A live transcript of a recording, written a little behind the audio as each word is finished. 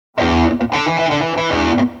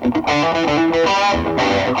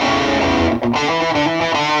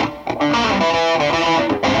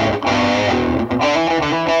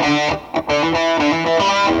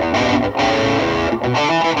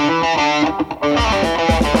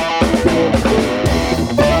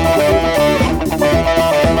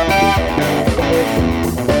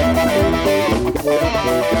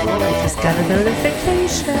Got a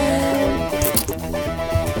notification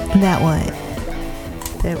That what?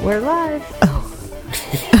 that we're live.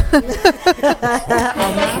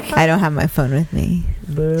 I don't have my phone with me.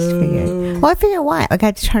 Well, I figured why. I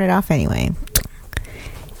got to turn it off anyway.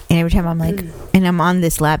 And every time I'm like, and I'm on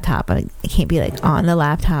this laptop, I can't be like on the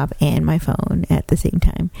laptop and my phone at the same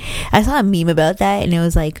time. I saw a meme about that, and it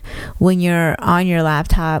was like when you're on your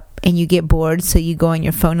laptop and you get bored, so you go on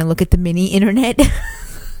your phone and look at the mini internet.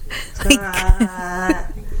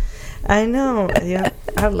 I know. Yeah,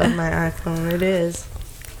 I love my iPhone. It is.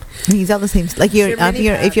 He's all the same. Like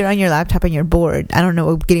if you're on your laptop and you're bored, I don't know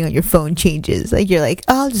what getting on your phone changes. Like you're like,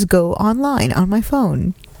 oh, I'll just go online on my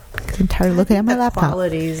phone. 'Cause I'm tired of looking at my laptop. The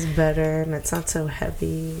quality's better and it's not so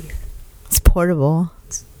heavy. It's portable.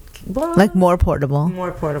 Well, Like more portable.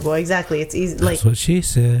 more portable. Exactly. It's easy. That's Like what she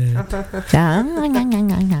said.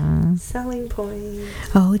 selling point.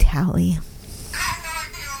 Oh, Tally.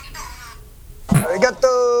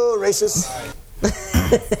 Arigato, racist.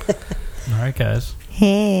 All right, guys.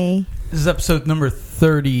 Hey. This is episode number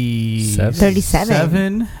 37.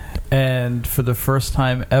 37. And for the first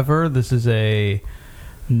time ever, this is a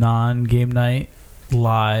non-game night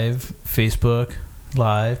live Facebook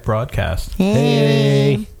live broadcast.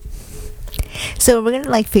 Hey. So we're gonna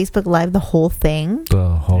like Facebook Live the whole thing. The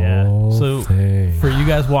whole So thing. for you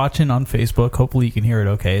guys watching on Facebook, hopefully you can hear it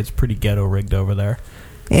okay. It's pretty ghetto rigged over there.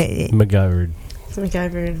 MacGyvered. It's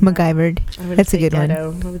MacGyvered. MacGyvered. I would That's a say good one.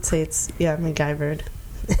 ghetto. I would say it's, MacGyvered.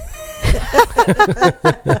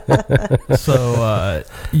 So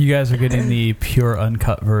you guys are getting the pure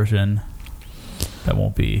uncut version. That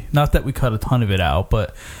won't be, not that we cut a ton of it out,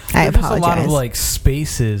 but I there's just a lot apologize. of like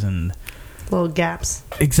spaces and Little gaps.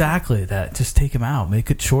 exactly that. Just take them out,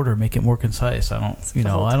 make it shorter, make it more concise. I don't,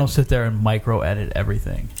 I don't sit there and micro edit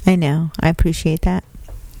everything. I know. I appreciate that.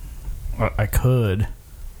 I could.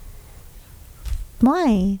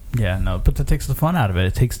 Why? Yeah, no, but that takes the fun out of it.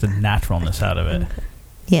 It takes the naturalness out of it.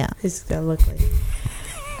 Yeah. It's gotta look like.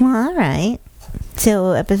 Well, all right.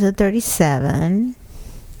 So episode 37.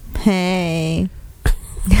 Hey.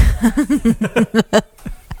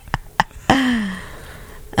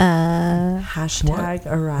 Hashtag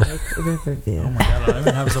erotic Riverview. Oh my god, I don't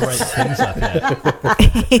even have the right things up yet.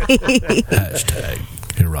 Hashtag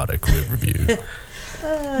erotic review.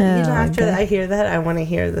 After I hear that, I want to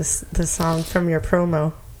hear the song from your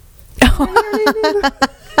promo.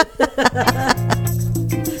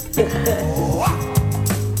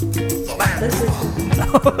 This is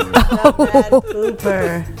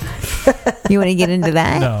Cooper. You want to get into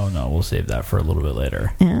that? No, we'll save that for a little bit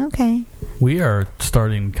later. Yeah, okay. We are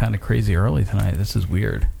starting kind of crazy early tonight. This is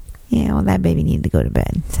weird. Yeah, well, that baby needed to go to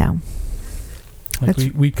bed, so. Like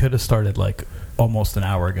we could have started like almost an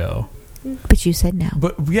hour ago. But you said no.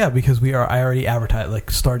 But yeah, because I already advertised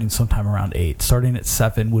like starting sometime around 8. Starting at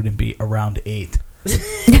 7 wouldn't be around 8.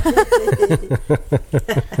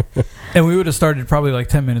 And we would have started probably like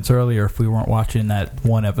 10 minutes earlier if we weren't watching that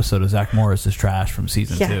one episode of Zach Morris's Trash from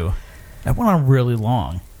season 2. That went on really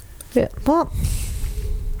long. Yeah, well,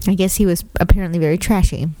 I guess he was apparently very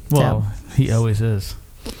trashy. Well, so. he always is.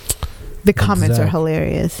 The comments are Exactly.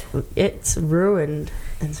 hilarious. It's ruined.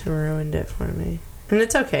 It's ruined it for me, and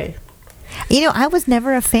it's okay. You know, I was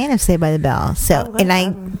never a fan of Saved by the Bell. So,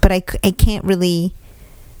 I can't really.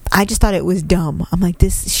 I just thought it was dumb. I'm like,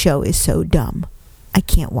 this show is so dumb. I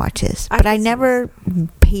can't watch this. But I never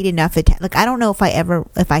paid enough attention. Like, I don't know if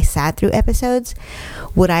I sat through episodes,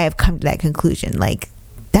 would I have come to that conclusion? Like,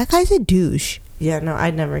 that guy's a douche. Yeah, no,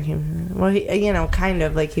 I never came. Well, he, kind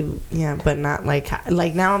of like but not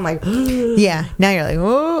like now. I'm like, yeah. Now you're like,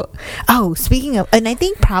 oh. Speaking of, and I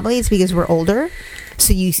think probably it's because we're older,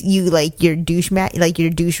 so you like your douche your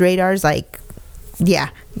douche radars, like, yeah,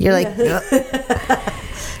 you're like,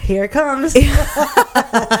 here it comes.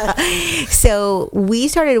 So we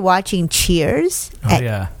started watching Cheers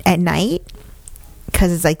at night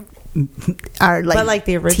because it's like our but like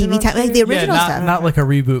the original TV time, like the original not, stuff. not like a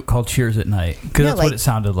reboot called Cheers at Night, because that's like, what it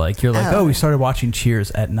sounded like. You're like, we started watching Cheers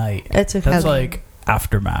at night. It's okay. That's like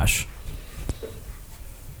after MASH.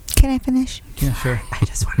 Can I finish? Yeah, sure. I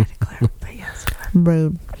just wanted to clarify. Yes.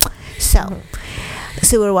 Rude. So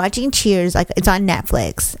we're watching Cheers, like it's on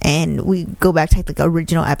Netflix, and we go back to like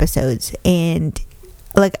original episodes, and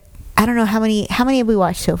like I don't know how many have we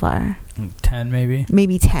watched so far? 10 maybe.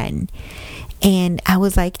 Maybe 10. And I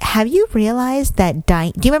was like, have you realized that do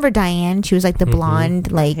you remember Diane? She was like the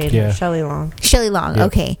blonde, like Yeah. Shelley Long. Shelley Long. Yep.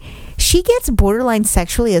 Okay. She gets borderline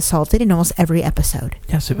sexually assaulted in almost every episode.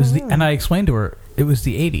 Yes, it was and I explained to her it was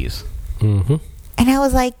the 80s. Mm-hmm. And I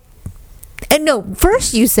was like, no,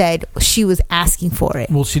 first you said she was asking for it.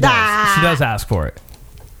 Well, she does. She does ask for it.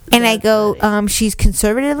 And I go, she's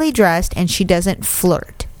conservatively dressed and she doesn't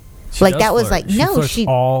flirt. She Like, does that was flirt. like, she no, flirts she-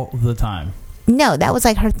 all the time. No, that was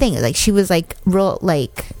like her thing. Like, she was like real,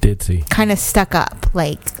 like, Ditzy. kind of stuck up.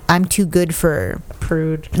 Like, I'm too good for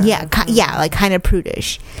Prude. yeah, like kind of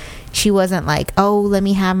prudish. She wasn't like, oh, let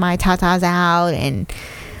me have my tatas out and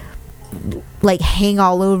like hang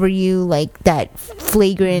all over you like that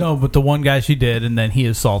flagrant. No, but the one guy she did, and then he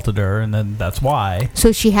assaulted her, and then that's why.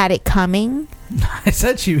 So she had it coming. I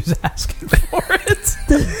said she was asking for it.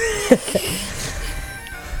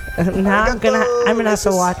 Now I'm gonna have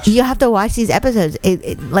to watch. You have to watch these episodes.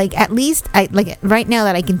 Like at least right now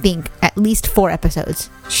that I can think, at least 4 episodes.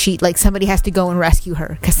 She like somebody has to go and rescue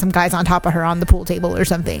her because some guy's on top of her on the pool table or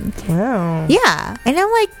something. Wow. Yeah, and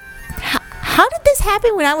I'm like, how did this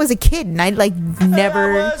happen when I was a kid and I like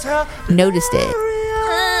never noticed it?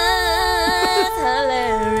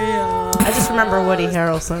 I just remember Woody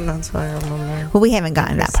Harrelson. That's what I remember. Well, we haven't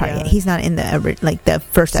gotten that part Yeah. yet. He's not in the like the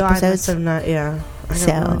first So I must episodes. have not. Yeah. I don't So-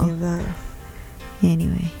 know any of that.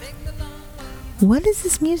 Anyway, what is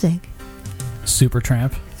this music?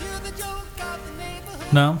 Supertramp.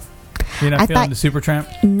 No, you're not I feeling thought- the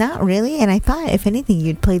Supertramp. Not really. And I thought, if anything,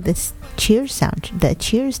 you'd play this Cheers the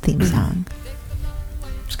Cheers theme song.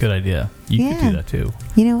 It's a good idea. You could Yeah. do that too.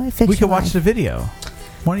 You know what? Fix We your could watch life. the video.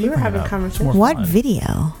 Why don't you We were bring it having up? conversation. It's more What fun.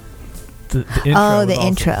 video? The intro Oh, was the also-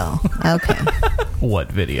 intro. Okay. What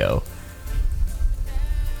video?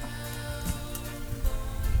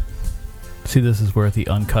 See, this is where the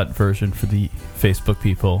uncut version for the Facebook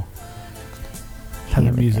people. And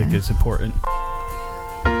Here the we music go. is important.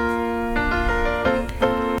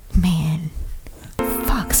 Man.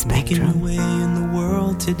 Fuck Making your Spectrum. way in the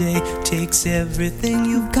world today takes everything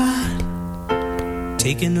you've got.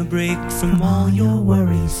 Taking a break from all your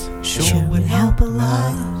worries sure would help a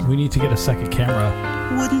lot. We need to get a second camera.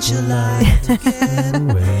 Wouldn't you like to get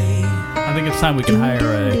away? I think it's time we can hire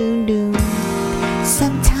a. Doom, doom.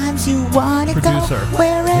 Sometimes you wanna Producer. go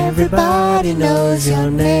where everybody knows your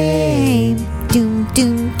name. Doom,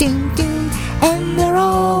 doom, doom, doom. And they're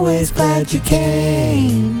always glad you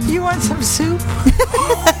came. You want some soup?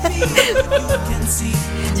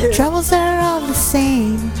 Troubles are all the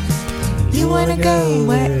same. You wanna go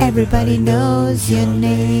where everybody knows your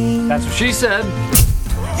name. That's what she said.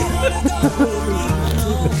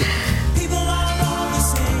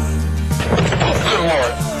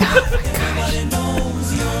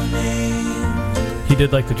 He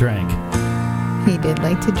did like to drink. He did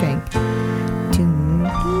like to drink. Doom,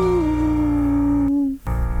 doom.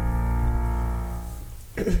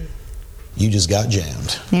 You just got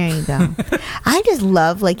jammed. There you go. I just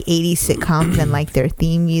love like 80s sitcoms and like their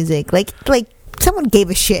theme music. Like someone gave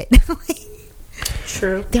a shit.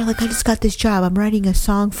 True. They're like, I just got this job. I'm writing a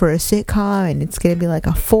song for a sitcom and it's going to be like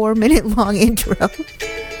a 4-minute long intro.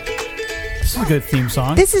 This is a good theme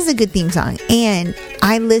song. This is a good theme song. And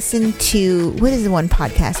I listened to, what is the one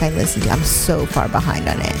podcast I listened to? I'm so far behind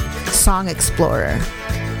on it. Song Explorer.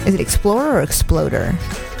 Is it Explorer or Exploder?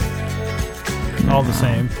 All the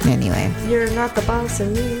same. Anyway. You're not the boss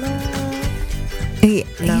of me, love. Yeah,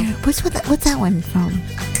 No. yeah. What's that one from?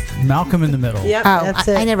 Malcolm in the Middle. Yep, Oh, that's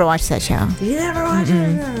I it. never watched that show. You never watched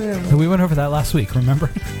it? We went over that last week, remember?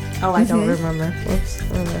 Oh, I don't remember. Whoops.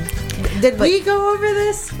 Did we go over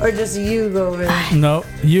this, or just you go over this? No,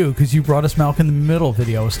 you, because you brought us Malcolm in the Middle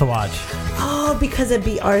videos to watch. Oh, because it'd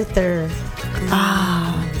be Arthur.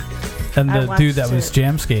 And I the dude that watched was it.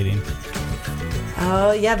 jam skating.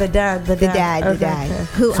 Oh, yeah, the dad. The dad. Okay.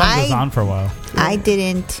 Who Song goes on for a while. I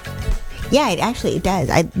didn't. Yeah, it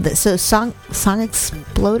does. So Song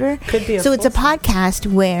Exploder Could be a so it's a full song. podcast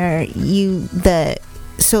where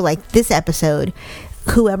like this episode,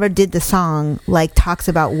 whoever did the song like talks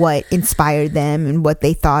about what inspired them and what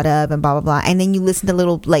they thought of and blah blah blah, and then you listen to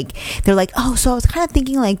little like they're like, oh, so I was kind of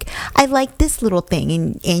thinking like I like this little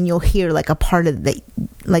thing, and you'll hear like a part of the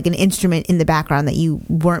like an instrument in the background that you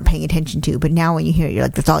weren't paying attention to, but now when you hear it, you're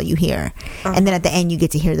like, that's all you hear. And then at the end you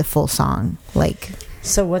get to hear the full song. Like,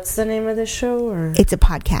 So what's the name of the show? Or it's a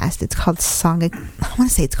podcast. It's called Song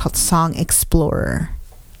Explorer.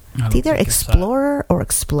 I don't It's either think it's that. Explorer or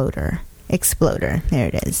Exploder. Exploder. There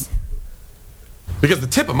it is. Because the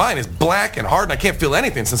tip of mine is black and hard and I can't feel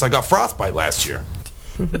anything since I got frostbite last year.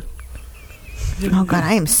 Oh God,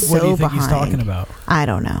 I am so What do you think behind. he's talking about? I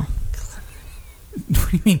don't know. What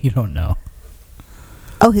do you mean you don't know?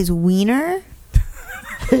 Oh, his wiener?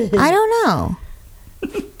 I don't know.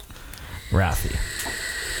 Raffi.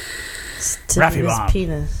 Raffy Raffy Bomb.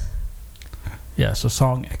 penis. Yeah, so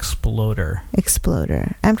song Exploder.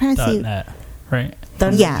 Exploder. I'm trying to see. .net, right?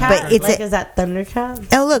 Thundercat? Yeah, but it's like, a- is that Thundercat?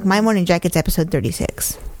 Oh, look, My Morning Jacket's episode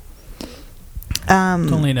 36. It's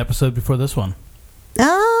only an episode before this one.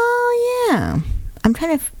 Oh, yeah. I'm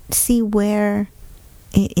trying to see where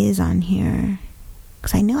it is on here.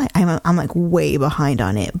 Because I know I'm like way behind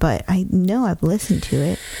on it, but I know I've listened to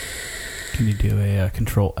it. Can you do a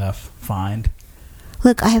Control F find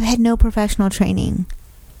Look, I have had no professional training.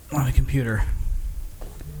 on a computer?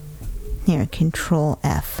 Here, Control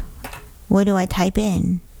F. What do I type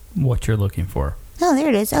in? What you're looking for. Oh, there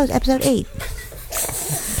it is. Oh, it's episode 8.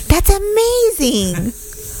 That's amazing.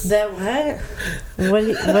 That what?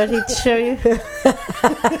 What did he show you?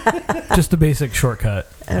 Just a basic shortcut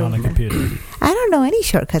on a computer. I don't know any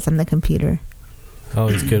shortcuts on the computer.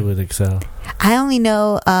 Always good with Excel. I only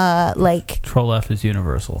know like Control F is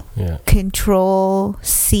universal. Yeah. Control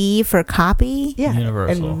C for copy. Yeah,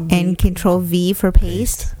 Universal. And Control V for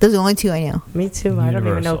paste. Those are the only two I know. Me too. I don't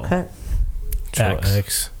even know Universal. cut. Control X.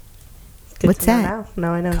 X. Good What's to know that?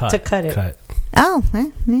 Now I know Cut. to cut it. Cut. Oh,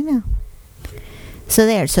 you know. So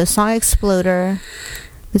there. So Song Exploder.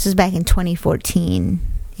 This is back in 2014.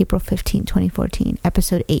 April 15, 2014.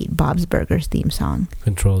 Episode 8. Bob's Burgers theme song.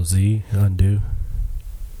 Control Z. Undo.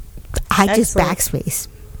 I just Excellent. backspace.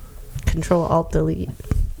 Control Alt Delete.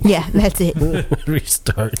 Yeah, that's it.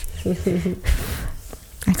 Restart.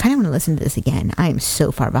 I kind of want to listen to this again. I am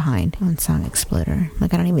so far behind on Song Exploder.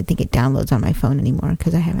 Like, I don't even think it downloads on my phone anymore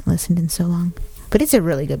because I haven't listened in so long. But it's a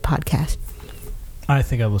really good podcast. I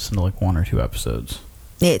think I listened to like 1 or 2 episodes.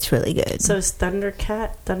 It's really good. So is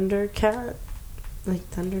Thundercat?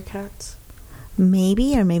 Like Thundercats?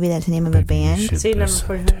 Maybe, or maybe that's the name of a Maybe you band. should See, number listen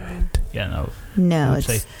 400. to it. Yeah, no. No, I would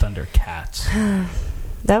say it's Thundercats.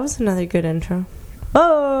 That was another good intro.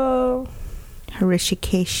 Oh,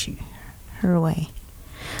 Hrishikesh Hirway.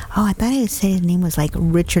 Oh, I thought it said his name was like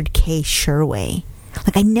Richard K. Sherway.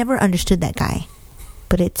 Like, I never understood that guy.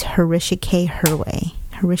 But it's Hrishikesh Hirway.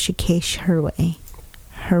 Hrishikesh Hirway.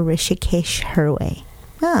 Hrishikesh Hirway.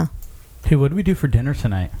 Oh. Hey, what do we do for dinner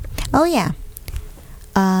tonight? Oh, yeah.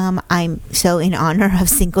 I'm so in honor of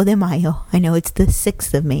Cinco de Mayo. I know it's the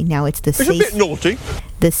 6th of May. Now it's the It's a bit 6th, naughty.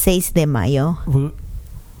 the 6 de Mayo.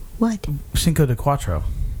 What? Cinco de Cuatro.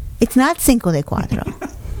 It's not Cinco de Cuatro.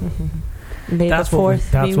 May That's the what we,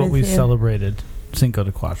 4th that's be what with we you. celebrated. Cinco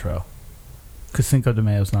de Cuatro. Because Cinco de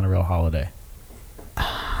Mayo is not a real holiday.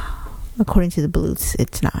 According to the Blues,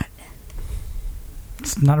 it's not.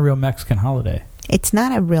 It's not a real Mexican holiday. It's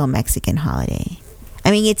not a real Mexican holiday. I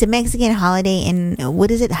mean, it's a Mexican holiday in, what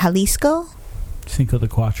is it, Jalisco? Cinco de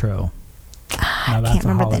Cuatro. I can't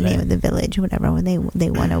remember the name of the village, whatever, when they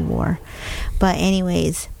won a war. But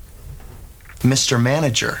anyways, Mr.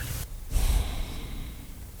 Manager.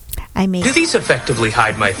 I made... Do these effectively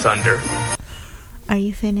hide my thunder? Are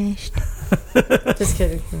you finished? Just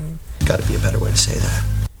kidding. Gotta be a better way to say that.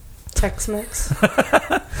 Tex-Mex.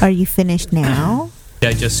 Are you finished now?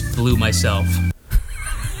 I just blew myself.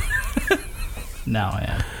 Now I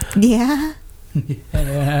am. Yeah?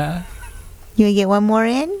 Yeah. You want to get one more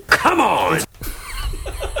in? Come on!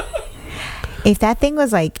 If that thing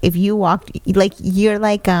was like, if you walked, like, you're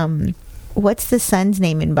like, what's the son's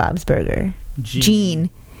name in Bob's Burger? Gene.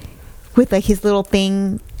 With like his little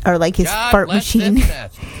thing, or like his fart machine.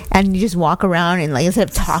 And you just walk around and like, instead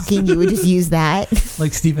of talking, you would just use that.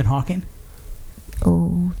 Like Stephen Hawking?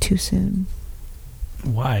 Oh, too soon.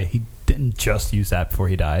 Why? He didn't just use that before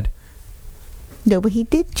he died. No, but he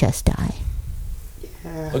did just die.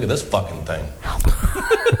 Look at this fucking thing.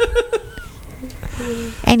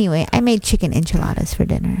 Anyway, I made chicken enchiladas for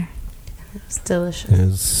dinner. It's delicious.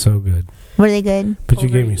 It's so good. Were they good? But you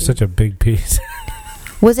gave me such a big piece.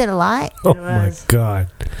 Was it a lot? Oh my god.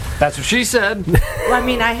 That's what she said. Well, I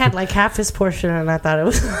mean, I had like half his portion, and I thought it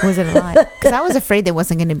was. Was it a lot? Because I was afraid there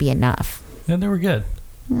wasn't going to be enough. Yeah, they were good.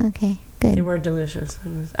 Okay, good. They were delicious.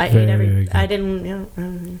 I Very, ate every. very good. I didn't. You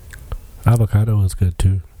know, Avocado was good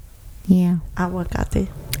too. Yeah. aguacate.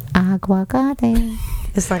 Aguacate.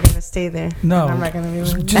 It's not gonna stay there. No. I'm not gonna be.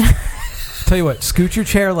 Just tell you what, scoot your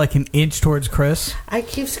chair like an inch towards Chris. I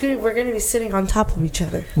keep scooting. We're gonna be sitting on top of each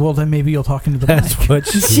other. Well, then maybe you'll talk into the That's mic. what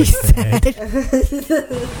she said.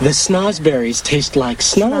 The snozberries taste like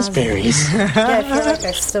snozberries. Yeah, I feel like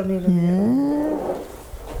I still need to.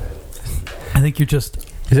 I think you're just...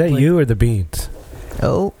 Is that Like- you or the beans?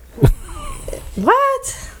 Oh,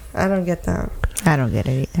 What? I don't get that. I don't get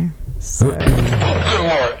it either. Sorry.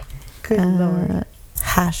 Good lord.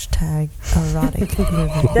 Hashtag erotic.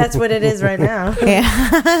 That's what it is right now.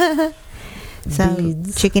 Yeah. So,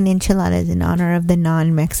 Beads. chicken enchiladas in honor of the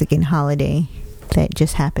non-Mexican holiday that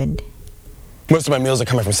just happened. Most of my meals are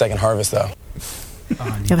coming from Second Harvest, though.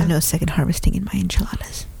 There was no second harvesting in my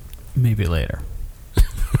enchiladas. Maybe later.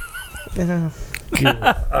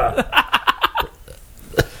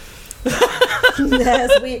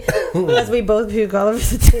 as we both puke all over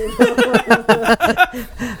the table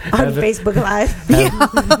on Facebook Live.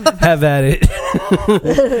 Have at it.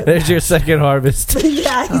 There's your second harvest.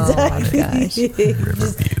 Yeah, exactly. Oh my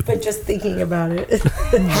gosh. just thinking about it.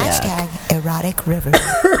 Hashtag erotic river.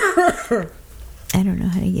 I don't know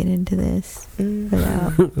how to get into this.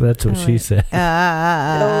 Without, That's what she said.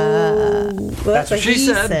 That's what she he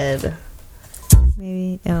said.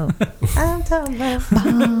 maybe. Oh. I'm talking about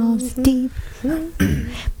Balls deep.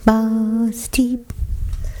 Balls deep.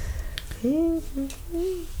 Well,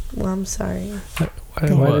 I'm sorry. Why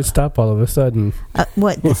did it stop all of a sudden?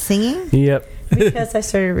 What, the singing? Yep. Because I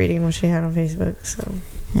started reading what she had on Facebook. So,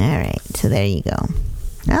 All right. So there you go.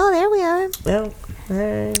 Oh, there we are. well, all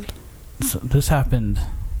right. So this happened.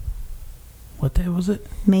 What day was it?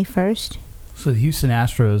 May 1st. So the Houston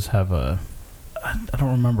Astros have a. I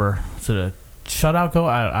don't remember. Is it a shutout goal?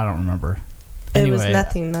 I don't remember. It was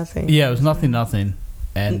nothing. Yeah, it was nothing.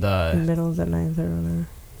 And Middle of the ninth or whatever.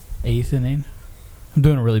 8th inning. I'm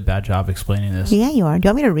doing a really bad job explaining this. Yeah, you are. Do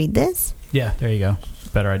you want me to read this? Yeah, there you go.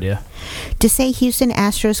 Better idea. To say Houston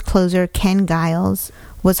Astros closer Ken Giles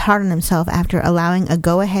was hard on himself after allowing a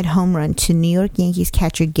go-ahead home run to New York Yankees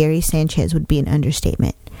catcher Gary Sanchez would be an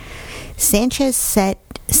understatement. Sanchez sent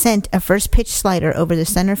a first-pitch slider over the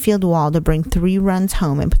center field wall to bring 3 runs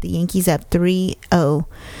home and put the Yankees up 3-0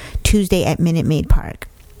 Tuesday at Minute Maid Park.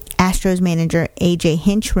 Astros manager A.J.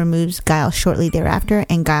 Hinch removes Giles shortly thereafter,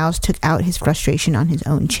 and Giles took out his frustration on his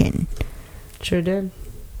own chin. Sure did.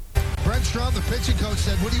 Brent Strom, the pitching coach,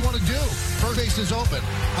 said, "What do you want to do? First base is open.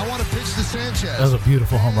 I want to pitch to Sanchez." That was a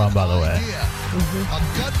beautiful home run, by the way. A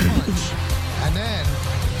gut punch, and then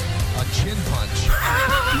a chin punch.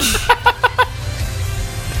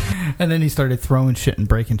 And then he started throwing shit and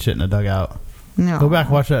breaking shit in the dugout. No. Go back,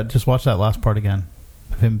 watch that. Just watch that last part again.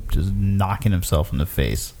 Of him just knocking himself in the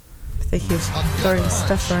face. I think he was throwing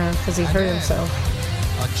stuff around because he hurt himself.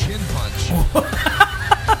 A chin punch.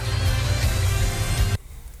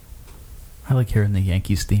 I like hearing the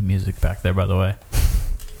Yankees theme music back there, by the way.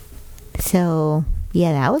 So,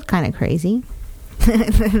 yeah, that was kind of crazy.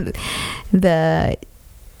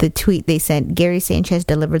 The tweet they sent, Gary Sanchez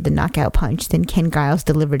delivered the knockout punch, then Ken Giles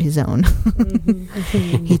delivered his own.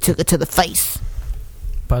 He took it to the face.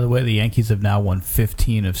 By the way, the Yankees have now won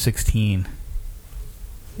 15 of 16.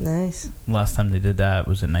 Nice. Last time they did that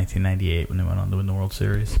was in 1998 when they went on to win the World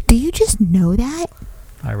Series. Do you just know that?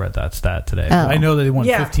 I read that stat today. Oh. I know that they won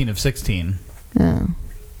Yeah. 15 of 16. Oh.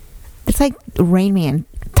 It's like Rain Man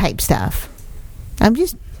type stuff. I'm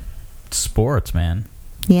just... Sports, man.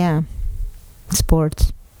 Yeah.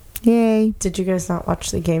 Sports. Yay. Did you guys not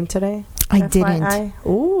watch the game today? I FYI? didn't.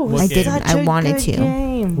 Ooh, What I game? didn't. such I a wanted good to.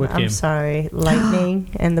 Game. What I'm game? sorry.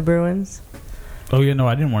 Lightning and the Bruins. Oh, yeah, no,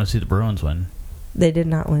 I didn't want to see the Bruins win. They did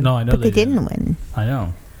not win. No, I know But they didn't win. I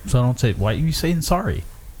know. So don't say, why are you saying sorry?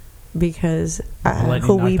 Because Lightning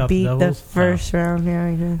who we knocked out the beat the Devils? first round. Yeah,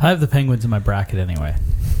 I know. I have the Penguins in my bracket anyway.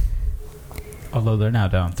 Although they're now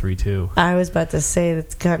down 3-2. I was about to say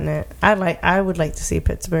that's cutting it. I would like to see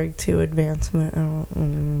Pittsburgh to advance, but I don't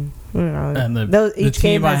know. And the each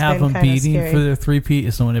team game I has have been them kinda beating scary. for their three-peat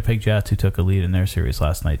is the Winnipeg Jets, who took a lead in their series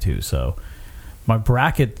last night too. So my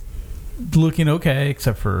bracket looking okay,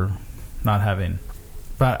 except for not having.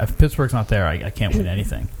 But if Pittsburgh's not there, I can't win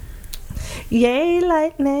anything. Yay,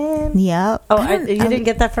 Lightning! Yep. Oh, you didn't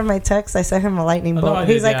get that from my text? I sent him a lightning Oh, no, bolt. I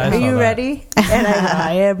He's did, like, yeah, I "Are saw you that." ready?" And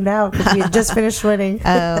I am now because we had just finished winning.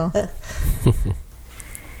 Oh.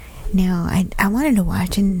 No, I wanted to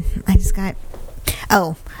watch, and I just got...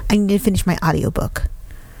 Oh, I need to finish my audiobook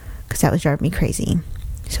because that was driving me crazy.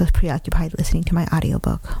 So I was preoccupied listening to my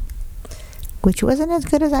audiobook, which wasn't as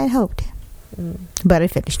good as I had hoped. But I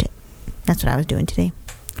finished it. That's what I was doing today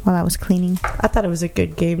while I was cleaning. I thought it was a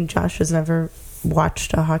good game. Josh has never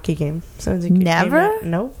watched a hockey game, so it was a good Never? game.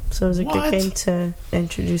 No, so it was a good game to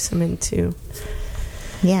introduce him into.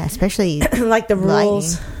 Yeah, especially like the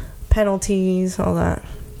rules, lighting. penalties, all that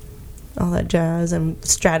jazz, and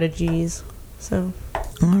strategies. So,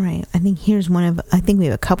 all right. I think we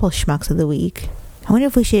have a couple of schmucks of the week. I wonder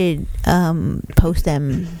if we should post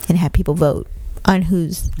them and have people vote on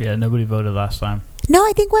who's... Yeah, nobody voted last time. No,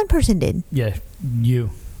 I think one person did. Yeah,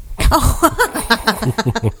 you.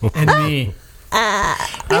 And me.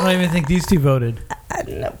 I don't even think these two voted.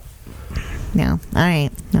 No. No. All right.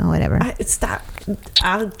 No, whatever. Stop.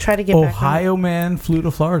 I'll try to get back on Ohio man flew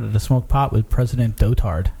to Florida to smoke pot with President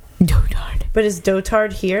Dotard. Dotard. But is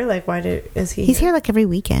Dotard here? Like, is he? He's here like every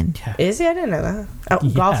weekend. Is he? I didn't know that. Oh,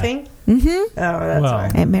 Yeah. golfing? Mm-hmm. Oh, that's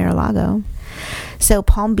why. At Mar-a-Lago. So,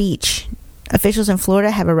 Palm Beach. Officials in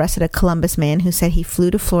Florida have arrested a Columbus man who said he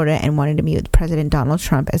flew to Florida and wanted to meet with President Donald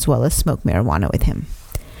Trump as well as smoke marijuana with him.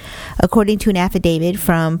 According to an affidavit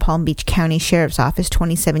from Palm Beach County Sheriff's Office,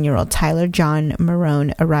 27-year-old Tyler John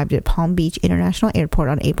Marone arrived at Palm Beach International Airport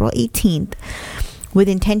on April 18th with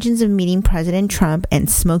intentions of meeting President Trump and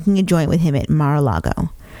smoking a joint with him at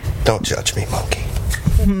Mar-a-Lago. Don't judge me, monkey.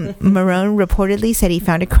 Marone reportedly said he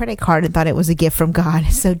found a credit card and thought it was a gift from God,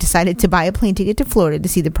 so decided to buy a plane ticket to Florida to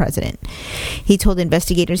see the president. He told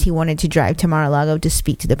investigators he wanted to drive to Mar-a-Lago to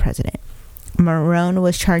speak to the president. Marone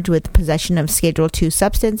was charged with possession of Schedule II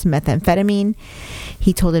substance, methamphetamine.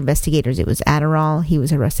 He told investigators it was Adderall. He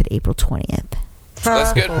was arrested April 20th.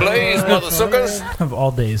 Let's get blazed, mother suckers. Of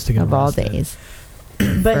all days to get Of all arrested. days.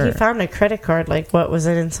 But he found a credit card. Like, what was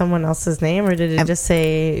it in someone else's name, or did it just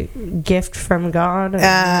say "gift from God"?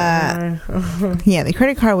 Yeah, the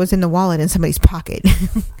credit card was in the wallet in somebody's pocket.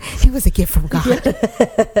 It was a gift from God.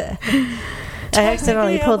 I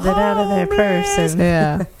accidentally pulled it out of their purse. And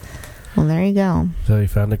Yeah. Well, there you go. So he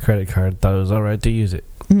found a credit card, thought it was all right to use it.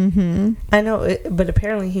 Mm-hmm. I know, but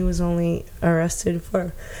apparently he was only arrested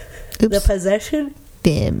for the possession.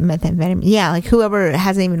 The methamphetamine. Yeah, like whoever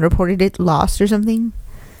hasn't even reported it lost or something.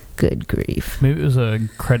 Good grief. Maybe it was a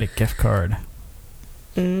credit gift card.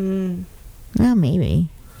 Well, maybe.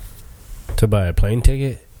 To buy a plane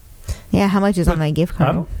ticket? Yeah, how much is on that gift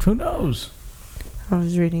card? Who knows? I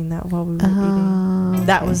was reading that while we were eating.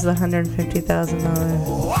 That was the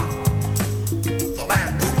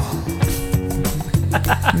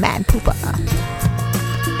 $150,000. Mad poopa.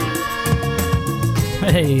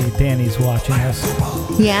 Hey, Danny's watching us.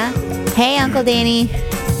 Yeah? Hey, Uncle Danny.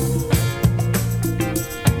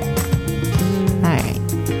 Alright.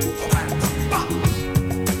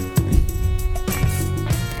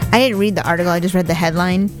 I didn't read the article, I just read the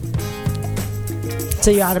headline. So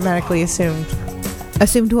you automatically assumed.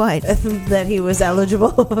 Assumed what? That he was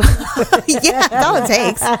eligible. Yeah, that's all it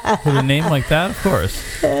takes. With a name like that, of course.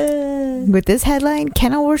 With this headline,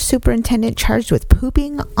 Kenilworth superintendent charged with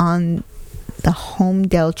pooping on the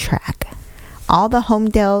Homedale track. All the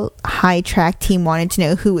Homedale High track team wanted to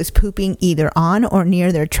know who was pooping either on or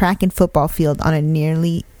near their track and football field on a near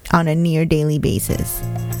daily basis.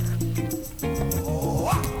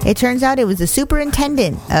 It turns out it was the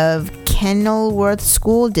superintendent of Kenilworth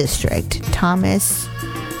School District, Thomas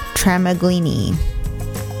Tramaglini.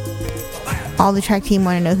 All the track team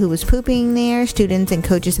wanted to know who was pooping there. Students and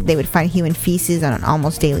coaches said they would find human feces on an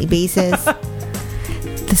almost daily basis.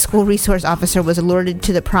 The school resource officer was alerted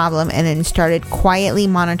to the problem and then started quietly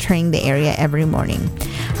monitoring the area every morning.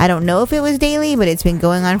 I don't know if it was daily, but it's been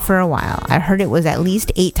going on for a while. I heard it was at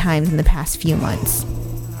least 8 times in the past few months.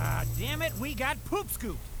 Damn it, we got poop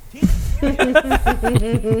scoop.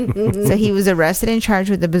 So he was arrested and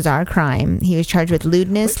charged with a bizarre crime. He was charged with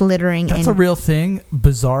lewdness, littering, That's and... a real thing?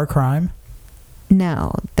 Bizarre crime?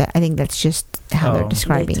 No, I think that's just how they're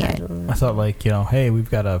describing it. I thought, like, hey,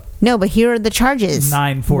 we've got a... No, but here are the charges.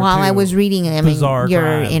 942. While I was reading them, Bizarre you're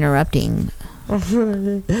crime. interrupting. Oh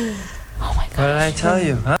my god. What did I tell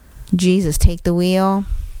you, huh? Jesus, take the wheel.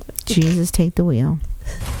 Jesus, take the wheel.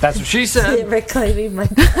 That's what she said. Reclaiming my...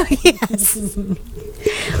 Yes.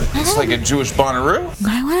 It's like a Jewish Bonnaroo.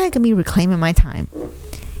 Why would I be reclaiming my time?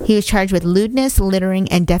 He was charged with lewdness,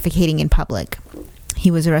 littering, and defecating in public. He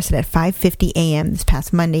was arrested at 5:50 a.m. this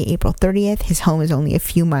past Monday, April 30th. His home is only a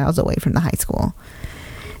few miles away from the high school.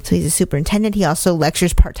 So he's a superintendent. He also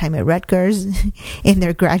lectures part-time at Rutgers in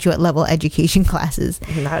their graduate-level education classes.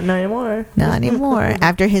 Not anymore. Not anymore.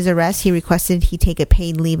 After his arrest, he requested he take a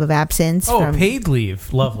paid leave of absence. Oh, paid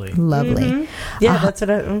leave. Lovely. Lovely. Mm-hmm. Yeah, that's what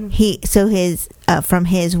I... His from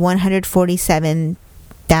his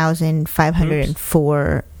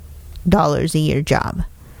 $147,504 a year job.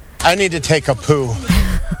 I need to take a poo.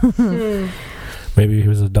 Maybe he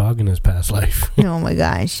was a dog in his past life. Oh my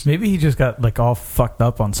gosh. Maybe he just got, like, all fucked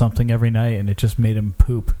up on something every night and it just made him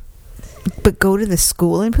poop. But go to the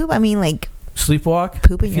school and poop? I mean, like... Sleepwalk?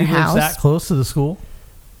 Poop in if your he house? lives that close to the school?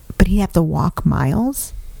 But he'd have to walk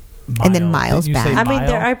miles? And then miles Didn't you back. say I mean,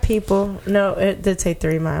 there mile? are people... No, it did say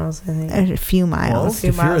 3 miles, I think. A few miles.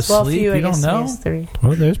 Well, if you're asleep, few, I you don't guess, know. yes, 3.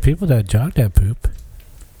 Well, there's people that jog that poop.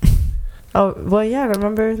 Oh, well, yeah,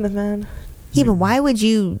 remember the man? Yeah, but why would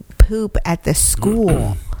you poop at the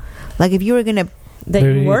school? Like, if you were going to... That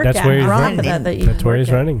you work That's at. where he's Run. running. That you That's where work he's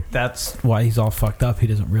at. running. That's why he's all fucked up. He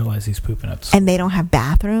doesn't realize he's pooping at school. And they don't have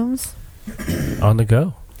bathrooms? On the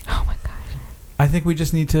go. Oh my god. I think we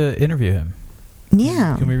just need to interview him.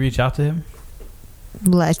 Yeah. Can we reach out to him?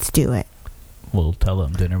 Let's do it. We'll tell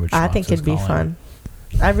him dinner with I Schmucks think is it'd be calling. fun.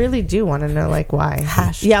 I really do want to know, like, why.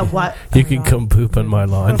 Yeah, what? You can come poop on my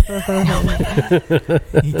lawn. He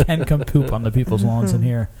can come poop on the people's lawns in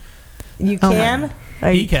here. You can? Or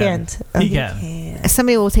He you can. can't? He Okay. can.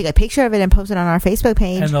 Somebody will take a picture of it and post it on our Facebook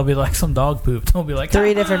page. And they'll be like some dog poop. They'll be like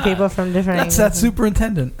 3 different people from different That's that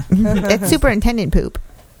superintendent. It's superintendent poop.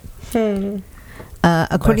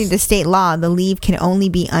 According to state law, the leave can only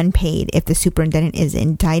be unpaid if the superintendent is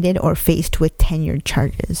indicted or faced with tenured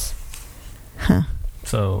charges. Huh.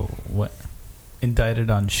 So what? Indicted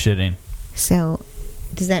on shitting. So,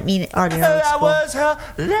 does that mean already That was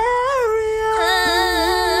hilarious.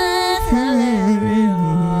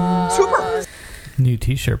 Super. New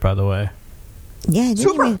T-shirt, by the way. Yeah, didn't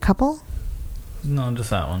you make a couple? No, just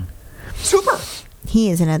that one. Super. He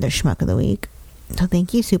is another schmuck of the week. So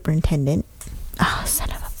thank you, superintendent. Oh, son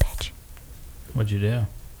of a bitch. What'd you do?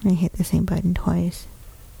 I hit the same button twice.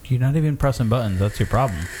 You're not even pressing buttons. That's your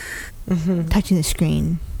problem. Touching the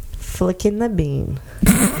screen. Flicking the bean.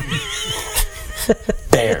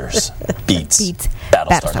 Bears beats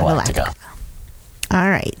Battlestar Galactica. All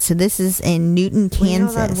right, so this is in Newton, Wait,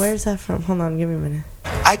 Kansas. hold on. Where's that from? Hold on, give me a minute.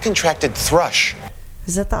 I contracted thrush.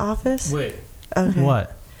 Is that The Office? Wait. Okay.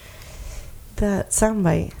 What? That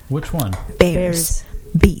soundbite. Which one? Bears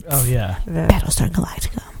beats Oh, yeah. Battlestar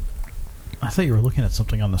Galactica. I thought you were looking at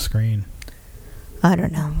something on the screen. I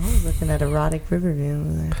don't know. I was looking at erotic Riverdale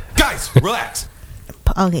over there. Guys, relax.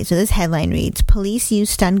 Okay, so this headline reads: Police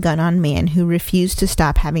use stun gun on man who refused to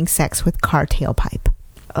stop having sex with car tailpipe.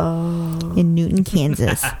 Oh. In Newton,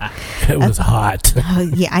 Kansas. It was hot. Oh,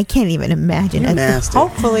 yeah, I can't even imagine.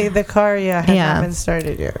 Hopefully the car, has Yeah. not been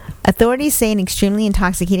started yet. Authorities say an extremely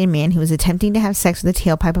intoxicated man who was attempting to have sex with the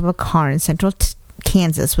tailpipe of a car in central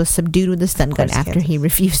Kansas was subdued with a stun gun after he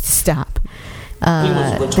refused to stop.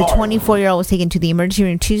 The 24-year-old was taken to the emergency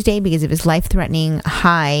room Tuesday because of his life-threatening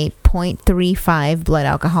high 0.35 blood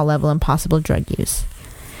alcohol level and possible drug use.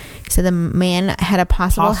 So the man had a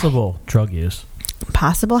possible drug use.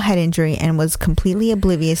 Possible head injury and was completely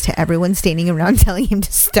oblivious to everyone standing around telling him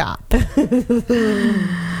to stop. You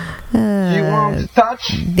won't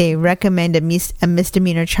touch. They recommend a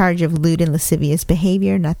misdemeanor charge of lewd and lascivious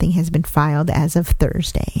behavior. Nothing has been filed as of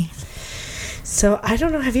Thursday. So, I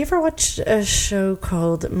don't know. Have you ever watched a show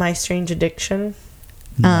called My Strange Addiction?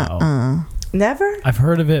 No. Never? I've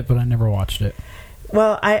heard of it, but I never watched it.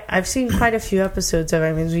 Well, I've seen quite a few episodes of it.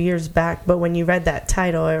 I mean, it was years back. But when you read that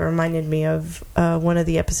title, it reminded me of one of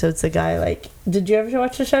the episodes. The guy, did you ever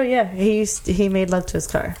watch the show? Yeah, he made love to his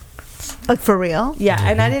car. Like, for real? Yeah,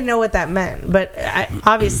 and I didn't know what that meant. But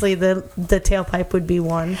obviously, the tailpipe would be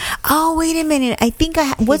one. Oh, wait a minute. I think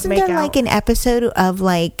wasn't there like an episode of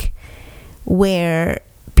where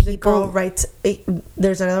the girl writes,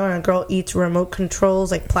 there's another one, a girl eats remote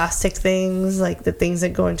controls, like plastic things, like the things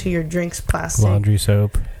that go into your drinks, plastic. Laundry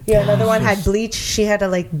soap. Yeah, another one had bleach. She had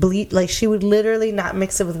to bleach, she would literally not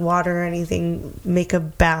mix it with water or anything, make a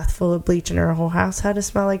bath full of bleach, and her whole house had to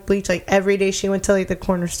smell like bleach. Like every day she went to the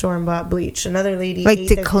corner store and bought bleach. Another lady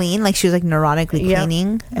clean, like she was neurotically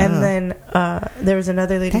cleaning. And then there was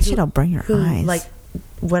another lady that shit'll bring your eyes.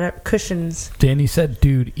 Cushions. Danny said,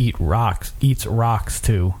 "Dude, eats rocks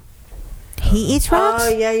too." He eats rocks? Oh,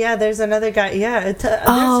 yeah. There's another guy. Yeah. There's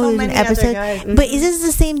so many other episodes. guys. But is this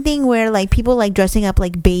the same thing where people dressing up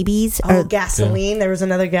like babies? Or gasoline. There was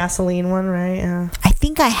another gasoline one, right? Yeah. I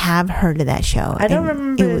think I have heard of that show. I don't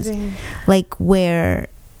remember. It was where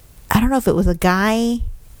I don't know if it was a guy.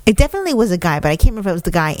 It definitely was a guy, but I can't remember if it was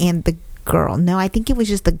the guy and the girl. No, I think it was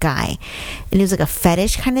just the guy, and it was like a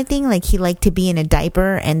fetish kind of thing. Like he liked to be in a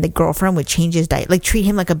diaper, and the girlfriend would change his diaper, treat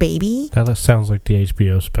him like a baby. That sounds like the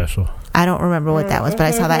HBO special. I don't remember what that was, but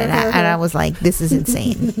I saw that and I was like, "This is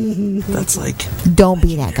insane." That's don't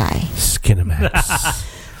be that guy. Skinemax.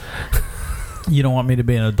 You don't want me to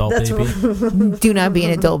be an adult baby? Do not be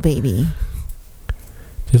an adult baby.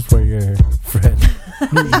 Just wear your friend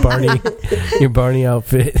your Barney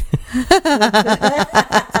outfit.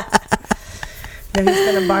 Then he's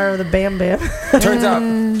going to borrow the Bam Bam. Turns out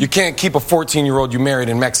you can't keep a 14-year-old you married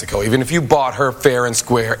in Mexico, even if you bought her fair and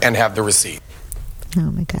square and have the receipt.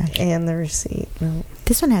 Oh my gosh. And the receipt. No.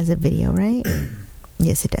 This one has a video, right?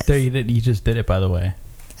 Yes, it does. There, you just did it, by the way.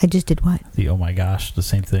 I just did what? The oh my gosh, the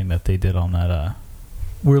same thing that they did on that.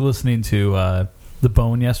 We were listening to The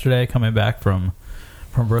Bone yesterday, coming back from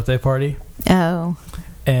birthday party. Oh.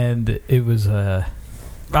 And it was I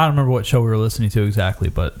don't remember what show we were listening to exactly,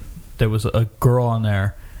 but there was a girl on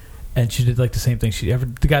there, and she did the same thing.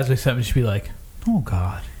 The guys they sent me, she'd be like, "Oh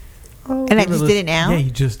God," And I just did it now? Yeah,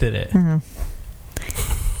 you just did it.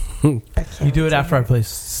 You do it after I play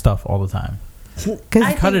stuff all the time.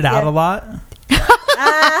 I cut it out a lot.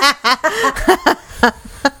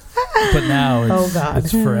 But now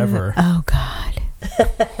it's forever. Oh, God.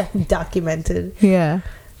 Documented. Yeah.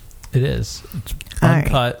 It is. It's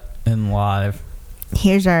uncut and live.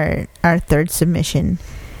 Here's our third submission.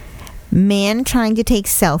 Man trying to take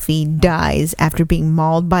selfie dies after being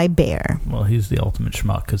mauled by bear. Well, he's the ultimate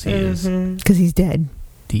schmuck because he is. Because he's dead.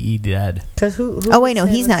 D.E. dead. Who oh, wait, no,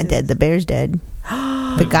 he's not dead. The bear's dead.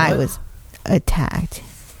 The guy was attacked.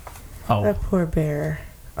 Oh. That poor bear.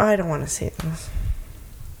 Oh, I don't want to see this.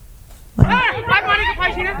 Oh, look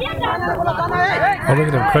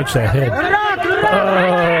at him crunch that head.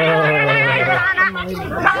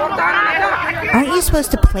 Aren't you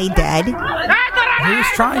supposed to play dead? He was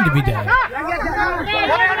trying to be dead.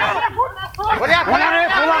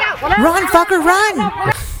 Run, fucker,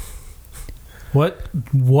 run!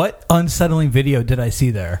 What unsettling video did I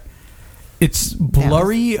see there? It's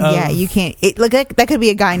blurry. Yeah, you can't. That could be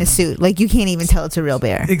a guy in a suit. Like, you can't even tell it's a real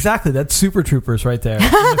bear. Exactly. That's Super Troopers right there. In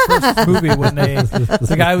the first movie when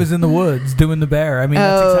the guy was in the woods doing the bear. I mean,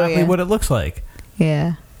 that's exactly what it looks like.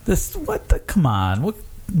 Yeah. Come on. What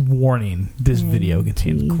warning? This video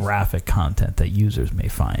contains graphic content that users may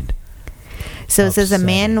find. So it says a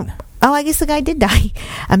man... Oh, I guess the guy did die.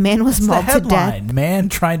 A man was mauled to death. Man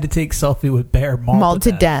trying to take selfie with bear mauled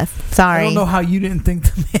to death. Sorry. I don't know how you didn't think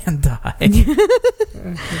the man died.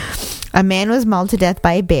 A man was mauled to death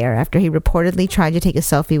by a bear after he reportedly tried to take a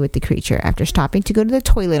selfie with the creature. After stopping to go to the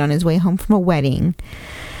toilet on his way home from a wedding,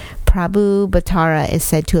 Prabhu Batara is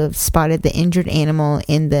said to have spotted the injured animal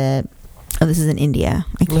in the... Oh, this is in India.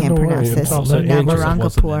 I can't pronounce this.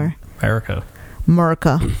 Nabarangapur.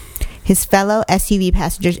 America. His fellow SUV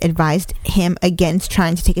passengers advised him against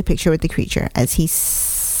trying to take a picture with the creature as he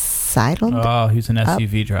sidled. Oh, he's an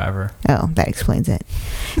SUV driver. Oh, that explains it.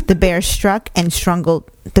 The bear struck and a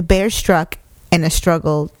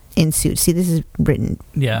struggle ensued. See, this is written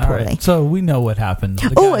poorly. All right. So we know what happened.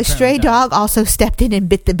 Oh, a stray dog also stepped in and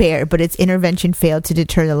bit the bear, but its intervention failed to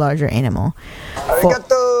deter the larger animal.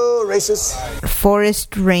 Arigato, racist.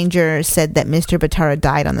 Forest ranger said that Mr. Batara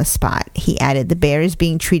died on the spot. He added, the bear is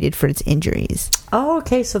being treated for its injuries. Oh,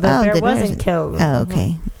 okay. So the bear wasn't killed. Oh,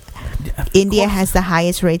 okay. India has the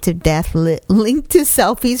highest rates of death linked to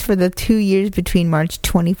selfies for the 2 years between March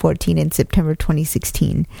 2014 and September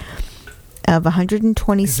 2016. Of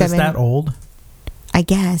 127... Is this that old? I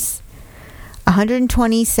guess.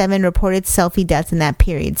 127 reported selfie deaths in that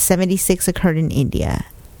period. 76 occurred in India.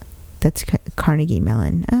 That's Carnegie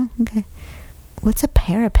Mellon. Oh, okay. What's a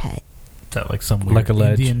parapet? Is that like some weird a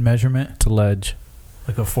ledge. Indian measurement? It's a ledge.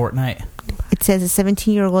 Like a fortnight? It says a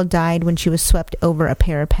 17-year-old died when she was swept over a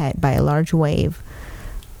parapet by a large wave.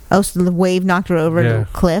 Oh, so the wave knocked her over the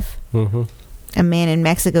cliff? Mm-hmm. A man in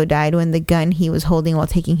Mexico died when the gun he was holding while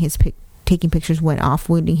taking pictures went off,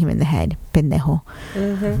 wounding him in the head. Pendejo.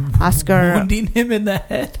 Mm-hmm. Oscar... Wounding him in the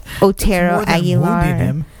head? Otero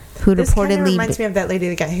Aguilar, who this reportedly... reminds me of that lady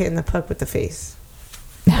that got hit in the puck with the face.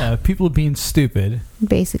 Yeah, people being stupid.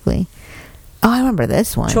 Basically. Oh, I remember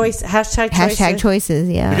this one. Hashtag choices,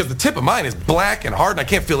 yeah. Because the tip of mine is black and hard and I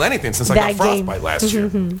can't feel anything since I got frostbite last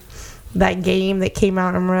year. That game that came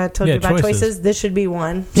out, remember I told you about choices? This should be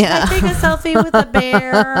one. Should I take a selfie with a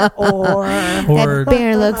bear? Or that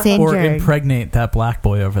bear looks injured. Or impregnate that black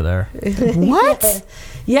boy over there. What?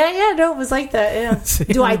 Yeah, no, it was like that, yeah.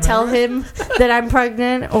 Do I tell him that I'm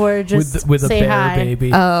pregnant or just with say a bear hi?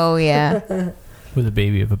 baby? Oh, yeah. With a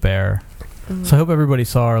baby of a bear. So I hope everybody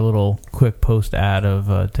saw our little quick post ad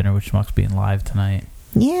of Dinner with Schmucks being live tonight.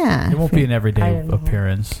 Yeah. It won't be an everyday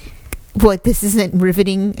appearance. What, this isn't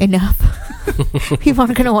riveting enough? People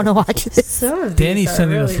aren't going to want to watch this. Danny's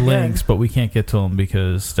sending us links, but we can't get to them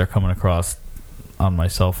because they're coming across on my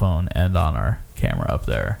cell phone and on our camera up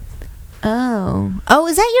there. Oh,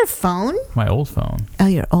 is that your phone? My old phone. Oh,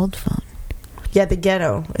 your old phone. Yeah, the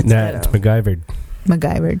ghetto. It's ghetto. It's MacGyvered.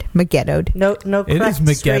 MacGyvered. No it is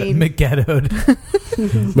MacGyvered.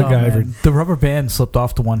 MacGyvered. The rubber band slipped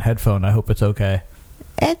off to one headphone. I hope it's okay.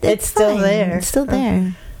 It's still there. It's still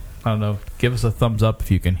there. I don't know. Give us a thumbs up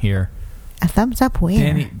if you can hear. A thumbs up where?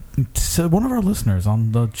 Danny, so one of our listeners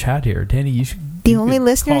on the chat here. Danny, you should... The only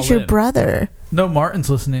listener is your brother. No, Martin's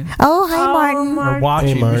listening. Oh, hi, Martin. Or watching.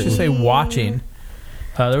 Hey, Martin. You should say watching.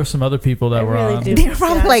 There were some other people that were on. They're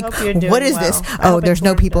probably like, what is this? Oh, there's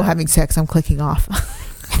no people having sex. I'm clicking off. On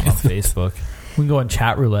Facebook. We can go on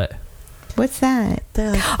chat roulette. What's that?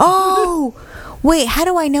 Oh, wait. How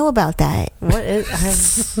do I know about that? What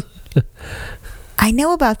is... I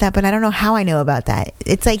know about that, but I don't know how I know about that.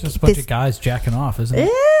 It's like just a bunch of guys jacking off, isn't it?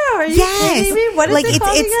 Yeah, Are you kidding me? What is like it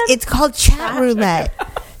called again? it's called chat roulette.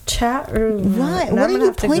 Chat roulette. What? Now What I'm are gonna you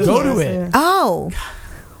have to pointing Google at? this. Oh.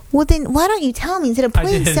 Well, then why don't you tell me instead of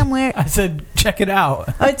pointing somewhere? I said, check it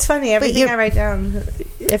out. Oh, it's funny. Everything I write down.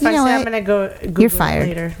 If I say I'm going to go Google You're fired. it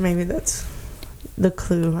later, maybe that's the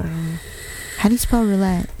clue. I don't know. How do you spell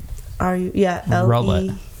roulette? Roulette.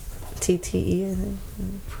 LETTE, I think.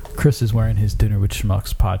 Chris is wearing his Dinner with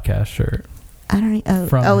Schmucks podcast shirt. I don't know.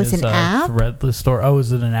 From it's his, an app? Threadless store. Oh,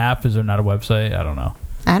 is it an app? Is there not a website? I don't know.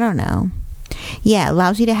 I don't know. Yeah, it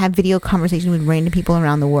allows you to have video conversations with random people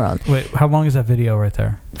around the world. Wait, how long is that video right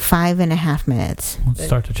there? 5.5 minutes. Let's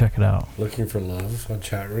start to check it out. Looking for love on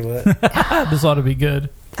chat roulette. This ought to be good.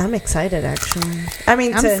 I'm excited, actually. I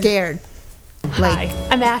mean, I'm scared. Hi,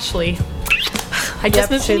 I'm Ashley. I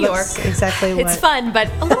just moved to New York. Exactly what. It's fun, but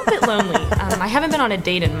a little bit lonely. I haven't been on a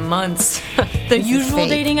date in months. The usual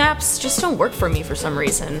dating apps just don't work for me for some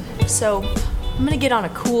reason. So I'm gonna get on a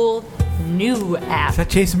cool new app. Is that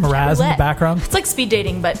Jason Mraz in the background? It's like speed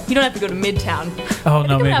dating, but you don't have to go to Midtown. Oh, no, I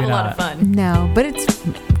think I'm maybe gonna have a lot not. of fun. No, but it's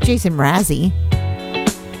Jason Mrazzi.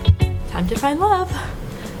 Time to find love.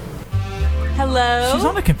 Hello. She's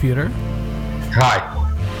on the computer. Hi.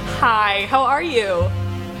 Hi. How are you?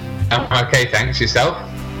 I'm okay, thanks. Yourself?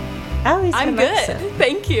 Oh, he's I'm good.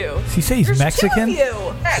 Thank you. Does he say he's Mexican? Two of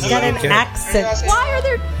you. He's got an accent. Why are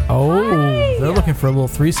there? Oh, they're looking for a little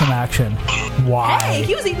threesome action. Why? Hey,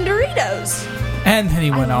 he was eating Doritos. And then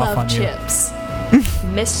he went off on chips.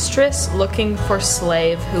 Mistress looking for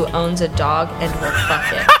slave who owns a dog and will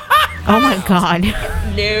fuck it. Oh my god.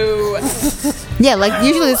 No. Yeah, like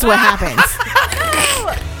usually this is what happens.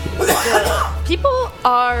 People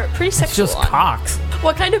are pretty sexual. It's just cocks.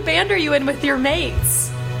 What kind of band are you in with your mates?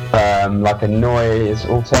 Like a noise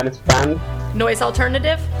alternative band. Noise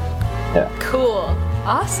alternative? Yeah. Cool.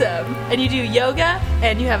 Awesome. And you do yoga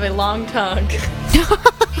and you have a long tongue.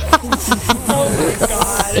 Oh my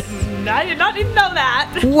god. I did not even know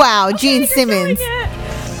that. Wow, Gene Simmons.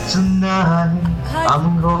 Tonight,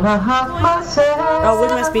 I'm gonna have myself. Oh, we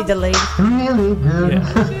must be delayed. Really good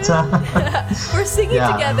time. We're singing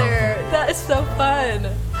Yeah. together. That is so fun.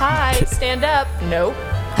 Hi, stand up. Nope.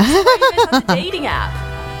 Why are you guys on the dating app?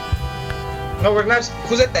 No, we're not.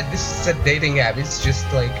 Who said that? This is a dating app. It's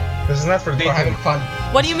just like this is not for having fun.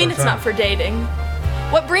 What do you mean it's not for dating?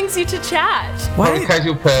 What brings you to chat? What?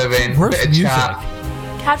 Casual perving, bit of chat.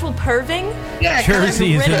 Casual perving? Yeah,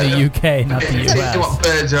 Jersey is in the UK, not the See US. what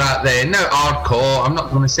birds are out there. No hardcore. I'm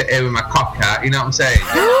not going to sit here with my cock out. You know what I'm saying?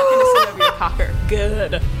 You're not going to sit over your cocker.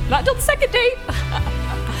 Good. Not till the second date.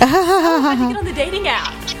 How'd you get on the dating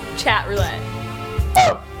app? Chat roulette.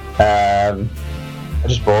 Oh, I'm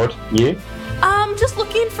just bored. You? Just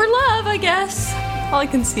looking for love, I guess. All I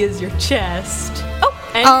can see is your chest. Oh,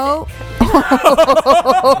 and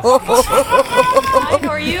Hi, how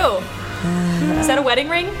are you? Is that a wedding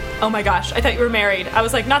ring? Oh my gosh, I thought you were married. I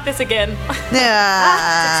was like, not this again.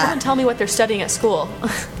 Someone tell me what they're studying at school.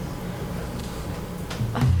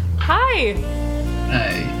 Hi.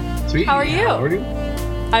 Hey, sweetie. How are you? How are you?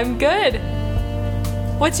 I'm good.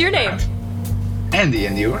 What's your name? Andy,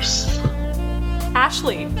 and yours?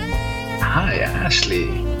 Ashley. Hi, Ashley.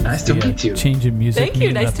 Nice to meet you. Change in music. Thank you.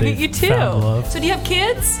 meaning Nice that to meet you they've too. found love. So do you have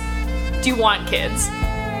kids? Do you want kids?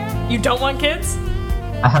 You don't want kids?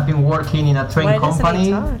 I have been working in a train Why doesn't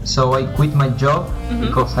he company, talk? so I quit my job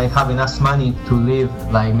because I have enough money to live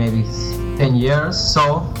like maybe 10 years.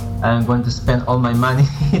 So I'm going to spend all my money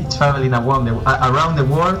traveling around the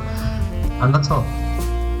world, and that's all.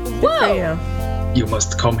 Whoa! You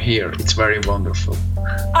must come here. It's very wonderful.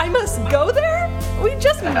 I must go there? We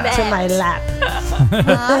just met. To my lap.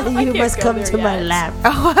 You must come to my lap.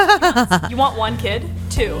 You want one kid?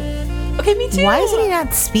 Two. Okay, me too. Why isn't he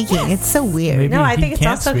not speaking? It's so weird. Maybe No, I he think it's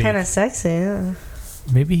can't also speak. kind of sexy. Yeah.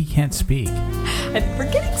 Maybe he can't speak. I think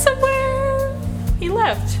we're getting somewhere. He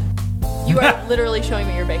left. You are literally showing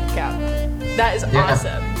me your bank account. That is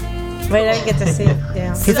awesome. Wait, I didn't get to see it.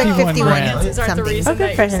 Yeah. He's like 51 Finances aren't the something. reason Oh, good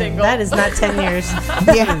that for you're him. single. That is not 10 years.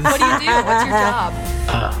 Yeah. What do you do? What's your job?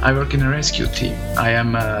 I work in a rescue team. I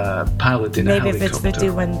am a pilot in a Maybe if it's helicopter.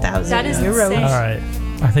 51,000 That is euros. insane. All right.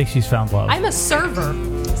 I think she's found love. I'm a server.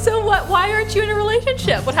 So what? Why aren't you in a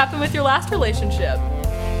relationship? What happened with your last relationship?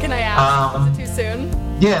 Can I ask? Was it too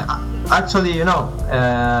soon? Yeah, actually, you know,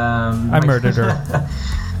 I murdered her.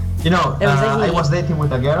 You know, It was a I he. was dating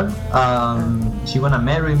with a girl. She wanna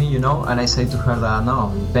marry me, you know, and I said to her that no,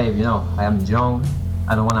 babe, you know, I am young.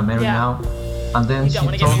 I don't wanna marry Yeah. now. And then she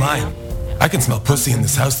wanna told get me. married. I can smell pussy in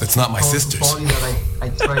this house that's not my told sister's. Polly that I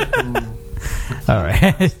tried to. All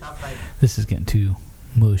right. This is getting too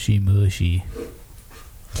mushy.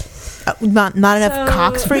 Not enough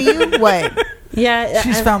cocks for you? What? Yeah,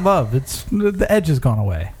 She's found love. It's the edge has gone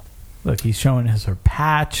away. Look, he's showing her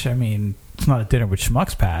patch. I mean, it's not a dinner with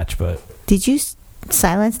schmucks patch, but did you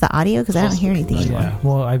silence the audio? Because I don't hear anything anymore. Yeah.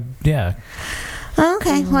 Well, yeah. Oh,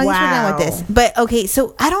 okay. Well, I guess we're done with this. But okay,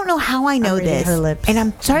 so I don't know how I know this, and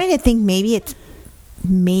I'm starting to think maybe it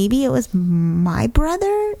was my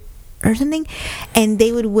brother or something, and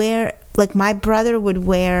they would wear like my brother would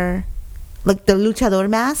wear like the luchador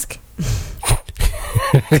mask.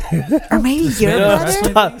 Or maybe your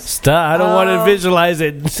brother? Stop. I don't want to visualize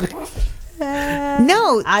it.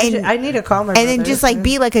 No. I need to call my brother. And then just like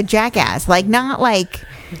be like a jackass. Like not like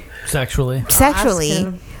sexually,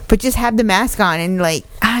 but just have the mask on and like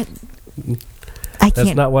I can't.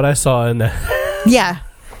 That's not what I saw in that. Yeah.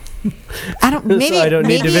 I don't. Maybe so I don't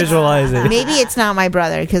need to visualize it. Maybe it's not my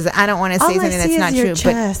brother because I don't want to say something that's not true.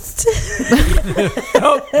 Chest.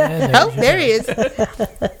 But there he is.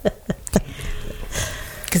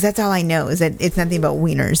 Because that's all I know is that it's nothing but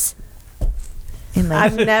wieners. And like,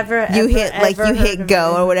 I've never you hit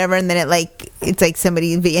go or whatever, and then it's like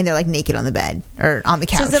somebody and they're like naked on the bed or on the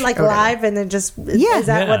couch. So is it like live and then just is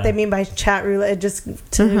that what they mean by chat roulette? Just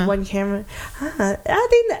to one camera? I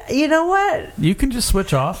think you know what you can just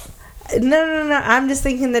switch off. No. I'm just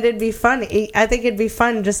thinking that it'd be fun. I think it'd be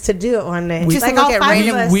fun just to do it one day. Just like look at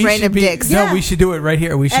random dicks. No, we should do it right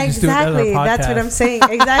here. We should just do it as a podcast. That's what I'm saying.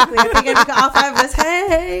 Exactly. I think it'd be all five of us.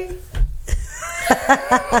 Hey.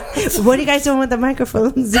 What are you guys doing with the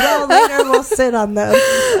microphones? Well, later we'll sit on them.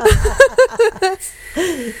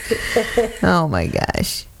 Oh my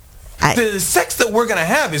gosh. The sex that we're going to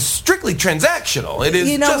have is strictly transactional. It is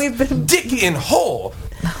just dick in hole.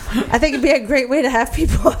 I think it'd be a great way to have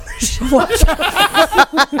people on the show. We'll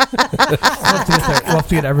have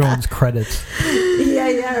to get everyone's credits.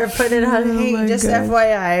 Yeah, or put it on. Hey, just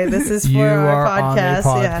FYI, this is for our podcast.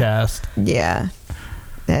 On a podcast. Yeah.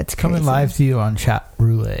 That's crazy. Coming live to you on Chat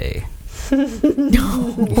Roulette.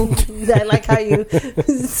 I like how you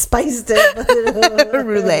spiced it.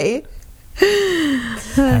 Roulette.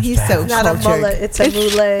 He's so not cultured. A mullet, it's a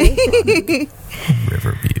roulette.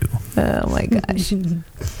 Riverview. Oh my gosh.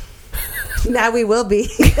 Now we will be.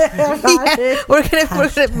 Yeah, we're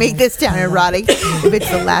gonna make this town erotic if it's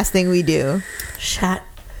the last thing we do. Chat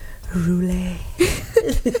roulette.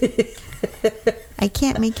 I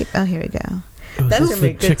can't make it. Oh, here we go. That's gonna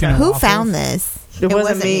be a good time. Who found this? It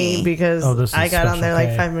wasn't me because I got on there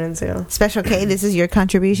like 5 minutes ago. Special K, this is your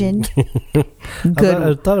contribution. Good.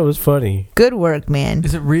 I thought it was funny. Good work, man.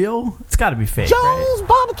 Is it real? It's got to be fake. Jones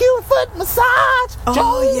Barbecue and Foot Massage.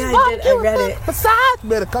 Oh, yeah, I read it. Massage.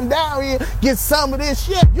 Better come down here, get some of this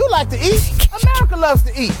shit. You like to eat. America loves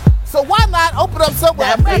to eat. So why not open up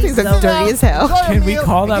somewhere? Americans are dirty as hell. Can we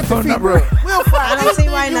call that phone number? We'll fry I don't see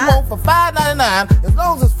why not. For $5.99, as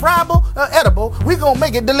long as it's friable or edible, we're gonna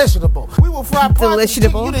make it deliciable. We will fry parts you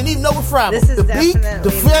didn't even know was friable. This is the beak, definitely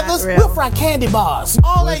the feathers, not real. we'll fry candy bars.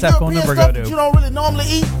 All Where's that that phone European number stuff go that to? you don't really normally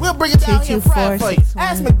eat, we'll bring it down here and fry it for you.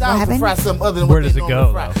 Ask McDonald's to fry something other than Where what does they it normally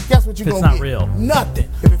go, fry. though? Guess what you're It's gonna not get? real. Nothing.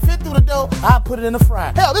 If it fit through the dough, I'll put it in the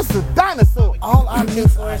fryer. Hell, this is a dinosaur. All our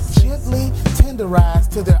meats are gently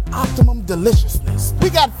tenderized to their optimum deliciousness. We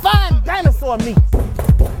got fine dinosaur meat.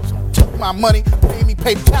 Took my money, made me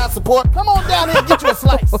pay child support. Come on down here and get you a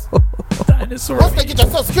slice. Dinosaur. Once they get your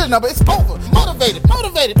social security number, it's over. Motivated.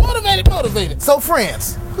 So,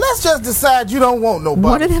 friends, let's just decide you don't want nobody.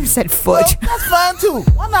 One of them said foot. Well, that's fine too.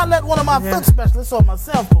 Why not let one of my foot specialists or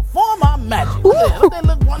myself perform our magic? Don't they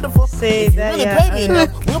look wonderful? See, if you really pay me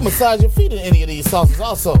enough, we'll massage your feet in any of these sauces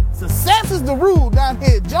also. Success is the rule down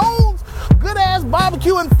here at Jones Good Ass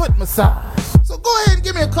Barbecue and Foot Massage. So go ahead and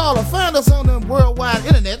give me a call or find us on the worldwide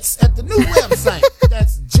internets at the new website.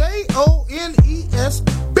 That's JONES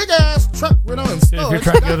Big Ass Truck Rental and Storage. If you're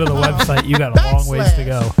trying to go to the website, you got a long ways to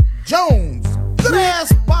go. Jones Good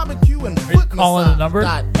Ass Barbecue and Foot Massage. Calling the number?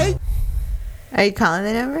 Are you calling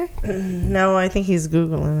the number? No, I think he's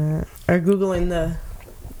Googling it. Or Googling the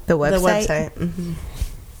website. Mm-hmm.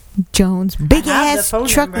 Jones Big Ass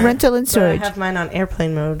Truck number, Rental and Storage. I have mine on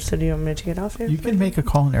airplane mode, so do you want me to take it off here? You can make a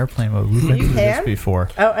call in airplane mode. We've been through this before.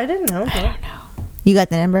 Oh, I didn't know. I don't know. You got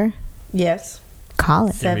the number? Yes. Call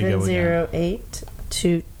it.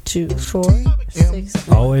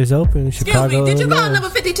 708-224-6. Always open. Chicago. Did you call number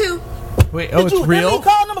 52? Wait, it's real? Did you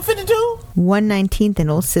call number 52? 119th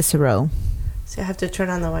and Old Cicero. So I have to turn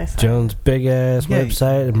on the Wi-Fi. Jones Big Ass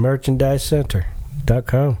website at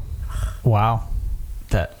merchandisecenter.com. Wow.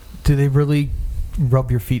 Do they really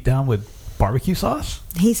rub your feet down with barbecue sauce?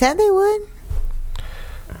 He said they would.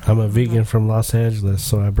 I'm a vegan from Los Angeles,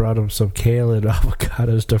 so I brought him some kale and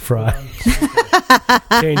avocados to fry.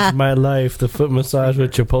 Changed my life. The foot massage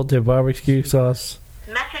with Chipotle barbecue sauce.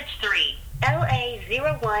 Message 3.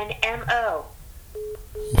 OA01MO.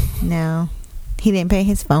 No. He didn't pay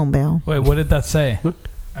his phone bill. Wait, what did that say?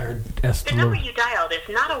 I heard The number you dialed is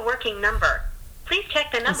not a working number. Please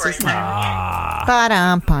check the number again.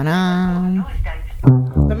 Ba-dum.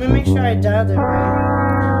 Let me make sure I dialed it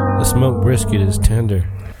right. The smoked brisket is tender.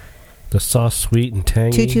 The sauce sweet and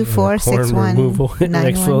tangy. 224-6191. Removal and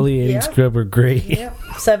exfoliating Yep. scrub are great. Yep.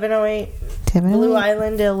 708 Blue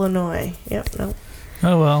Island, Illinois. Yep. Nope.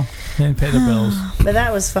 Oh well, they didn't pay their bills. But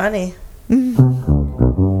that was funny. That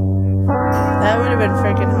would have been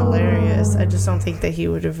freaking hilarious. I just don't think that he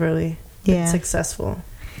would have really been successful.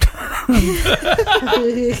 Who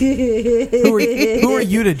are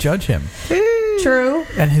you to judge him True.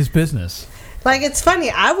 and his business? Like, it's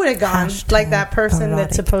funny. I would have gone like that person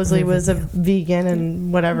that supposedly was a vegan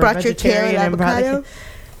and whatever, Brought your vegetarian carrot and brought, avocado?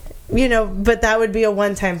 you know, but that would be a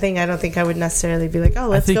one-time thing. I don't think I would necessarily be like, oh,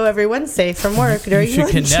 let's go every Wednesday from work during You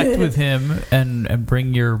should lunch. connect with him and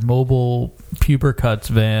bring your mobile Puber Cuts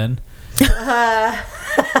van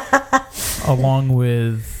along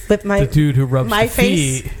with my the dude who rubs my the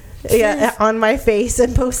face. feet. Yeah, on my face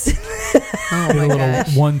and post it. Oh Get a little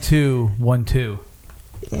 1-2-1-2.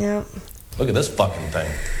 Yeah. Look at this fucking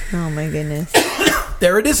thing. Oh my goodness.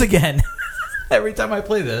 There it is again. Every time I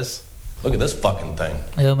play this. Look at this fucking thing.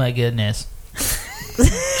 Oh my goodness.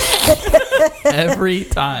 Every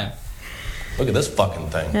time. Look at this fucking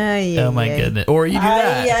thing. Oh my goodness. Or you do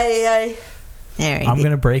that. There, I'm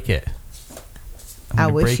going to break it. I I'm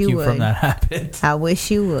gonna wish break you you would. from that habit. I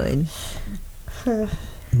wish you would.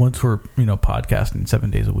 Once we're, podcasting 7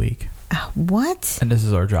 days a week. What? And this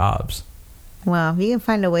is our jobs. Well, if you can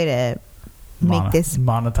find a way to make this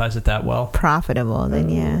monetize it that well. profitable, then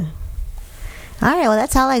yeah. All right, well,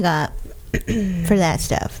 that's all I got for that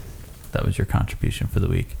stuff. That was your contribution for the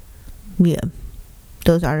week. Yeah.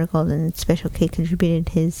 Those articles, and Special K contributed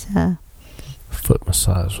his Foot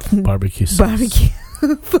massage, barbecue sauce. barbecue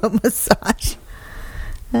foot massage.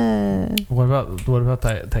 What about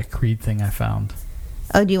that Creed thing I found?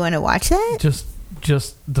 Oh, do you want to watch that?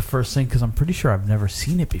 Just the first thing, because I'm pretty sure I've never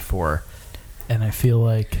seen it before, and I feel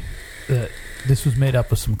like that this was made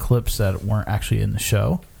up of some clips that weren't actually in the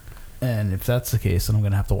show. And if that's the case, then I'm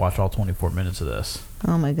going to have to watch all 24 minutes of this.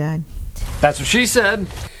 Oh my God. That's what she said.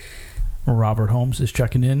 Robert Holmes is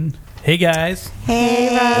checking in. Hey guys.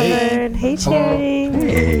 Hey, Robert. Hey, Cherry.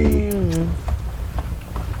 Hey.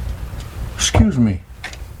 Excuse me.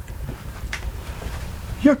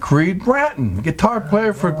 You're Creed Bratton, guitar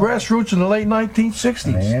player for Grassroots in the late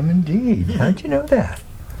 1960s. I am indeed. How'd you know that?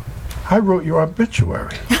 I wrote your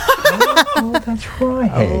obituary. Oh, that's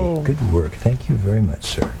right. Hey, good work. Thank you very much,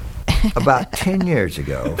 sir. About 10 years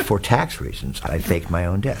ago, for tax reasons, I faked my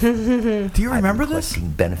own death. Do you remember this?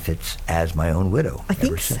 Collecting benefits as my own widow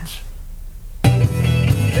ever since.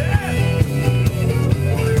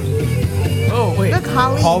 Oh, wait. Look,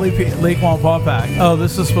 Holly. Lake Wampaupack. Oh,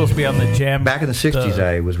 this is supposed to be on the jam. Back in the 60s,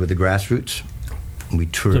 I was with the Grassroots. We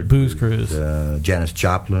toured The Booze Cruise. Janis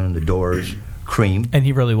Joplin, The Doors, Cream. And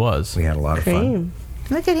he really was. We had a lot of fun.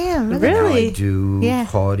 Look at him. Look Now at I him. do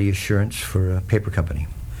quality assurance for a paper company.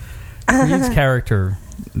 Creed's character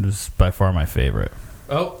is by far my favorite.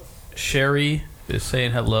 Oh, Sherry is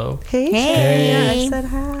saying hello. Hey, Sherry. I said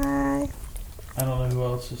hi. I don't know who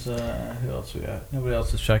else is. Who else we got? Nobody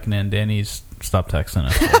else is checking in. Danny's stopped texting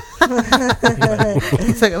us.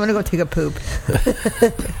 It's like, I'm going to go take a poop.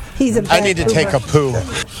 He's a I need to take a poo.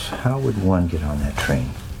 How would one get on that train?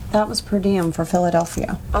 That was per diem for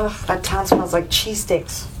Philadelphia. Ugh, that town smells like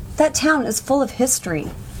cheesesteaks. That town is full of history.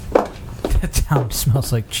 That town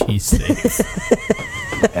smells like cheesesteaks.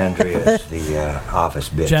 Andrea's the office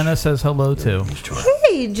bitch. Jenna says hello too.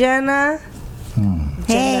 Hey, Jenna.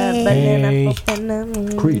 Hey. Banana,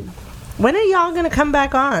 banana. Creed. When are y'all going to come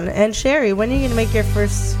back on? And Sherry, when are you going to make your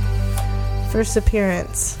first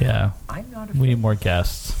appearance? Yeah. We need more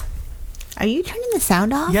guests. Are you turning the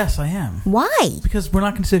sound off? Yes, I am. Why? Because we're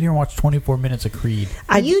not going to sit here and watch 24 minutes of Creed.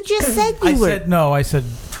 You just said you were. I said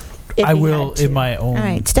If I he will had to. in my own. All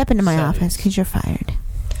right, step into my settings. office because you're fired.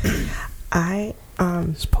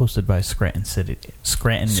 It's posted by Scranton City.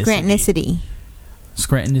 Scrantonicity.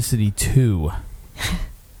 Scrantonicity 2.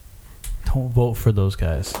 Don't vote for those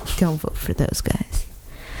guys. Don't vote for those guys.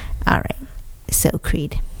 All right. So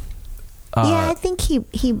Creed. Yeah, I think he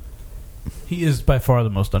He is by far the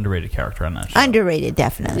most underrated character on that show. underrated,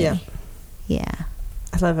 definitely. Yeah. Yeah.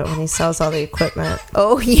 I love it when he sells all the equipment.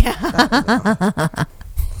 Oh yeah.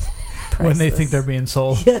 When they think they're being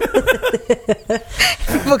sold.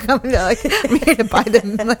 people coming to like, I'm here to buy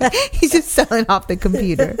them. Like, he's just selling off the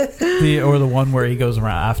computer. Or the one where he goes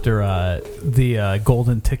around after the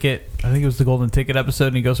golden ticket. I think it was the golden ticket episode,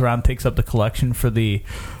 and he goes around and takes up the collection for the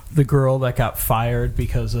girl that got fired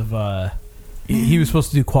because of he was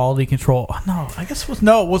supposed to do quality control. Oh, no, I guess it was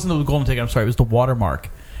it wasn't the golden ticket. I'm sorry, it was the watermark.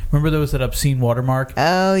 Remember there was that obscene watermark?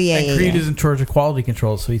 Oh yeah, and Creed is in charge of quality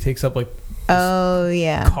control, so he takes up like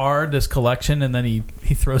this collection, and then he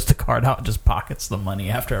throws the card out and just pockets the money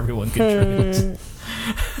after everyone contributes.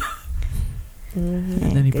 And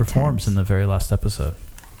then he performs in the very last episode.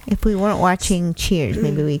 If we weren't watching Cheers,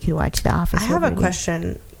 maybe we could watch The Office. I have a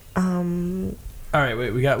question. All right,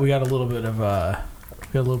 wait. We got a little bit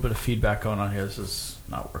of feedback going on here. This is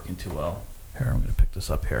not working too well. Here, I'm going to pick this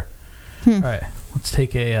up here. All right, let's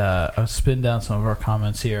take a spin down some of our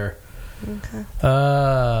comments here. Okay.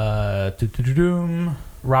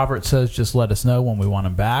 Robert says, "Just let us know when we want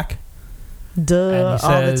him back." Duh, and he says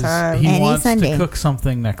all the time. He Any wants Sunday. to cook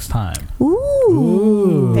something next time.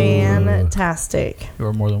 Ooh. Fantastic.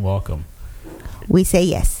 You're more than welcome. We say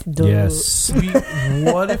yes. Duh. Yes.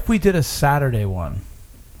 What if we did a Saturday one?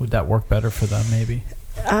 Would that work better for them? Maybe.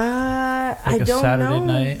 I a don't Saturday know.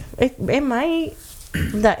 night. It might.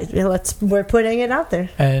 We're putting it out there.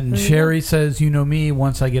 And Sherry says, "You know me.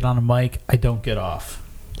 Once I get on a mic, I don't get off."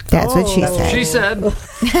 That's what she said. She said.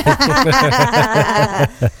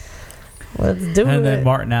 Let's do it. And then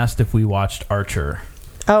Martin asked if we watched Archer.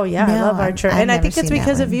 Oh yeah, I love Archer, I've and I never think it's seen that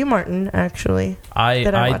because of one. you, Martin. Actually,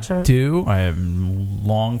 that I watch it. do. I am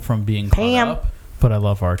long from being caught up, but I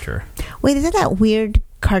love Archer. Wait, is that weird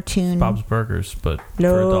cartoon? Bob's Burgers, but for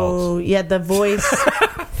No, adults. yeah, the voice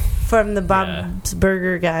from the Bob's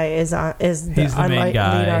Burger guy is the He's the main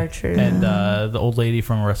guy, lead Archer, and the old lady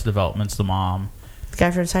from Arrested Development's the mom. the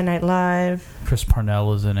guy from Saturday Night Live. Chris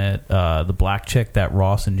Parnell is in it. The black chick that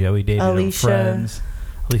Ross and Joey dated on Alicia. Friends.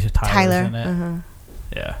 Alicia Tyler's in it. Uh-huh.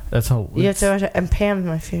 Yeah, that's how. You have to watch it, and Pam's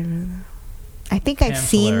my favorite. I think I've Pam's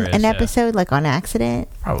seen hilarious, an yeah. episode like on accident,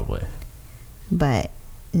 Probably. but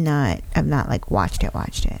I've not like watched it.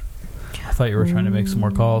 I thought you were trying to make some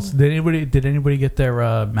more calls. Did anybody get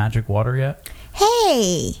their magic water yet?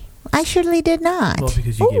 Hey, I surely did not. Well,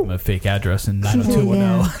 because you gave them a fake address in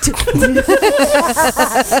 90210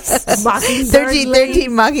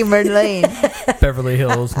 1313 Mockingbird Lane. Beverly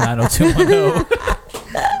Hills 90210.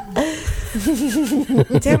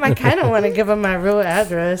 Damn, I kind of want to give him my real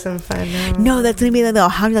address and find out. No, that's gonna be like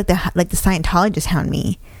the Scientologist hound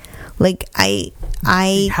me. Like I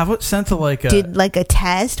have it sent to like did like a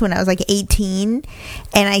test when I was like 18,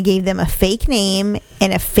 and I gave them a fake name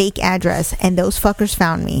and a fake address, and those fuckers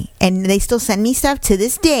found me, and they still send me stuff to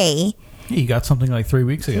this day. You got something like 3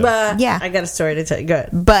 weeks ago. Yeah, I got a story to tell you. Good,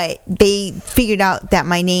 but they figured out that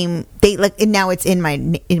my name and now it's in my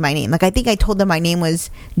name. Like I think I told them my name was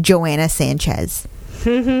Joanna Sanchez.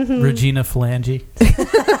 Regina Phalange.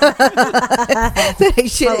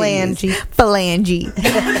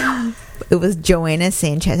 Phalange. It was Joanna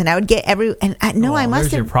Sanchez, and I would get I must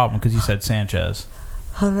There's your have. problem because you said Sanchez.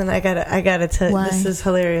 Hold on, I gotta tell you. Why? This is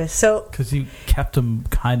hilarious. So, because you kept them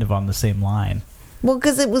kind of on the same line. Well,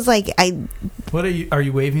 because it was like What are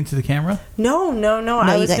you waving to the camera? No.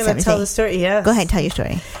 I was going to tell the story. Yes. Go ahead, tell your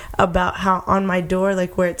story about how on my door,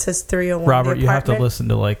 like where it says 301. Robert, you have to apartment. listen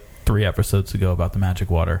to like 3 episodes ago about the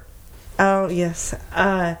magic water. Oh yes.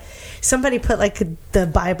 Somebody put like the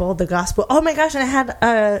Bible, the gospel. Oh my gosh! And I had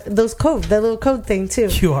the little code thing too.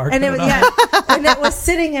 QR and it code was, yeah, and it was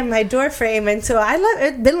sitting in my door frame, and so I let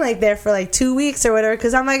it been like there for like 2 weeks or whatever.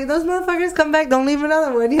 Because I'm like, those motherfuckers come back, don't leave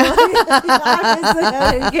another one. You know, obviously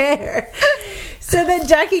I didn't care. So then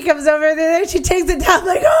Jackie comes over there, and she takes it down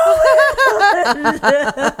like,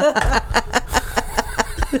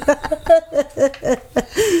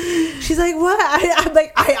 she's like, what? I'm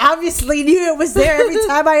like, I obviously knew it was there every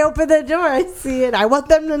time I open the door. I see it. I want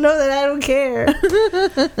them to know that I don't care.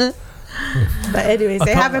 But anyways,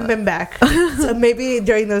 they haven't been back. So maybe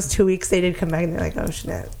during those 2 weeks they did come back and they're like, oh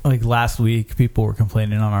shit. Like last week, people were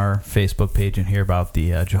complaining on our Facebook page and here about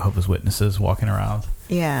the Jehovah's Witnesses walking around.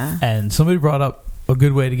 Yeah. And somebody brought up a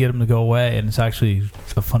good way to get them to go away, and it's actually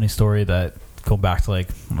a funny story that go back to like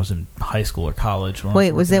when I was in high school or college.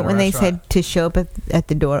 Wait, was it when they said to show up at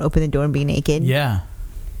the door, open the door, and be naked? Yeah.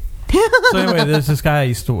 So anyway, there's this guy I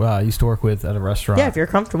used to work with at a restaurant. Yeah, if you're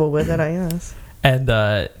comfortable with it, I guess. And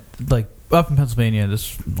like up in Pennsylvania,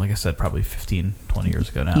 this, like I said, probably 15, 20 years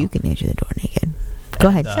ago now. You can enter the door naked. Go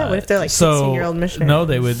ahead. Yeah, what if they're like 16-year-old missionaries? No,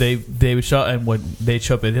 they would show, and when they'd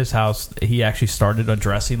show up at his house, he actually started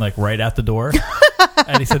undressing like right at the door.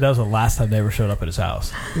 And he said that was the last time they ever showed up at his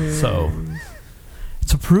house. So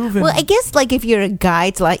it's a prove him. Well, I guess like if you're a guy,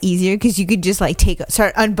 it's a lot easier because you could just like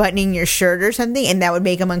start unbuttoning your shirt or something, and that would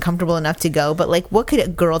make him uncomfortable enough to go. But like, what could a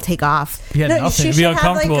girl take off? Yeah, No, nothing. she It'd be should have,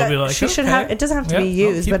 uncomfortable. like, It'd be like, she should okay. have. It doesn't have to be Yeah,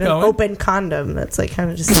 used, keep but going. an open condom that's like kind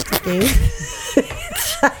of just sticking.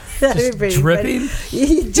 That'd be pretty dripping?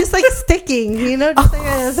 funny. Just like sticking, you know, just like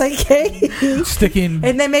it's like okay. Sticking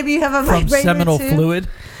and then maybe you have a from vibrator seminal too. fluid.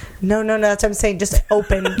 No, that's what I'm saying. Just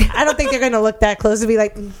open. I don't think they're going to look that close to be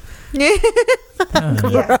like. Gross.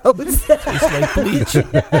 It's like bleach.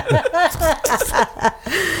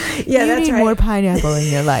 Yeah, you that's need right. more pineapple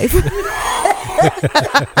in your life.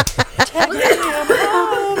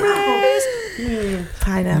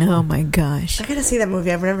 Pineapple. Oh my gosh. I gotta see that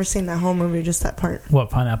movie. I've never seen that whole movie, just that part. What,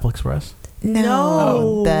 Pineapple Express?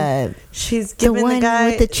 No. She's giving one the guy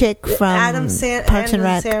with the chick from Adam Parks and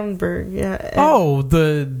Rec. Sandberg. Yeah. Oh,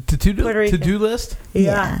 the Puerto Rican. to-do list?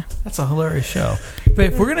 Yeah. That's a hilarious show. But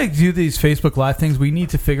if we're going to do these Facebook Live things, we need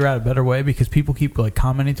to figure out a better way because people keep like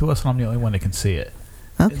commenting to us and I'm the only one that can see it.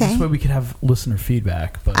 Okay. This way we can have listener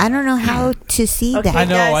feedback. But I don't know how to see that. I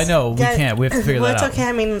know. guys, We can't. We have to figure well, that out. it's okay.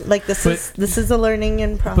 I mean, like this is a learning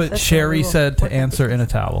and process. But Sherry said to answer in a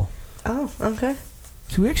towel. Oh, okay.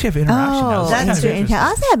 So we actually have interaction now. that's This is kind of interesting.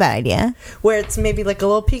 That's not a bad idea. Where it's maybe like a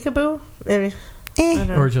little peekaboo. I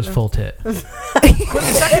don't Or just know. full tit. But is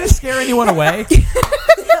that going to scare anyone away?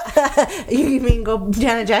 You mean go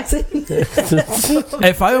Janet Jackson?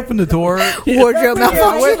 If I opened the door, wardrobe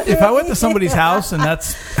malfunction. If I went to somebody's house and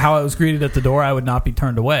that's how I was greeted at the door, I would not be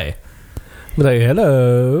turned away. Be like,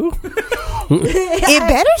 hello. It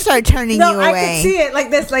better start turning you away. I can see it like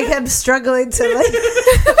this, like him struggling to like.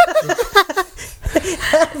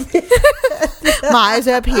 My eyes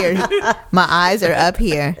are up here. My eyes are up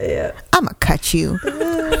here. Yeah. I'm gonna cut you.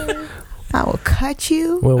 I will cut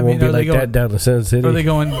you. Well, it won't be are they like that down in Sin City. Are they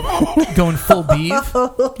going full beef?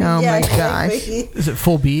 Oh my gosh. Is it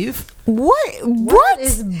full beef? What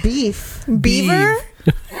is beef? Beaver?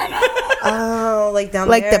 Oh, like down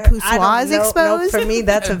Like there? the poussoirs I don't know. exposed? No, for me,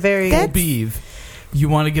 that's a very Full beef. You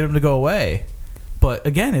want to get them to go away. But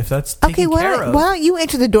again, if that's taken care of. Why don't you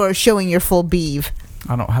enter the door showing your full beef?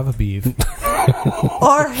 I don't have a beef.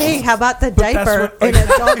 Or hey, how about the diaper? An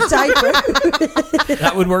adult diaper.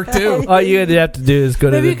 That would work too. All you have to do is go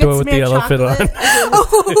to the door with the elephant on.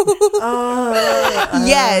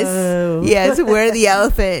 Yes, wear the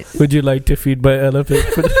elephant. Would you like to feed my elephant?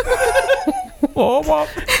 Oh, Mom.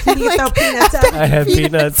 You throw peanuts out. I have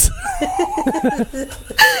peanuts.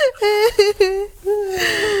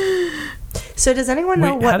 So does anyone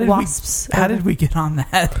know Wait, how what did wasps? How did we get on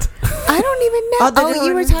that? I don't even know. Oh,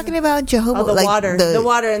 you were talking about Jehovah, the like water, the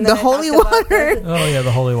water, and the then I holy talked about water, Oh yeah,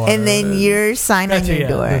 the holy water. and then your sign on Gotcha, your yeah,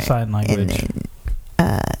 door, the sign language. and then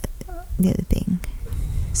the other thing.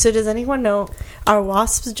 So does anyone know, are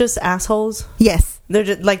wasps just assholes? Yes, they're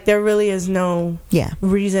just like there really is no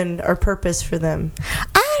reason or purpose for them.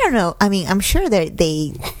 I don't know. I mean, I'm sure that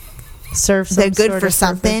they serve. They're good for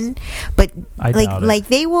something, but I doubt it. like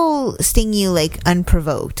they will sting you like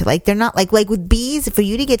unprovoked. Like they're not like with bees. For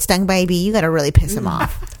you to get stung by a bee, you got to really piss them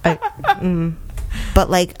off. But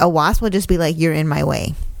like a wasp will just be like, "You're in my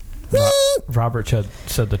way." Robert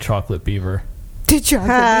said the chocolate beaver. The chocolate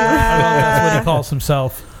beaver. That's what he calls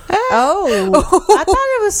himself. Oh, I thought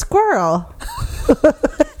it was squirrel.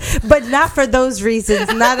 But not for those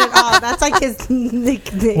reasons. Not at all. That's like his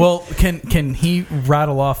nickname. Well, can he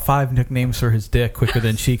rattle off 5 nicknames for his dick quicker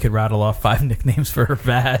than she could rattle off 5 nicknames for her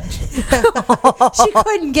vag? She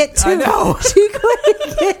couldn't get 2. I know. She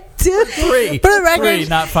couldn't get 2. 3. For the record, 3,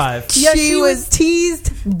 not 5. Yeah, she was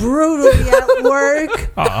teased brutally at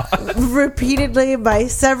work repeatedly by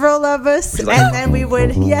several of us, and then we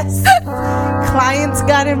would clients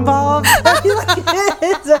got involved. I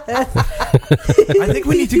think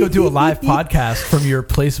we need to go do a live podcast from your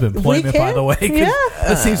place of employment, by the way. 'Cause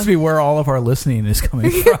that seems to be where all of our listening is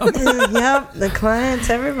coming from. Yep, the clients,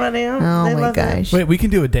 everybody. Oh they my love gosh! Wait, we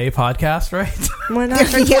can do a day podcast, right? Why not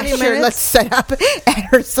for 20 Sure. minutes? Let's set up at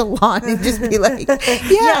her salon and just be like, yeah,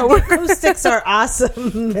 the acoustics are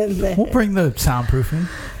awesome in there. We'll bring the soundproofing.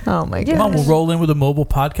 Oh my god! Come on, we'll roll in with a mobile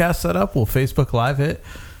podcast setup. We'll Facebook Live it.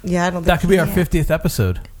 Yeah, I don't think that could be our 50th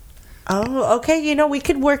episode. Oh, okay. We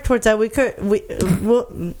could work towards that.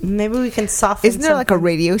 Maybe we can soften. Isn't there like a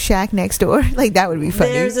Radio Shack next door? Like that would be funny.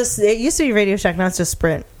 It used to be Radio Shack. Now it's just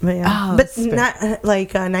Sprint. But Sprint. not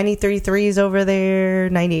like 93.3 is over there.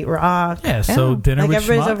 98 Rock. Yeah. So dinner like with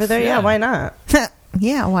everybody's schmucks? over there. Yeah, why not?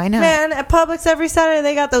 Yeah, why not? Man, at Publix every Saturday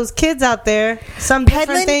they got those kids out there. Some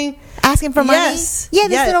different thing. Asking for money? Yes. Yeah,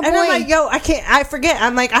 this little boy. And I'm like, yo, I can't. I forget.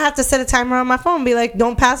 I'm like, I have to set a timer on my phone and be like,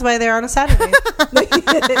 don't pass by there on a Saturday.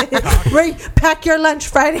 Right, pack your lunch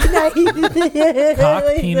Friday night. Cock,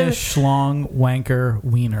 penis, schlong, wanker,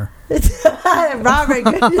 wiener. Robert,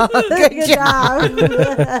 good job.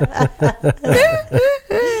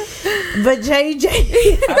 But JJ.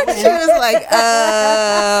 She was like,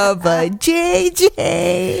 but JJ.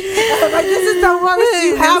 I'm like, this is the worst.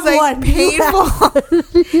 You have like one. Painful.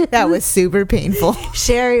 That was super painful.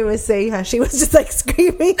 Sherry was saying how she was just like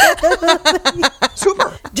screaming.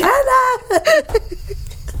 Super. Jenna.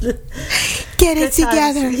 Get it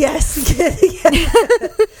together. Yes, get it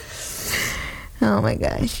together. Oh my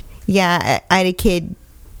gosh. Yeah, I had a kid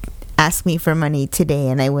ask me for money today,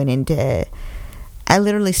 and I went into. I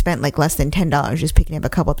literally spent like less than $10 just picking up a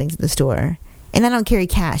couple things at the store, and I don't carry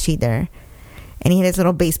cash either. And he had his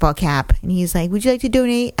little baseball cap, and he's like, "Would you like to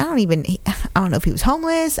donate?" I don't know if he was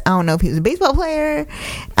homeless. I don't know if he was a baseball player.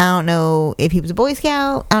 I don't know if he was a Boy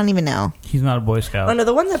Scout. I don't even know. He's not a Boy Scout. Oh no,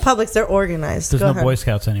 the ones at Publix, they're organized. There's Go no ahead. Boy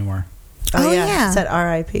Scouts anymore. Oh yeah. It said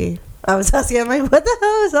R.I.P. I was asking, I'm like, what the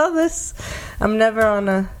hell is all this? I'm never on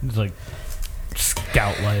a. It's like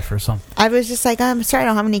Scout Life or something. I was just like, I'm sorry, I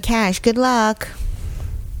don't have any cash. Good luck.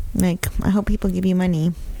 Like, I hope people give you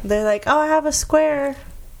money. They're like, oh, I have a Square.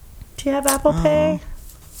 Do you have Apple Pay?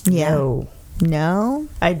 Yeah. No?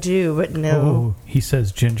 I do, but no. Oh, he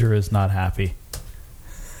says Ginger is not happy.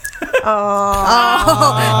 I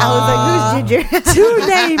was like, who's Ginger? Two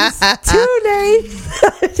names.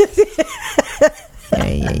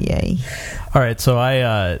 Yay. All right, so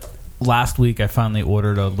I last week I finally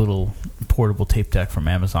ordered a little portable tape deck from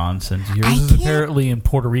Amazon, since yours is apparently in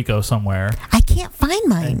Puerto Rico somewhere. I can't find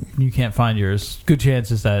mine. And you can't find yours. Good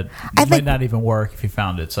chances that it might not even work if you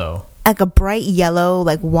found it. So like a bright yellow,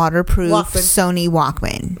 like waterproof Sony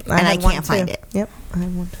Walkman, and I can't find it. Yep, I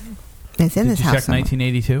have one too. It's in did this you house. check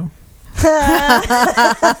 1982? Is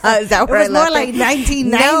that where It was I more left like it?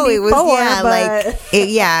 1994. No, it was but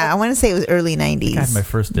I want to say it was early 90s. I had my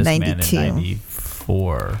first Discman 92. in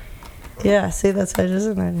 94. yeah, see, that's why it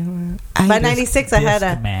isn't 91. By 96, I had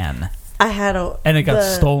a. Man. I had a. And it got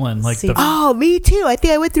stolen. Like the Oh, me too. I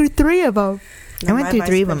think I went through 3 of them. I went through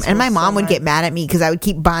 3 of them, and my mom would get mad at me because I would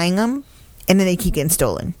keep buying them, and then they keep getting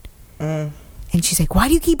stolen. And she's like, "Why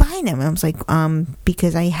do you keep buying them?" And I was like,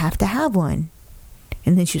 because I have to have one."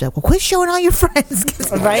 And then she's like, "Well, quit showing all your friends."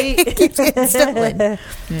 Right? It keeps getting stolen.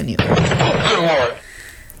 Anyway.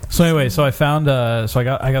 So anyway, so I found so I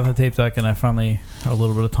got the tape deck, and I finally had a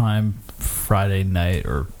little bit of time Friday night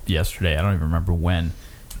or yesterday. I don't even remember when.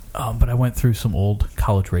 But I went through some old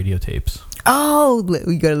college radio tapes. Oh,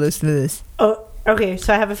 we gotta listen to this. Oh, okay.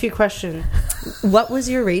 So I have a few questions. What was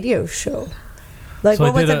your radio show? Like, So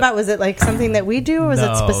what was I did it about? Was it like something that we do, or was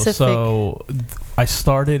it specific? So I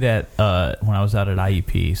started at when I was out at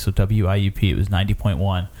IUP, so WIUP. It was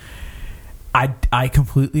 90.1. I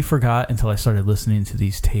completely forgot until I started listening to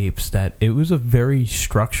these tapes that it was a very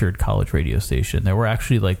structured college radio station. There were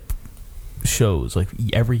actually like shows like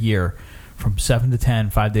every year from 7 to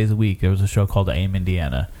 10, 5 days a week. There was a show called AM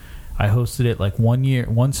Indiana. I hosted it like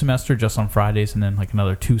one semester just on Fridays, and then like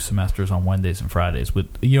another 2 semesters on Wednesdays and Fridays.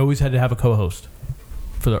 You always had to have a co-host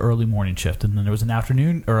for the early morning shift, and then there was an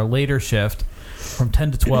afternoon or a later shift from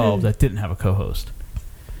 10 to 12 that didn't have a co-host.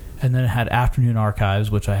 And then it had afternoon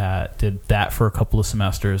archives, which I did that for a couple of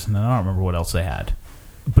semesters, and then I don't remember what else they had.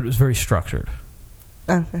 But it was very structured.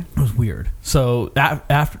 Okay. It was weird. So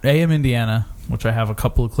after AM Indiana, which I have a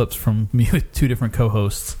couple of clips from me with 2 different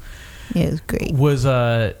co-hosts. Yeah, it was great.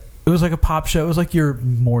 It was like a pop show. It was like your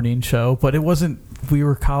morning show, but it wasn't. We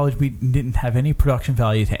were college. We didn't have any production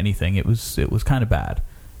value to anything. It was kind of bad.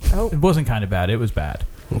 Oh. It wasn't kind of bad. It was bad.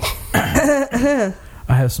 I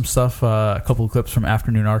have some stuff, a couple of clips from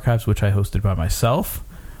Afternoon Archives, which I hosted by myself,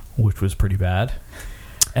 which was pretty bad.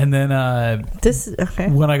 And then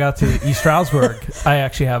when I got to East Stroudsburg, I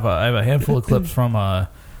actually have a handful of clips from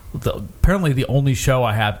apparently the only show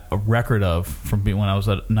I had a record of from when I was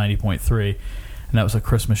at 90.3, and that was a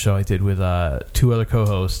Christmas show I did with 2 other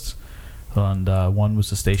co-hosts. And one was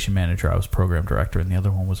the station manager, I was program director, and the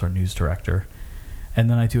other one was our news director. And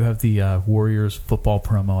then I do have the Warriors football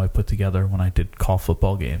promo I put together when I did call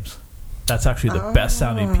football games. That's actually the best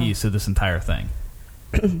sounding piece of this entire thing.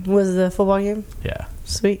 Was the football game? Yeah.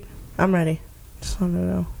 Sweet. I'm ready. Just want to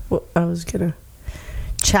know what I was gonna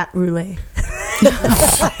chat roulette.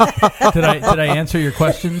 Did I answer your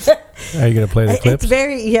questions? Are you gonna play the clips? It's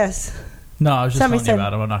very yes. No, I was just telling you about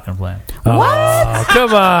them. I'm not gonna play them. What? Oh,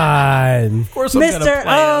 come on. Of course I'm gonna play Mr.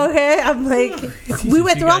 Oh, okay. I'm like, we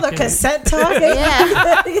went through all the cassette talk. The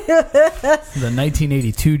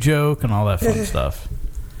 1982 joke and all that fun stuff.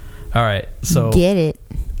 All right, so Get it.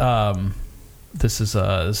 This is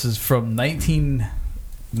from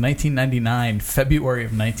 1999, February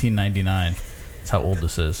of 1999. That's how old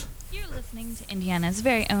this is. You're listening to Indiana's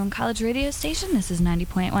very own college radio station. This is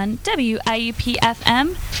 90.1 WIUP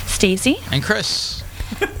FM. Stacy. And Chris.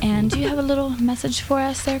 And do you have a little message for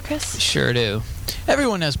us there, Chris? Sure do.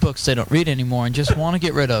 Everyone has books they don't read anymore and just want to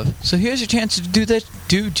get rid of. So here's your chance to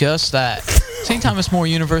do just that. St. Thomas More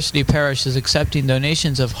University Parish is accepting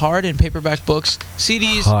donations of hard and paperback books,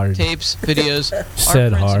 CDs, tapes, videos, art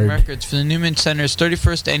prints, and records for the Newman Center's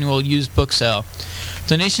 31st annual used book sale.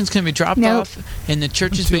 Donations can be dropped off in the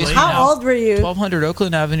church's basement. How old were you? 1200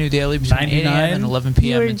 Oakland Avenue daily between 8 a.m. and 11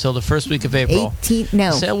 p.m. until the first week of April.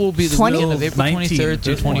 The sale will be the weekend of April 23rd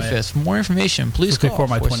through 25th. For more information, please call before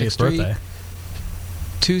my 20th birthday.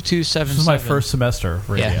 2277. This is my first semester of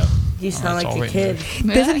radio. Yeah. You sound like a kid.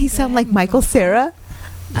 Doesn't he sound like Michael Cera?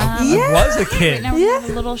 I was a kid. Right now we have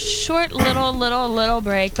a little short, little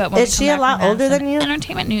break. But when Is she a lot older than you?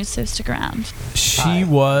 Entertainment news, so stick around. She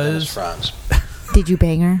was. Did you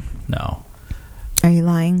bang her? No. Are you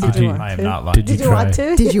lying? I am not lying. Did you want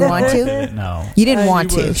to? Did you want to? No. You didn't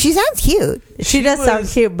want to. She sounds cute. She does sound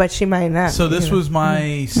cute, but she might not. So this was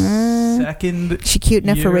my second. She cute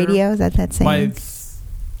enough for radio? Is that saying? My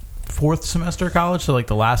fourth semester of college, so like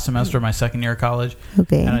the last semester of my second year of college.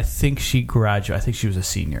 Okay. And I think she graduated. I think she was a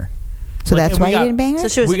senior. So that's why you didn't bang her? So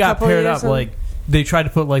she was we a got couple paired years up old? like they tried to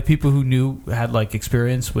put like people who had like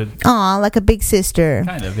experience with. Aw, like a big sister.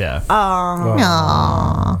 Kind of, yeah.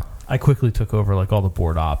 Aw. I quickly took over like all the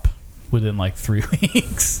board op within like 3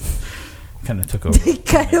 weeks. Kind of took over.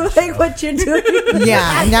 Kind of like what you're doing.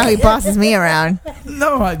 Yeah, now he bosses me around.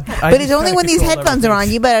 No, but it's only when these headphones are on.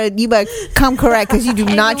 You better come correct because you do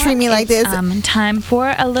not treat me like this. Time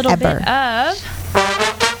for a little Ever. bit of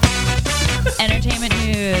entertainment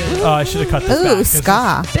news. Oh, I should have cut this back. Ooh,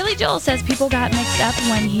 ska. Billy Joel says people got mixed up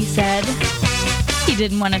when he said he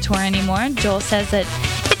didn't want to tour anymore. Joel says that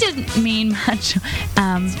it didn't mean much.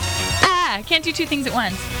 Can't do two things at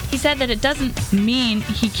once. He said that it doesn't mean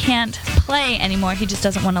he can't play anymore. He just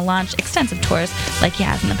doesn't want to launch extensive tours like he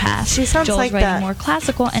has in the past. She sounds Joel's like writing that more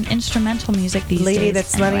classical and instrumental music these days. lady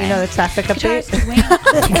that's letting you know the traffic update.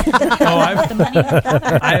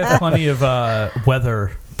 I have plenty of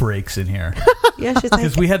weather breaks in here. Yeah, she's like,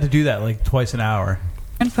 because we had to do that like twice an hour.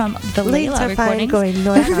 And from the Leads Layla are fine recordings, going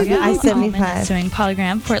north on Gabriel Allman I-75. is suing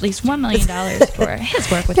Polygram for at least $1 million for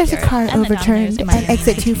his work with There's a Garrett car and the overturned Dominoes at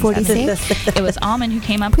exit 246. 1976. It was Allman who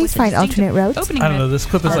came up Please with find the distinctive alternate routes. opening I don't know. riff This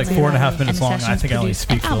clip is like of 4.5 minutes and long, and I sessions think I only produced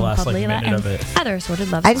speak for an the album last called like Layla minute of and it. Other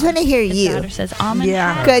assorted love I just want to hear His you. daughter says Allman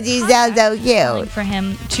Yeah. had Because you sound so calling cute. for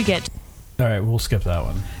him to get. All right, we'll skip that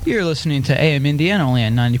one. You're listening to AM Indiana only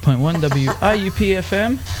at 90.1 WIUP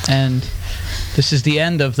FM, and this is the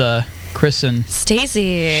end of the Chris and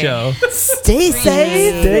Stacy show. Stacy.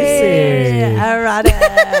 Erotic.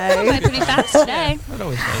 Went pretty fast today. It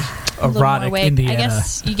always does. A little more Erotic awake. Indiana. I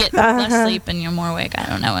guess you get less sleep and you're more awake. I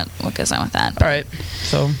don't know what goes on with that. All right,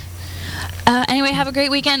 so Anyway, have a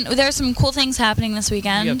great weekend. There are some cool things happening this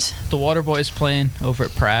weekend. we got the Water Boys playing over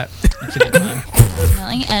at Pratt. It's a good time.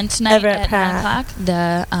 Definitely. And tonight Over at at 9 Pratt. o'clock,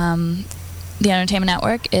 the Entertainment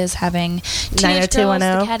Network is having Teenage Girls,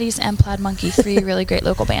 90210. The Caddies, and Plaid Monkey, 3 really great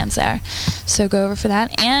local bands there. So go over for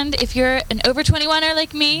that. And if you're an over 21er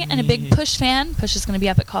like me and a big Push fan, Push is going to be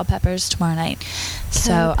up at Call Peppers tomorrow night.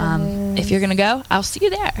 So if you're going to go, I'll see you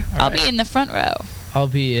there. I'll be in the front row. I'll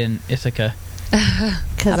be in Ithaca.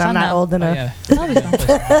 Because I'm not old enough. yeah. I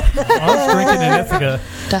was drinking in Ithaca.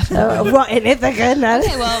 Definitely. Well, in Ithaca, not.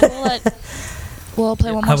 Okay, well, we'll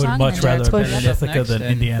play one more I song. would and much then rather Jared's have been going in to- Ithaca Next, than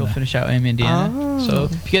and Indiana. We'll finish out AM Indiana. Oh. So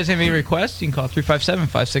if you guys have any requests, you can call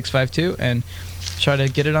 357-5652 and try to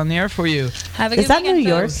get it on the air for you. Have a good Is that weekend, New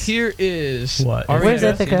York? folks. Here is What? our Where's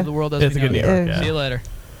radio, the Ithaca? end of the world as we Ithaca, know New it. York, yeah. See you later.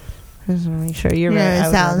 Just want to make sure you're You right.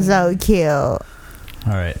 sound so cute.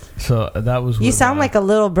 All right, so that was. You with, sound like a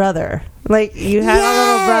little brother. Like you have a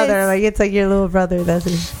little brother. Like it's like your little brother,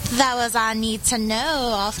 doesn't it? That was I Need to Know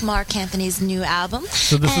off Mark Anthony's new album.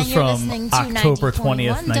 So this and is you're from listening to October 90.1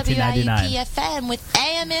 20th, 1999. WIUP FM with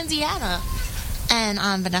AM Indiana. And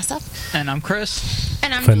I'm Vanessa. And I'm Chris.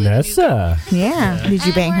 And I'm Vanessa. Yeah. Did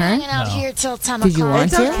you bang her? hanging out No. here till 10 Did you o'clock. want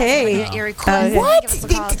It's to? okay. No. Your request. What? Give us a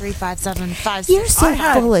call at 357-5652. You're so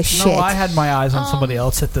full of shit. No, I had my eyes on somebody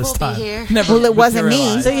else at this we'll be time. here. Never Well, it wasn't me.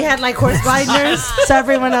 materialized. So you had like horse blinders, so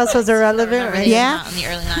everyone else was irrelevant, right? Yeah. Out in the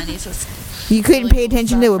early 90s. Was You couldn't pay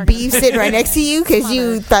attention to a beef sitting right next to you because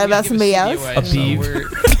you thought about somebody else? A beef. We're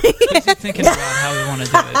busy thinking about how we want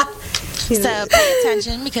to do it. So pay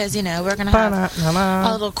attention because, we're going to have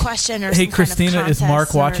a little question or Hey, some Christina, kind of is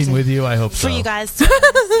Mark watching with you? I hope so. for you guys to win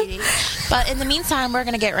the CD. But in the meantime, we're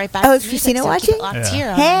going to get right back Oh, to is music, Christina so watching? keep it locked Yeah. here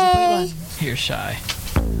on Hey. 90.1. You're shy.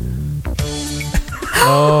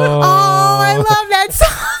 Oh, I love that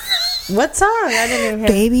song. What song? I didn't even hear.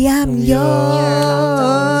 Baby, I'm yours.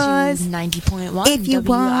 90.1 If you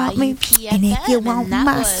want me, and if you want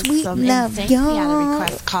my sweet love, We had a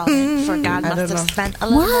request calling for God I must don't have know. spent a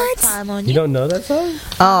little more What? time on You you. don't know that song?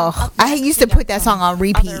 Oh, I used to put that song on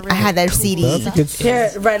repeat. I had that CD. That's a good song.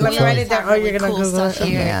 Here, right, let me write it down. Oh, you're gonna cool Google stuff it.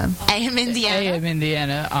 here. Yeah. AM Indiana. AM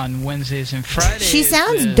Indiana on Wednesdays and Fridays. She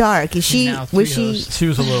sounds with dark. Is she? now Was three she hosts. She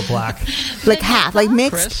was a little black. like half, like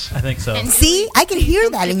mixed? Chris. I think so. See, I can hear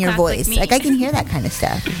that in your Not like voice. me. Like I can hear that kind of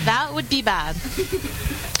stuff. That would be bad.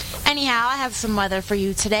 Anyhow, I have some weather for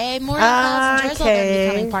you today. Morning clouds and drizzle going to be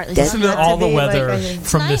coming partly That's Listen to all the weather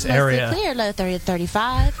from Tonight, this area. mostly clear, low 30 to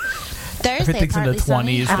 35. Thursday, Everything's in the partly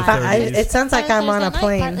sunny, 20s, high the 30s. It sounds like I'm on a Thursday night,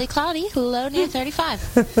 plane. partly cloudy, low near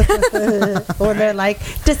 35. Or they're like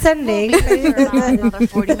descending. We'll be here for about another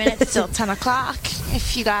 40 minutes till 10 o'clock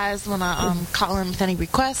if you guys want to call in with any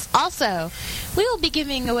requests. Also, we will be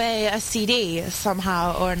giving away a CD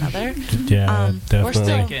somehow or another. Yeah, We're still,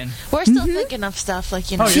 definitely. we're still thinking of stuff like,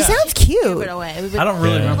 Oh, She yeah. sounds give cute. it away. We would, I don't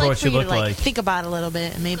really we'd remember like what for she you to, looked like. Think about it a little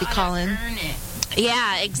bit and maybe call in.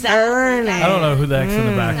 Yeah, exactly. Earn it. I don't know who the heck's in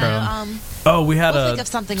the background. Oh, we had we'll think of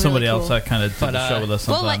something somebody really else cool. that kind of did the show with us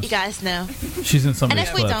We'll sometimes. let you guys know. She's in And somebody's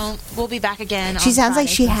if we clips. don't, we'll be back again. She on sounds like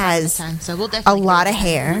Friday she from 7 to has 10, so we'll a definitely lot go of back if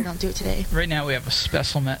hair. We don't do it today. Right now we have a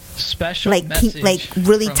special special Like message like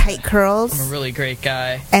really from tight curls from a really great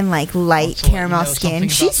guy. and like light Wants to let you caramel know skin. something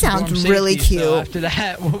She about some sounds dorm really safety. cute. So after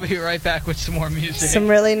that, we'll be right back with some more music. Some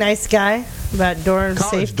really nice guy about dorm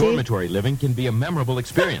College safety. dormitory living can be a memorable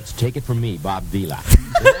experience. Take it from me, Bob Vila.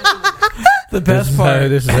 The best part.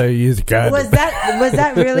 This is how you use God. Was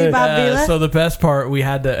that really Bob Vila? So the best part, we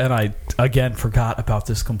had to, and I again forgot about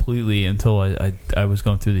this completely until I was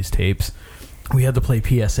going through these tapes. We had to play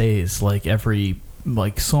PSAs like every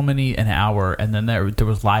so many an hour, and then there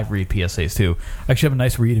was live read PSAs too. I actually have a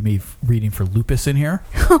nice read of me reading for Lupus in here.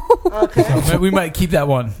 Okay. So we might keep that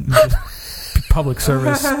one. Just public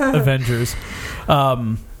service Avengers. Are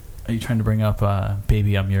you trying to bring up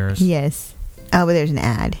Baby I'm Yours? Yes. Oh, but there's an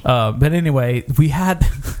ad. But anyway, we had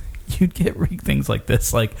you'd get things like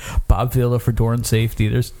this, like Bob Vila for Dorm Safety.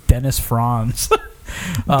 There's Dennis Franz.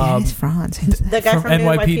 Dennis Franz. Who's that? The guy from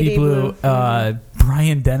NYPD Blue.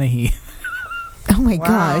 Brian Dennehy. Oh my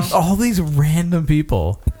gosh. All these random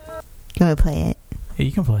people. You want to play it? Yeah,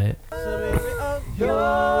 you can play it.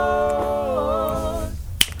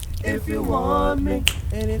 If you want me,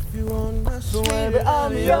 and if you want me, so baby,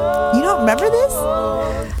 I'm yours. You don't remember this?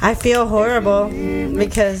 I feel horrible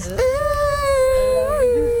because I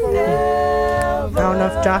don't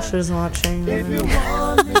know if Josh was watching. If you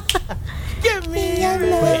want me, give me your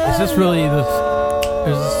love. Wait, is this really the?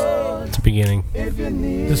 It's the beginning.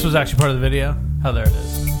 This was actually part of the video. Oh, there it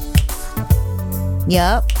is.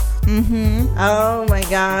 Yep. Mm-hmm. Oh my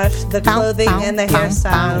gosh, the clothing and the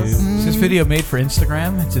hairstyles. Is this video made for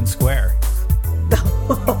Instagram? It's in Square.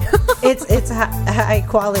 It's high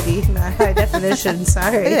quality, not high definition.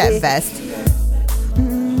 Sorry. Look at that vest.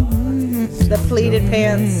 The pleated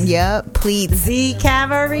pants. Yep, pleats. Z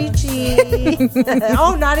Cavarici.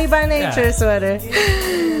 Oh, Naughty by Nature Yeah. sweater.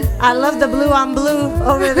 I love the blue on blue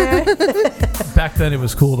over there. Back then, it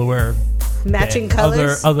was cool to wear Matching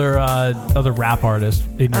colors. Other rap artists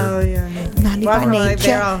in your. Oh yeah. Naughty by Walking like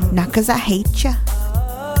they're nature. all- Not because I hate ya.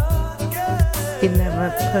 He never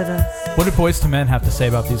put a. What did Boyz II Men have to say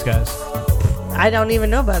about these guys? I don't even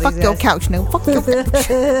know about Fuck these your guys. couch, no. Fuck your couch.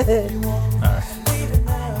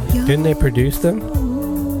 Didn't they produce them?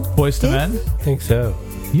 Boyz II Men? I think so.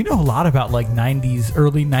 You know a lot about like '90s,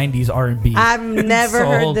 early '90s R&B. I've never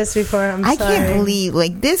heard this before. I'm I sorry. can't believe,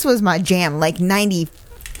 like, this was my jam. Like,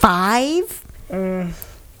 95?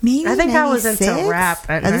 Maybe I think I was into 96? rap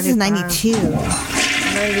at This is 92. 92.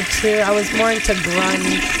 92. I was more into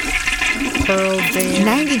grunge. Pearl Jam.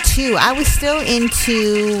 92. I was still into...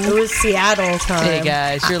 It was Seattle time. Hey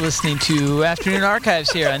guys, you're listening to Afternoon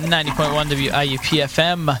Archives here on 90.1 WIUP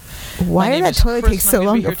FM. Why My did name that is toilet Chris, take and so I'm gonna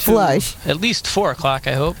long be to here till flush? At least 4 o'clock,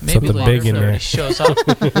 I hope. Maybe Something later big if in it there. already shows up.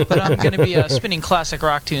 But I'm going to be spinning classic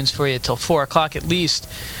rock tunes for you till 4 o'clock at least,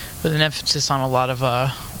 with an emphasis on a lot of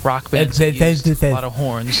rock bands that use a lot of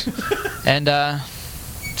horns. And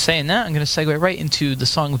saying that, I'm going to segue right into the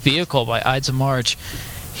song Vehicle by Ides of March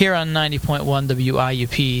here on 90.1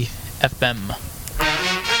 WIUP FM.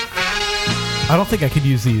 I don't think I could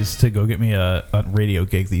use these to go get me a radio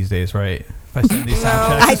gig these days, right? If I send these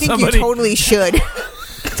sound checks I to think somebody. you totally should.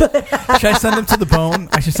 Should I send him to the bone?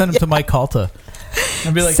 I should send him to Mike Calta.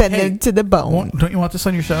 And be like, Send hey, him to the bone. Don't you want this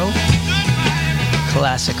on your show?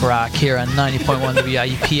 Classic rock here on 90.1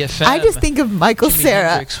 WIUP FM. I just think of Michael Jimi Cera.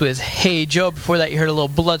 Hendrix with Hey Joe. Before that, you heard a little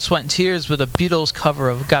Blood, Sweat, and Tears with a Beatles cover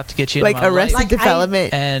of Got to Get You Like Into My Arrested Life.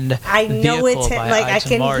 Development. And I know Vehicle it's by like I Ides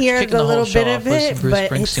can March. hear Kicking a the little whole show bit off of with it, some Bruce but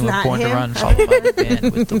it's Springsteen with not Born to him. Run, followed by the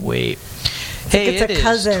band with The Weight. Hey, It's a it is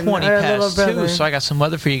cousin 20 or a past little 2, brother. so I got some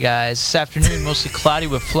weather for you guys. This afternoon, mostly cloudy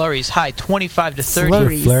with flurries. High 25 to 30.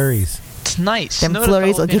 Flurries. Flurries. Tonight, Them snow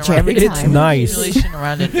flurries will get you developing every around time. It's nice. accumulation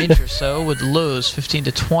around an inch or so with lows 15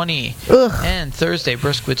 to 20. Ugh. And Thursday,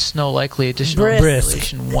 brisk with snow likely. Additional Brisk.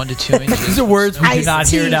 accumulation 1 to 2 inches. These are words we do Iced not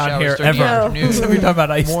hear tea. down here Showers during the ever. afternoon. So we're talking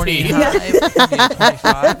about iced Morning tea. high 25.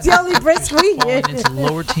 That's the only brisk we Falling get. into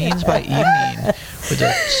lower teens by evening with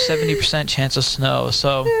a 70% chance of snow.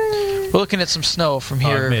 So we're looking at some snow from Oh,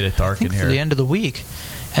 here. it made it dark I think in for here. the end of the week.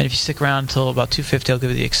 And if you stick around until about 2:50, I'll give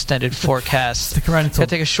you the extended forecast. Stick around until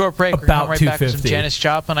Gotta take a short break. We're about coming right back with some 2:50. Janis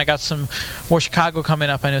Joplin. I got some more Chicago coming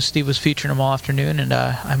up. I know Steve was featuring them all afternoon, and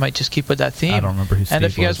I might just keep with that theme. I don't remember who And Steve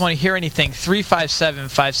if you guys was. want to hear anything,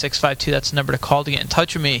 357-5652. That's the number to call to get in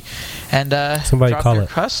touch with me. And Somebody drop call your it.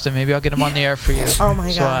 request, and maybe I'll get them on the air for you. Oh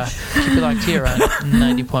my so, gosh. keep it locked here on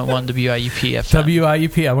 90.1 WIUP FM.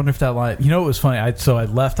 WIUP. I wonder if that line. You know, it was funny. I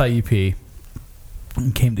left IUP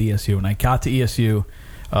and came to ESU. When I got to ESU,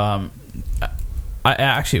 I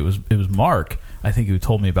actually it was Mark, I think, who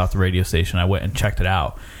told me about the radio station. I went and checked it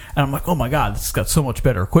out, and I'm like, oh my god, this has got so much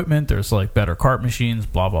better equipment. There's like better cart machines,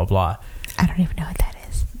 blah blah blah. I don't even know what that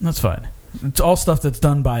is. That's fine. It's all stuff that's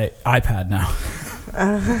done by iPad now.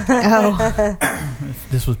 Oh. If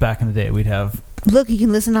this was back in the day, we'd have. Look, you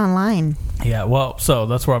can listen online. Yeah, well, so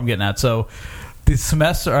that's where I'm getting at. So the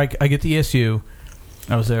semester I get to ESU.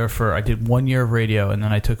 I was there I did 1 year of radio, and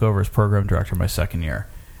then I took over as program director my second year.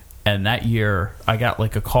 And that year, I got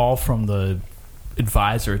like a call from the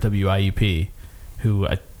advisor at WIUP, who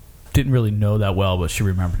I didn't really know that well, but she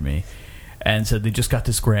remembered me, and said they just got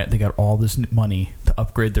this grant. They got all this money to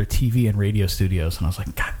upgrade their TV and radio studios. And I was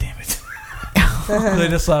like, God damn it. They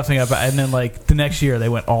just laughing up. And then like the next year, they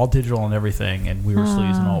went all digital and everything, and we were still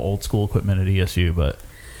using all old school equipment at ESU. But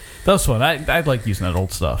that was fun. I like using that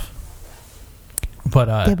old stuff. But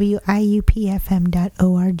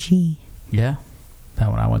WIUPFM.org. yeah, that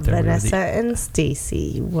one I went there. Vanessa and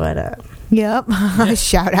Stacy, what up? Yep.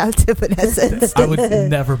 Shout out to Vanessa and Stacy. I would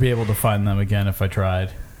never be able to find them again if I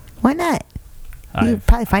tried. Why not? I You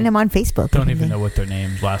probably find them on Facebook. don't even know what their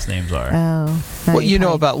last names are. Oh. What you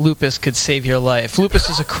know about lupus could save your life. Lupus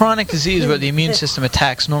is a chronic disease where the immune system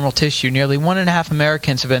attacks normal tissue. Nearly 1.5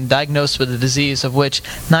 Americans have been diagnosed with the disease, of which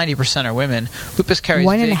 90% are women. Lupus carries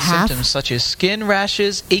 1.5? vague symptoms such as skin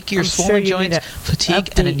rashes, achy or I'm swollen sure you joints, need to fatigue, and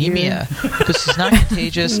update your- anemia. Lupus is not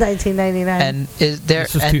contagious. 1999. And This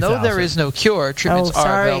was though 2000. there is no cure, treatments are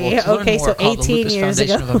sorry. available. To learn Okay, more, so call the 18 Lupus years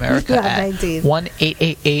Foundation ago. of America Not at 19.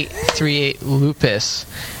 1-888-38-LUPUS.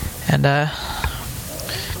 And get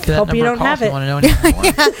that Hope you number don't of calls have if you it. want to know anything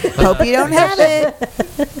more. Hope you don't have it.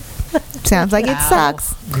 Sounds like it Al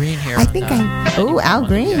sucks. Green here. I think Al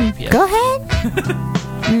Green. Go ahead.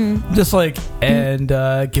 Just like, and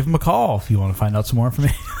give them a call if you want to find out some more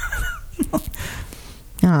information.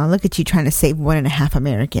 Oh, look at you trying to save 1.5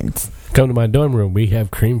 Americans. Come to my dorm room. We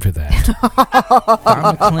have cream for that.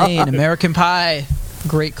 Don McLean, American Pie,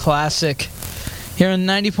 great classic. Here on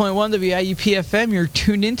 90.1 WIUP FM, you're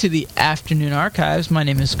tuned into the Afternoon Archives. My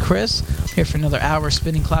name is Chris. Here for another hour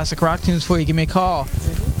spinning classic rock tunes for you. Give me a call.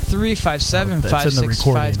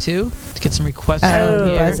 357-5652 to get some requests out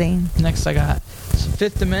here. buzzing. Next I got some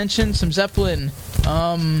Fifth Dimension, some Zeppelin,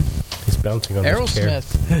 He's bouncing on his chair.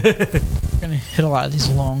 Aerosmith. We're going to hit a lot of these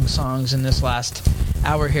long songs in this last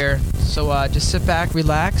hour here. So just sit back,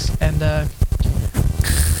 relax, and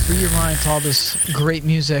free your mind to all this great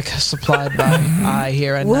music supplied by I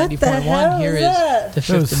here at What the 90.1. hell Here is is that? the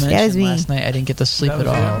Fifth That was Dimension. me. Last night I didn't get to sleep at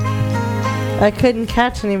all. I couldn't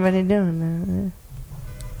catch anybody doing that.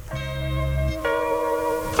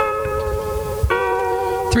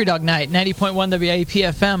 Three Dog Night, 90.1 WIUP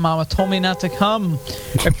FM. Mama told me not to come.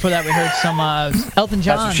 Right before that, we heard some Elton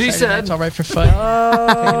John. That's what she Saturday said. Night's All Right for Fun. Kicking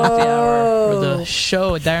off the hour for the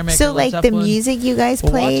show. Dire Maker, So, Led like, the Zeppelin. music you guys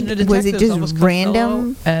We're watching played, The was it Detectives, just Elvis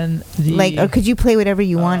random? Costello, and the Like, or could you play whatever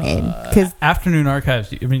you wanted? Because Afternoon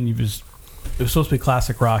Archives, I mean, it was supposed to be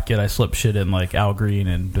classic rock, yet I slipped shit in like Al Green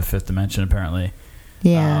and the Fifth Dimension, apparently.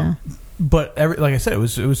 yeah. But like I said, it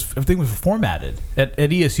was everything was formatted. At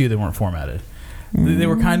ESU, they weren't formatted. They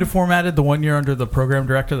were kind of formatted the 1 year under the program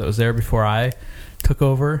director that was there before I took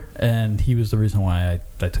over, and he was the reason why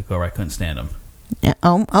I took over. I couldn't stand him. Yeah,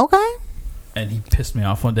 okay. and he pissed me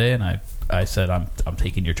off one day, and I said, I'm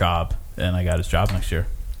taking your job, and I got his job next year.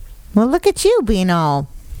 Well, look at you being all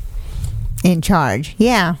in charge.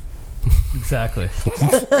 Yeah. Exactly.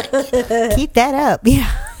 Keep that up. Yeah.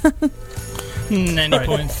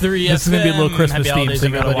 90.3 FM. This is going to be a little Christmas Happy theme, holidays, so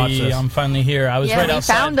you gotta watch everybody. this. I'm finally here. I was Yeah, right we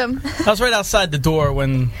outside. found him. I was right outside the door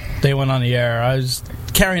when they went on the air. I was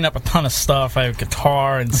carrying up a ton of stuff. I have a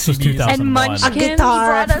guitar and CDs. And Munchkin, he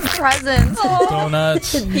brought us presents.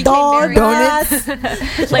 Donuts. He came very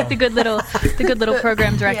Donuts. Like the good little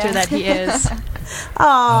program director that he is. She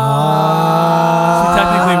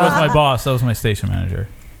technically was my boss. That was my station manager.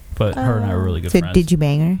 But her and I were really good So friends. did you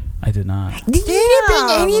bang her? I did not. You didn't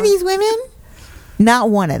bang any of these women? Not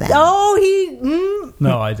one of them. Oh,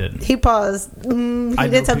 No, I didn't. he paused. I He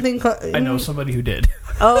did know something. I know somebody who did.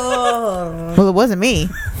 Oh. Well, it wasn't me.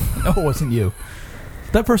 No, it wasn't you.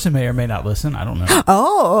 That person may or may not listen. I don't know.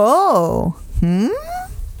 Oh.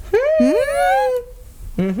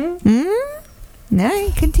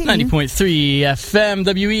 No, continue. 90.3 FM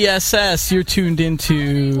WESS. You're tuned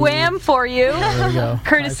into Wham for you. There we go.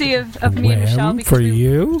 Courtesy of me and Michelle. For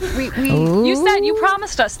you? You said you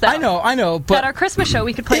promised us that. I know, but at our Christmas show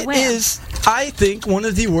we could play it Wham. is, I think, one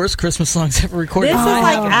of the worst Christmas songs ever recorded. This is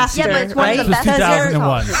like after, Yeah, but it's one right? of the best.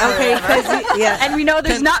 2001. Okay, because yeah. And we know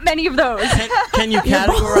there's not many of those. Can you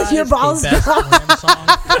categorize your balls a best Wham song?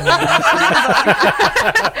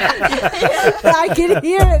 I can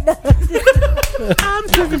hear it. I'm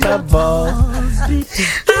talking about balls.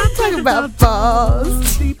 I'm talking about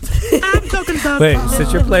balls. I'm talking about Wait,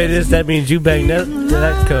 since you're playing this, that means you banged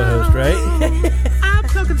that co-host, right? I'm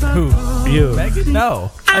talking about Who? You. Megan? No.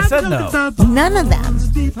 I said no. None of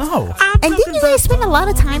them. No. And didn't you guys spend a lot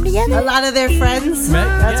of time together? A lot of their friends.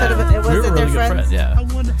 That's what it was. We were Wasn't really their good friends? Yeah.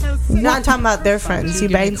 Not talking about their friends. You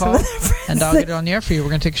banged some of their friends. And I'll get it on the air for you. We're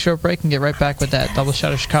going to take a short break and get right back with that double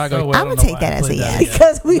shot of Chicago. Oh, wait, I'm going to take that as a yes.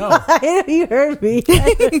 Because we, I know you heard me.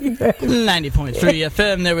 90.3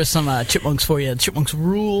 FM. There was some Chipmunks for you. Chipmunks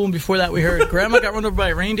rule. And before that, we heard Grandma got run over by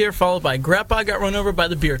a reindeer, followed by Grandpa got run over by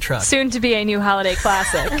the beer truck. Soon to be a new holiday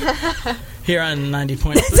classic. Here on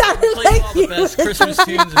 90.3. Playing all the best Christmas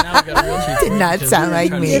tunes, and now we got a real treat. Did not sound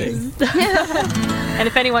like me. And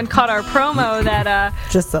if anyone caught our promo that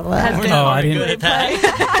just a laugh. has been I didn't. play.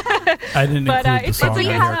 I didn't But include the it's song a in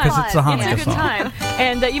good here because it's a time. It's a Hanukkah good song. time.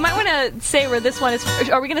 And you might want to say where this one is.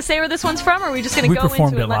 Are we going to say where this one's from, or are we just going to We go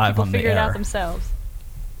performed into it it and let live people on the figure it out air. themselves?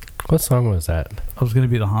 What song was that? It was going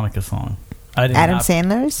to be the Hanukkah song. I didn't Adam have-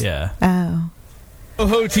 Sandler's? Yeah. Oh.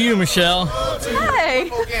 Ho to you, Michelle. Hey.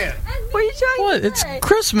 What are you trying What? to It's say?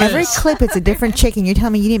 Christmas. Every clip, it's a different chick, and you're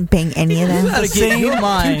telling me you didn't bang any of them? You gotta get your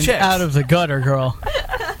mind out of the gutter, girl.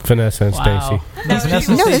 Vanessa and Wow. Stacy. No,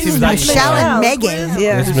 this is Michelle and Megan.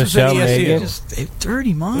 This is Michelle and Megan. Just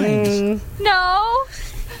dirty minds. No.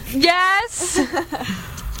 Yes.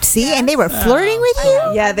 See, and they were flirting with you?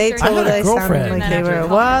 Yeah, they I had a totally sounded girlfriend. like they were.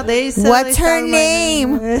 Well, they said What's they her sound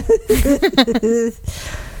name?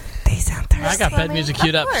 They sound thirsty. I got bed music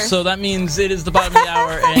queued up, so that means it is the bottom of the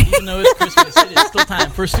hour, and even though it's Christmas, it is still time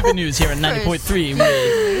for Stupid News here at 90.3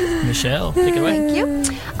 with Michelle. Take it away. Thank you.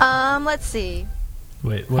 Let's see.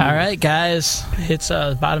 Wait. All right, guys, it's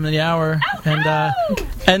the bottom of the hour,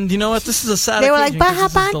 and you know what? This is a sad They were occasion like,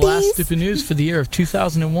 'cause this is the last "Bahabatis." Stupid News for the year of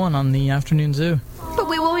 2001 on the Afternoon Zoo. But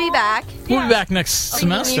we will be back. We'll be back next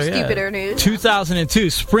semester. New Yeah. stupider news. 2002,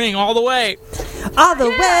 spring all the way. All the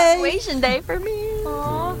way. Graduation day for me.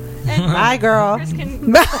 Bye, girl. Look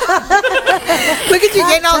at you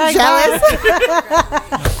getting all jealous.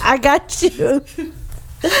 I got you.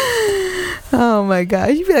 Oh my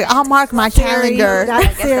gosh. You'd be like, I'll mark my calendar. I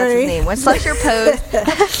guess that's his name. When Slusher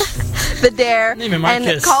posed the dare, Name him and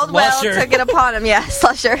Marcus Caldwell Slusher. took it upon him. Yeah,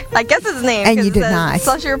 Slusher. I guess his name. And 'cause you it did says not.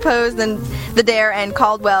 Slusher posed and the dare, and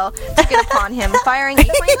Caldwell took it upon him, firing a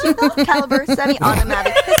 .22 caliber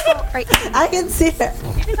semi-automatic pistol. Right. I can see it.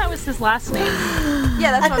 Maybe that was his last name.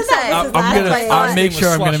 Yeah, that's what I'm saying. I'll make sure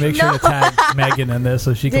I'm going to make sure No. to tag Megan in this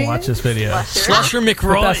so she can watch this video. Slusher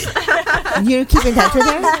McRoy. You keep in touch with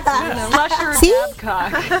her? Slusher See?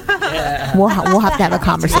 Babcock. We'll have to have a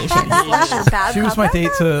conversation. She was my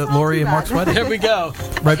date to Lori and Mark's wedding. There we go.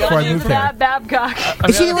 Right before I moved there. Babcock.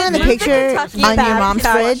 Is she the one in the picture on your mom's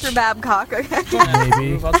fridge? Slusher Babcock.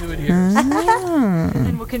 Maybe. I'll do it here.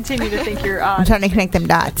 And we'll continue to think you're I'm odd. trying to connect them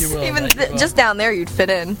dots. Even just down there, you'd fit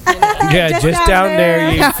in. Yeah, just down there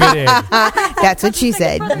you fit in. That's what she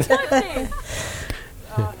said.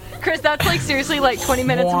 Chris, that's like seriously like 20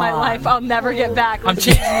 minutes of my life I'll never get back. I'm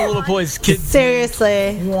changing the little boy's kid.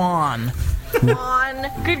 Seriously. Juan.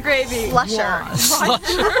 On Good gravy. Slusher.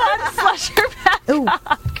 Slusher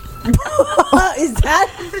Babcock. Is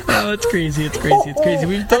that? Oh, it's crazy. It's crazy. It's crazy.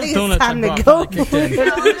 We've done donuts time and to go. kicked in.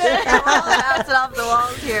 Bouncing off the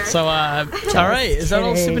walls here. So, all right. Is that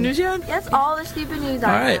all the stupid news you had? That's all the stupid news All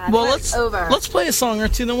I right. had. Well, It's over. let's play a song or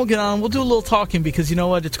two, then we'll get on. We'll do a little talking because you know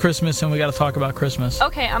what? It's Christmas and we got to talk about Christmas.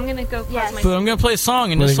 Okay, I'm gonna go. Yes. But I'm gonna play a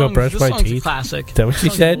song, and I'm this gonna go song, brush this my song's a teeth. classic. Is that what she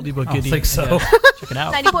Song's said? oldie but I don't goodie. think so. Yeah, check it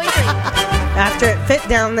out. 90.3. After it fit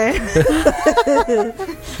down there.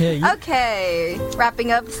 Okay,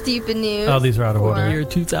 wrapping up stupid news. Oh, these are out of for- order. Year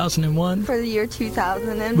 2001. For the year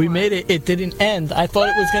 2001. We made it. It didn't end. I thought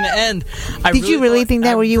it was going to end. Did you really think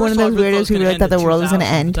that? Were you one of those weirdos who really thought the world was going to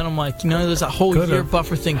end? Then I'm like, there's a whole year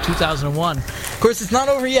buffer thing, 2001. Of course, it's not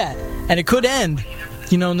over yet, and it could end.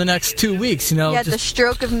 In the next 2 weeks, Yeah, just the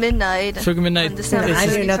stroke of midnight. Stroke of midnight. on December I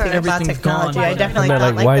knew nothing about everything's technology. gone. I definitely Isn't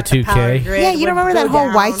that thought like the power Y2K? grid Yeah, you don't would remember that go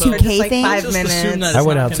whole down for Y2K just like thing? 5 Just assume minutes. that I it's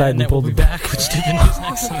went not outside gonna and pulled end. the- We'll be back with stupid news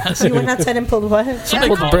next semester. You went outside and pulled what?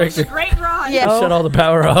 Pulled the breaker. Straight rod. Yeah. Shut all the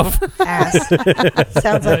power off. Ass.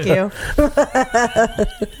 Sounds like you.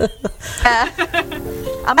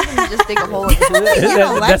 I'm gonna just dig a hole in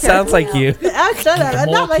that sounds like you. Oh, shut up.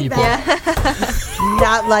 Not like that.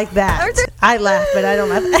 Not like that. I laugh, but I don't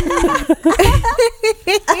laugh.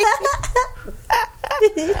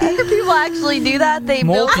 People actually do that. They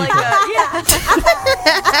Mole build like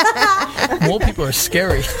a. Mole people are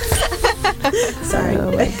scary. Sorry.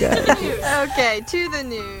 Oh my god. Okay, to the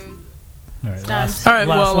news. All right,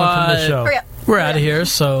 well, one from the show. Hurry up. we're out of here,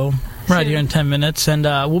 so we're out of here in 10 minutes, and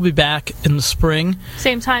we'll be back in the spring.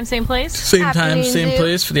 Same time, same place. Same time, Afternoon same zoo.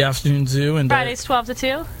 place for the afternoon zoo. And Fridays 12 to 2.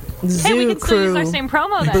 Hey, we Zoo can still use our crew. same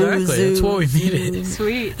promo then. Exactly, that's what we needed.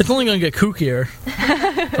 Sweet. It's only going to get kookier,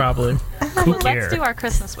 probably. Well, let's do our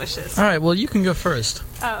Christmas wishes. All right, well, you can go first.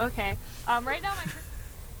 Oh, okay. Right now,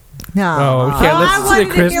 No. Oh, we can't listen to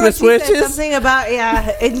the Christmas wishes? Something about,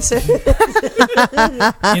 insert.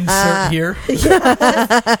 Insert here.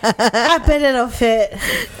 I bet it'll fit.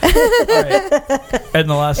 And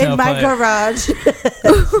the last thing In I'll my play- garage.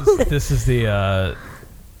 This is the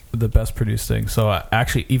best produced thing. So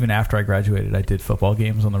actually, even after I graduated, I did football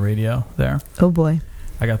games on the radio there. Oh boy.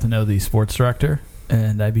 I got to know the sports director,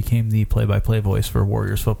 and I became the play-by-play voice for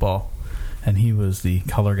Warriors football. And he was the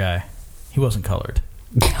color guy. He wasn't colored.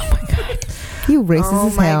 You racist Oh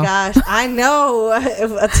as my hell. gosh. I know.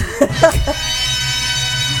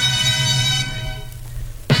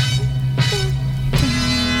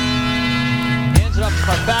 Hands it off to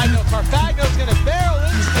Carfagno. Carfagno's going to barrel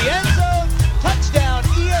into the end zone. Touchdown,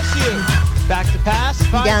 ESU. Back to pass. You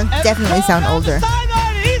definitely sound older.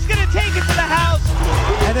 Sideline, and he's going to take it to the house.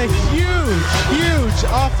 And a huge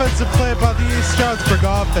offensive play by the East Stroudsburg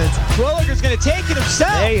offense. Twilliger's going to take it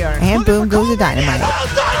himself. There you are. And boom goes the dynamite.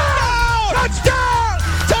 Touchdown!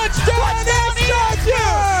 Touchdown,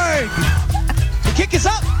 Stroudsburg! The kick is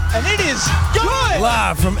up, and it is good.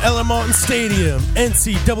 Live from Ella Martin Stadium,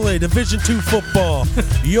 NCAA Division II football.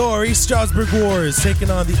 Your East Stroudsburg Warriors taking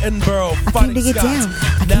on the Edinburgh Fighting to get Scots. down.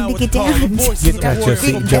 I Now came to with get the down. powerful voices Get of Warriors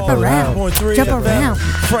jump football, around. 100.3 Jump FM. around.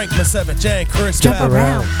 Frank Masevich and Chris Jump Bell.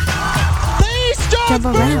 around. The East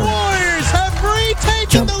Stroudsburg around. Warriors have retaken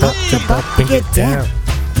Jump the up, lead. jump up, and get down.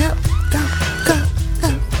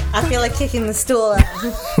 I feel like kicking the stool out.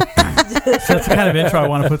 So that's the kind of intro I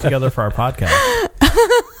want to put together for our podcast.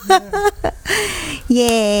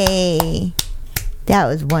 Yay. That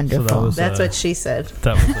was wonderful. So that was, That's what she said.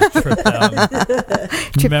 That was a trip down.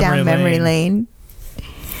 Trip down memory lane.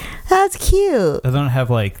 That's cute. I don't have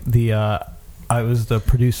like the. I was the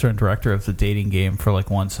producer and director of the dating game for like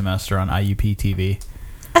one semester on IUP TV.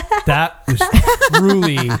 That was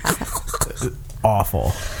truly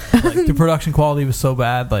awful. Like, the production quality was so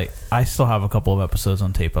bad. Like I still have a couple of episodes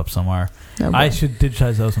on tape up somewhere. Oh, I boy. should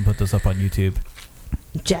digitize those and put those up on YouTube.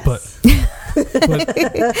 Yes. But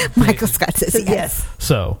Michael Scott says yes.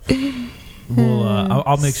 so we'll.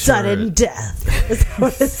 I'll make sure. Sudden death.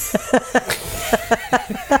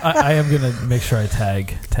 I am gonna make sure I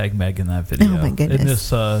tag Meg in that video. Oh, my goodness. In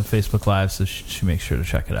this Facebook Live, so she makes sure to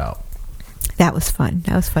check it out. That was fun.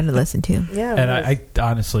 That was fun to listen to. Yeah. And I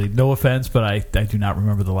honestly, no offense, but I do not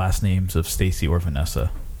remember the last names of Stacy or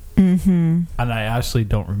Vanessa. Mm-hmm. And I actually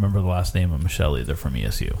don't remember the last name of Michelle either from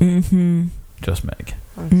ESU. Mm-hmm. Just Meg.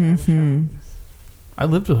 Mm-hmm. I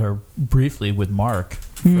lived with her briefly with Mark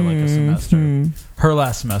for like a semester. Her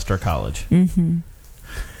last semester of college. Mm-hmm.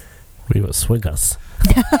 We will swing us.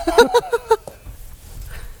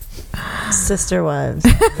 Sister wives.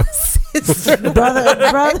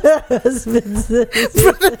 brother husbands.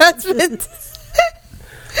 Brother husbands.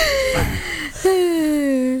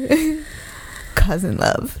 Cousin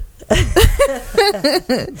love. All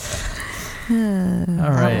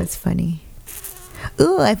right. That's funny.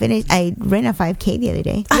 ooh, I ran a 5K the other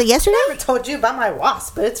day. Was it yesterday? I never told you about my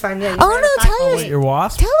wasp, but it's fine. Yeah, Oh, no, tell Your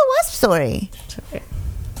wasp? Tell a wasp story.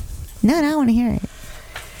 No, I want to hear it.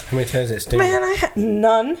 How many times it sting? Man, I had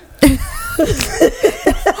none.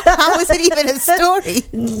 How was it even a story?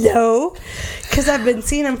 No, because I've been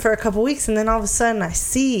seeing him for a couple weeks, and then all of a sudden I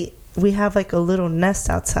see we have like a little nest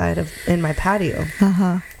outside in my patio.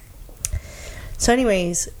 So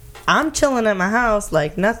anyways, I'm chilling at my house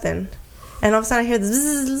like nothing, and all of a sudden I hear the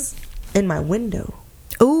zzz in my window.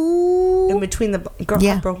 Ooh. In between the girl,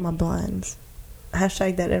 I broke my blinds.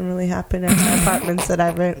 Hashtag that didn't really happen in my apartments that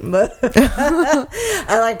I rent, but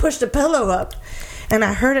I like pushed the pillow up, and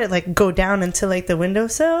I heard it like go down into like the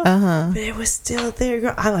windowsill. But it was still there,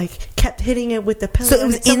 girl. I like kept hitting it with the pillow. So it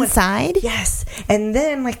was inside? Yes. And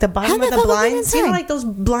then like the bottom of the blinds, you know, like those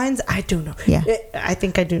blinds. I don't know. Yeah. I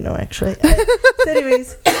think I do know actually. So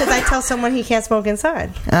anyways, because I tell someone he can't smoke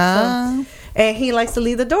inside. So, and he likes to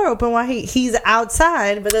leave the door open while he's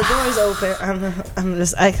outside, but the door's open. I'm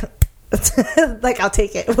just like, I'll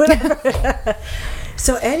take it, whatever.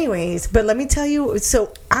 So anyways, but let me tell you,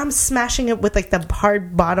 so I'm smashing it with like the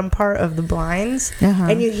hard bottom part of the blinds,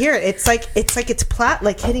 and you hear it. It's like it's like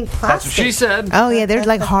hitting plastic. That's what she said. Oh yeah, they're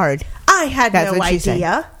like hard. I had That's no what she said.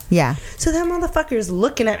 idea. Yeah. So that motherfucker's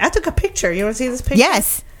looking at. I took a picture. You want to see this picture?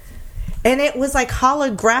 Yes. And it was like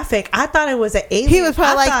holographic. I thought it was an alien. He was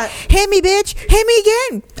probably hit me, bitch. Hit me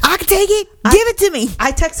again. I can take it. Give it to me.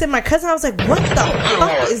 I texted my cousin. I was like, what the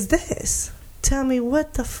fuck is this? Tell me,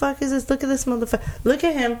 what the fuck is this? Look at this motherfucker. Look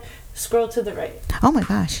at him. Scroll to the right. Oh my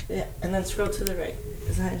gosh. Yeah, and then scroll to the right.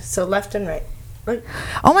 So left and right. Look.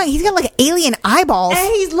 Oh my, he's got like alien eyeballs.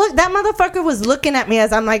 And that motherfucker was looking at me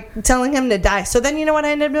as I'm like telling him to die. So then you know what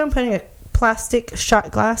I ended up doing? Putting a plastic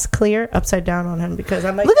shot glass clear upside down on him, because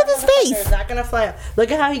I'm like, look at his face. It's not gonna fly up. Look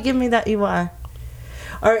at how he gave me that evil eye.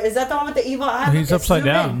 Or is that the one with the evil eye? He's upside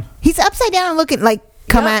down. He's upside down and looking like,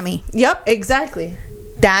 come at me. Yep, exactly.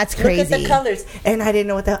 That's crazy. Look at the colors. And I didn't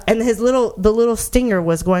know what the hell. And the little stinger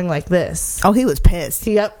was going like this. Oh, he was pissed.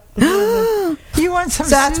 Yep. You want some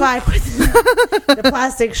So that's why I put the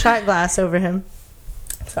plastic shot glass over him.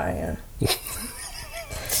 Sorry.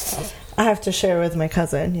 I have to share with my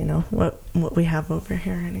cousin, you know, what we have over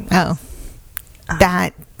here anyway. Oh.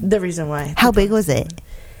 The reason why. How big was it?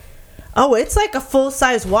 Oh, it's like a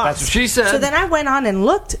full-size wasp. That's what she said. So then I went on and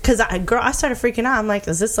looked, because I started freaking out. I'm like,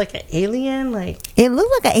 is this like an alien? Like, it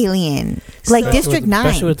looked like an alien, like District 9,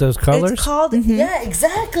 especially with those colors. It's called, yeah,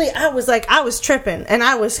 exactly. I was tripping, and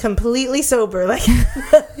I was completely sober. Like,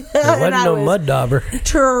 there wasn't no mud dauber.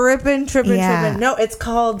 Tripping. No, it's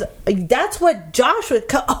called. That's what Josh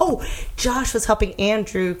would. Josh was helping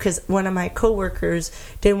Andrew because one of my coworkers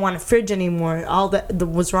didn't want a fridge anymore. All that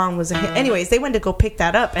was wrong was. Anyways, they went to go pick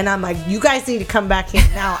that up, and I'm like, you guys need to come back here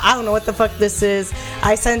now. I don't know what the fuck this is.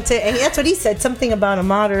 I sent it, and that's what he said, something about a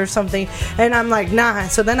modder or something, and I'm like, nah.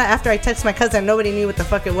 So then after I texted my cousin, nobody knew what the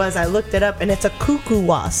fuck it was. I looked it up, and it's a cuckoo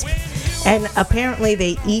wasp, and apparently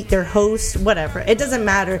they eat their host, whatever. It doesn't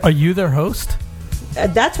matter. Are you their host?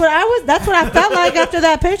 That's what I felt like after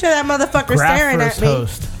that picture of that motherfucker staring at me.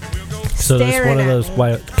 Host. So it's one of those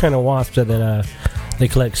kind of wasps that they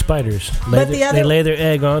collect spiders. They lay their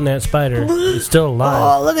egg on that spider. It's still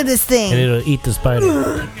alive. Oh, look at this thing. And it'll eat the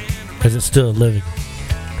spider because it's still living.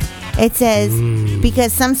 It says,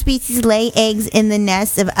 because some species lay eggs in the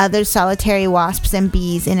nests of other solitary wasps and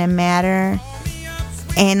bees in a manner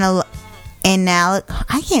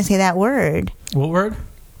I can't say that word. What word?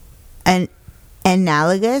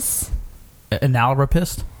 Analogous?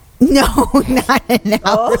 Analrapist? No, not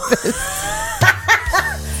analrapist.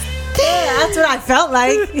 Yeah, that's what I felt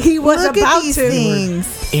like. He was Look about at these to. Things.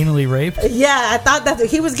 Anally raped? Yeah, I thought that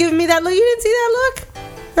he was giving me that look. You didn't see that look?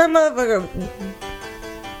 That motherfucker.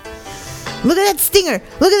 Look at that stinger.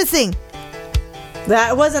 Look at this thing.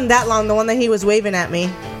 That wasn't that long, the one that he was waving at me.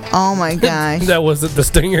 Oh my gosh. That wasn't the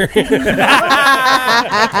stinger.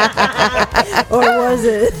 Or was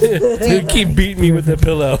it? You keep beating me with the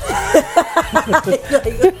pillow.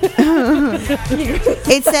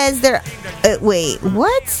 It says they're... wait,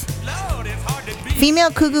 what?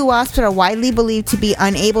 Female cuckoo wasps are widely believed to be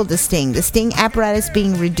unable to sting, the sting apparatus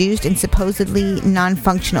being reduced and supposedly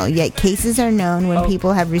non-functional, yet cases are known when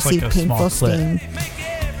people have received like painful sting.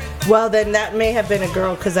 Well, then that may have been a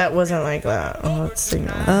girl, because that wasn't like that. Oh, let's see.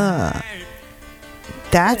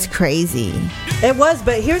 That's crazy. It was,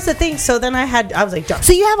 but here's the thing. So then I was like,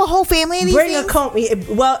 so you have a whole family of these bring things? a comb.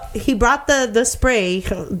 Well, he brought the spray.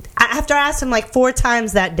 After I asked him like 4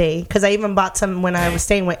 times that day, because I even bought some when I was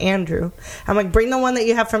staying with Andrew. I'm like, bring the one that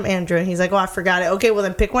you have from Andrew. And he's like, oh, I forgot it. Okay, well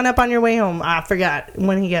then pick one up on your way home. I forgot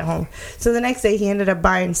when he get home. So the next day he ended up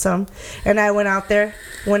buying some, and I went out there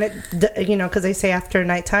when it, because they say after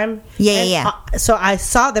nighttime. Yeah. So I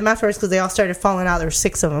saw them afterwards because they all started falling out. There were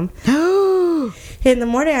 6 of them. In the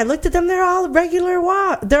morning, I looked at them. They're all regular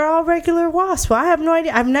wasps. Well, I have no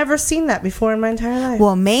idea. I've never seen that before in my entire life.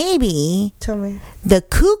 Well, maybe. Tell me. The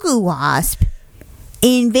cuckoo wasp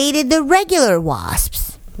invaded the regular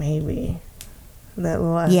wasps. Maybe. That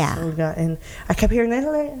wasp. Yeah. We got in. I kept hearing that.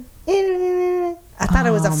 I thought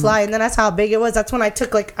it was a fly, and then I saw how big it was. That's when I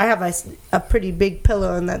took I have a pretty big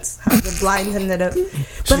pillow, and that's how the blinds ended up.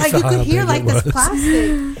 But you could hear this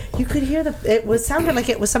plastic. You could hear it was sounding like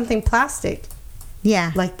it was something plastic.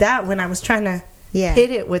 Yeah, like that when I was trying to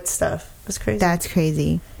hit it with stuff. It was crazy. That's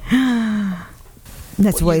crazy.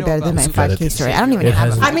 That's way better than my 5K story. I don't even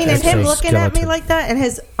have it. I mean, and him looking at me like that, and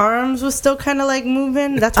his arms was still kind of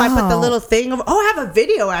moving. That's why I put the little thing of. Oh, I have a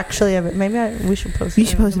video actually of it. Maybe we should post. You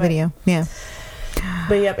should post a video. Yeah.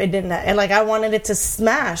 But yep, it didn't. And I wanted it to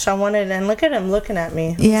smash. And look at him looking at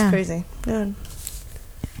me. It was crazy. Good.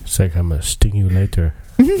 It's like I'm gonna sting you later.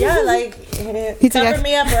 Yeah, cover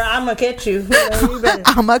me up or I'm gonna catch you.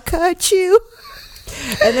 I'm gonna cut you.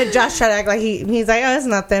 And then Josh tried to act like he's like, oh, it's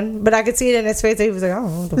nothing. But I could see it in his face. He was like,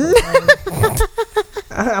 oh,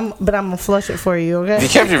 but I'm gonna flush it for you, okay? If you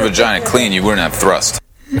kept your vagina clean, you wouldn't have thrust.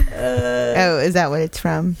 Is that what it's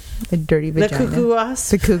from? A dirty vagina. The cuckoo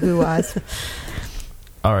wasp. The cuckoo wasp.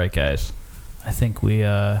 All right, guys. I think we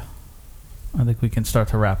can start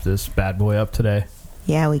to wrap this bad boy up today.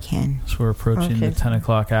 Yeah, we can. So we're approaching the 10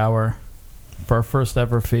 o'clock hour. For our first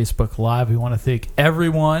ever Facebook Live, we want to thank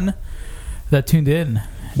everyone that tuned in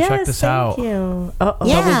and checked us out. Thank you.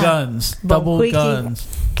 Double guns. Double guns.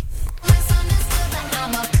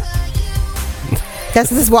 That's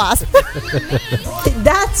this wasp.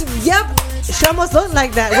 Yep. She almost looked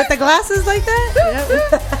like that. With the glasses like that?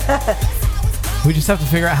 Yep. We just have to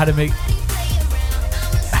figure out how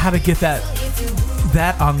to get that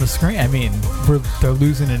on the screen. I mean, they're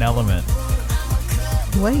losing an element.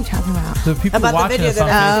 What are you talking about? The people watching us on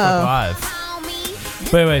Facebook Live.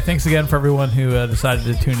 But anyway, thanks again for everyone who decided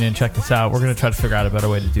to tune in and check this out. We're going to try to figure out a better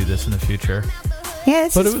way to do this in the future. Yeah,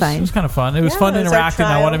 it was fun. It was kind of fun. It was fun interacting.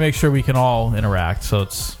 I want to make sure we can all interact. So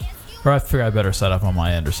or I have to figure out a better setup on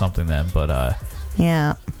my end or something then. But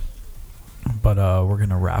yeah. But we're going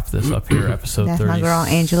to wrap this up here. Episode 37. That's my girl,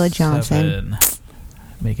 Angela Johnson.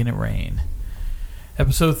 Making it rain.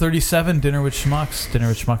 Episode 37, Dinner with Schmucks.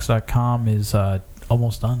 DinnerWithSchmucks.com is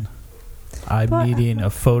almost done. I'm needing a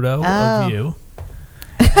photo of you.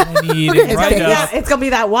 I need it right up. It's gonna be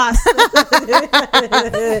that wasp.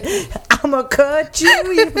 I'm gonna cut you.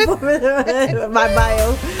 My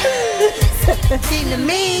bio. Seem to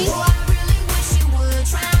me.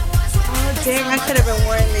 Oh dang! I could have been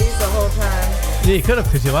wearing these the whole time. Yeah, you could have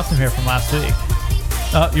because you left them here from last week.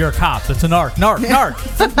 You're a cop. That's a narc. Narc.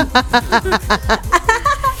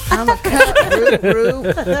 I'm a cut. Roo.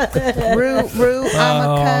 I'm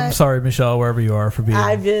a cut. I'm sorry, Michelle, wherever you are, for being.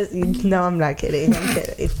 No, I'm not kidding.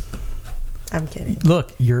 I'm kidding.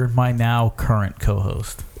 Look, you're my now current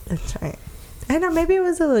co-host. That's right. I know, maybe it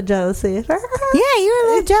was a little jealousy. Yeah, you were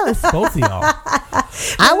a little jealous. Both of y'all.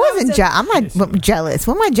 I wasn't I'm not jealous.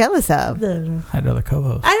 What am I jealous of? I had another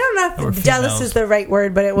co-host. I don't know if jealous is the right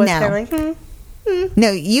word, but it was kind of like,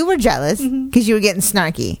 No, you were jealous because you were getting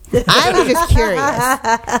snarky. I was just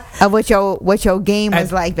curious of what your game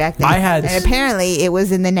was like back then. And apparently it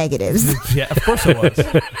was in the negatives. Yeah, of course it was.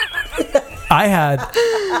 I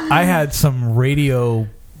had some radio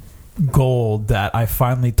gold that I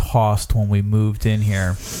finally tossed when we moved in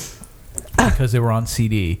here because they were on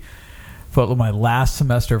CD. But my last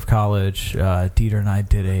semester of college, Dieter and I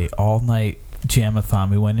did a all-night jam-a-thon.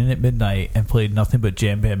 We went in at midnight and played nothing but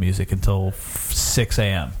jam band music until 6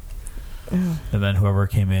 a.m. And then whoever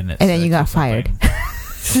came in at and then you got fired.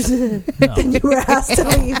 No. Then you were asked to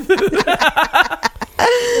leave.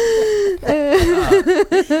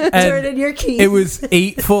 Turn in your keys. It was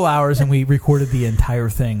 8 full hours, and we recorded the entire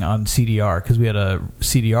thing on CDR because we had a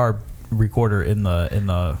CDR recorder in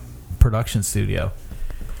the production studio.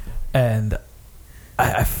 And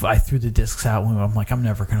I threw the discs out when I'm like, I'm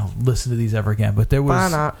never going to listen to these ever again. But there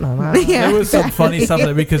was there was some funny stuff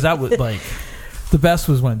there because that was like the best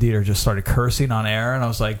was when Dieter just started cursing on air, and I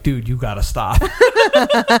was like, dude, you got to stop.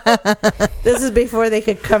 This is before they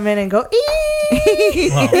could come in and go,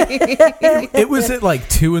 It was at like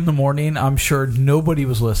 2 a.m. I'm sure nobody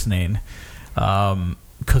was listening.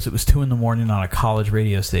 Because it was 2 a.m. on a college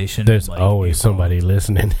radio station. There's always somebody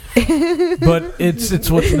listening. But it's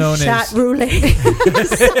what's known Chat as roulette.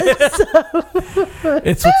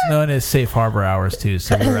 it's what's known as safe harbor hours too.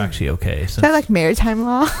 So we were actually okay. Is that like maritime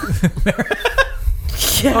law?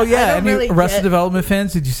 Oh yeah, any Arrested Development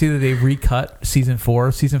fans? Did you see that they recut season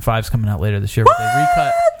 4? Season 5's coming out later this year. But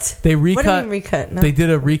they recut. What do you mean recut? No. They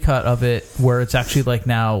did a recut of it where it's actually like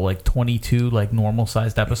now like 22 like normal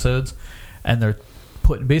sized episodes, and they're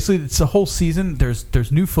putting basically it's a whole season.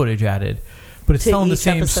 There's new footage added, but it's telling the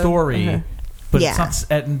same story. But it's not,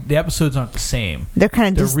 and the episodes aren't the same. They're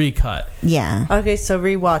kind of recut. Yeah. Okay, so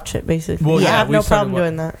rewatch it basically. Well, I have no problem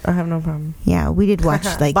doing that. I have no problem. Yeah, we did watch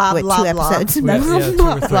like Blah, what, blah, 2 blah. episodes. Yeah, 2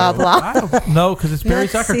 or 3. Blah blah. No, because it's Barry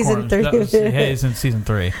That's Zuckerkorn. season 3. He's in season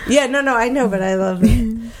 3. Yeah, no, I know, but I love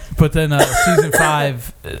it. But then season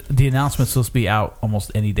 5, the announcement's supposed to be out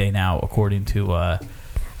almost any day now, according to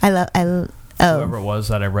whoever it was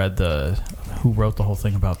that I read who wrote the whole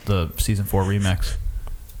thing about the season 4 remix.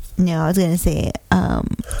 No, I was gonna say, I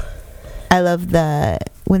love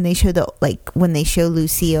when they show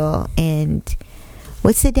Lucille and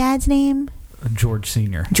what's the dad's name? George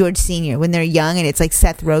Sr. George Sr. When they're young, and it's like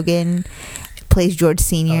Seth Rogen plays George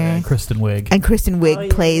Sr. And Kristen Wiig. And Kristen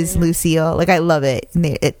Wiig plays Lucille. Like I love it. And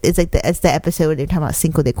it's like it's the episode where they're talking about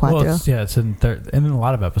Cinco de Cuatro. Well, it's in a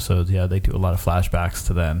lot of episodes. Yeah, they do a lot of flashbacks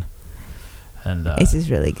to then. And this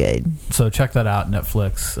is really good. So check that out,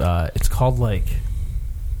 Netflix. It's called like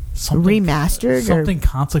something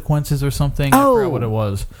Consequences or something. I forgot what it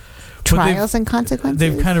was. Trials and Consequences.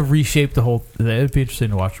 They've kind of reshaped the whole. It'd be interesting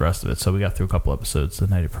to watch the rest of it. So we got through a couple episodes the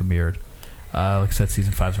night it premiered. Like I said,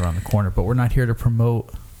 season 5's around the corner, but we're not here to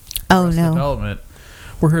promote. Development.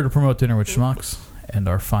 We're here to promote Dinner with Schmucks and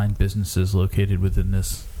our fine businesses located within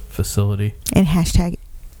this facility. And hashtag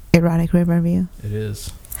erotic rib review. It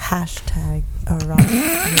is. Hashtag erotic.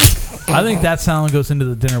 I think that sound goes into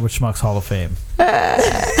the Dinner with Schmucks Hall of Fame.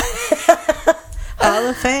 Hall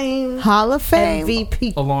of Fame. Hall of Fame.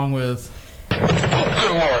 MVP. Along with.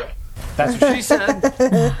 That's what she said.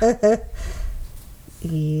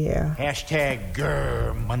 Yeah. Hashtag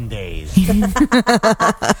Grr Mondays.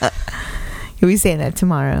 You'll be saying that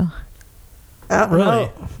tomorrow. Really?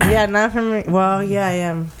 No. Yeah, not for me. Well, yeah, I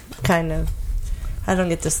am. Kind of. I don't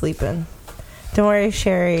get to sleep in. Don't worry,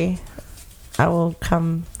 Sherry. I will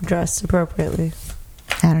come dressed appropriately.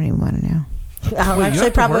 I don't even want to know. I'll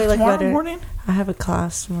actually probably look better. Morning? I have a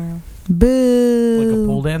class tomorrow. Boo. Like a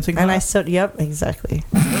pole dancing class? And I still, yep, exactly.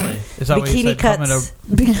 Really? Is that what you said? Cuts.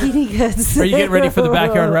 Bikini cuts. Are you getting ready for the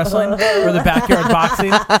backyard wrestling? Or the backyard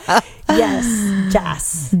boxing?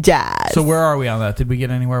 Yes. Jazz. So where are we on that? Did we get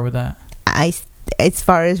anywhere with that? As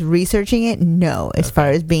far as researching it, no. As far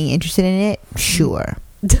as being interested in it, sure.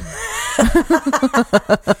 No.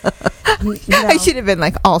 I should have been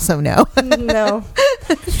like, also no. No.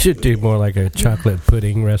 Should do more like a chocolate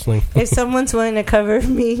pudding wrestling. If someone's willing to cover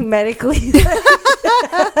me medically.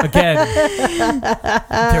 Again,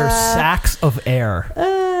 there's sacks of air.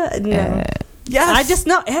 No. Yes. I just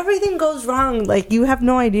know everything goes wrong. Like, you have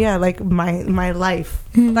no idea. Like, my life.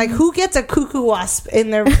 Like, who gets a cuckoo wasp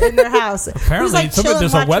in their house? Apparently, like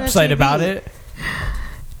there's a website about it.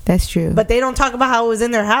 That's true. But they don't talk about how it was in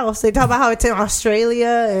their house. They talk about how it's in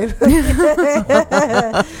Australia.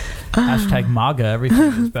 Hashtag MAGA. Everything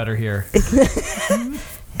is better here.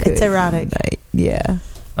 It's erotic. Yeah.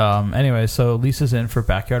 Anyway, so Lisa's in for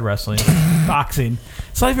backyard wrestling. Boxing.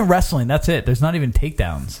 It's not even wrestling. That's it. There's not even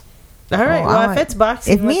takedowns. All right. Well, if it's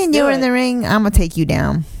boxing, if me and you are in the ring, I'm going to take you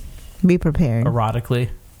down. Be prepared. Erotically.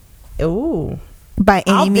 Ooh. By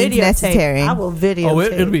any means necessary. I will videotape. Oh,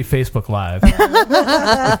 it'll be Facebook Live.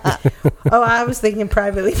 Oh, I was thinking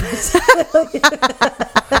privately. That's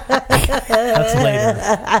later.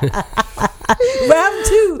 Round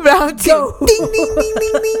 2. Round 2. Go. Ding, ding, ding,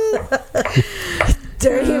 ding, ding.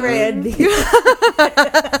 Dirty Randy.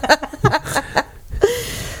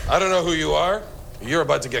 I don't know who you are. You're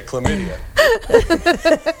about to get chlamydia.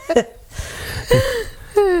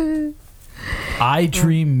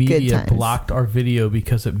 iDream Media blocked our video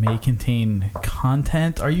because it may contain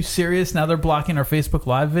content. Are you serious? Now they're blocking our Facebook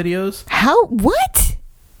Live videos? How? What?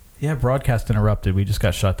 Yeah, broadcast interrupted. We just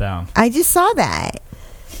got shut down. I just saw that.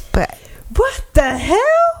 But what the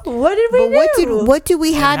hell? What did we do? What do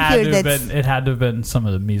we have here? It had to have been some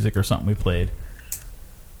of the music or something we played.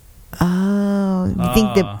 Oh, you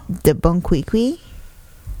think the Bonquiqui?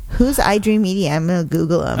 Who's iDream Media? I'm gonna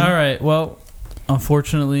Google them. All right. Well,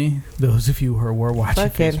 unfortunately, those of you who were watching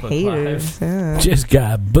Fucking Facebook haters. Live Just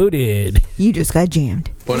got booted. You just got jammed.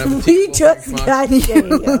 You just got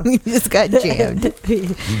jammed. You just got jammed.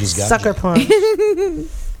 You just got sucker punch.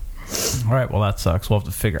 All right, well, that sucks. We'll have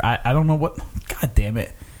to figure. I don't know what. God damn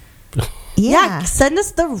it. Yeah, send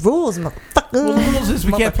us the rules, motherfucker. Well, the rules is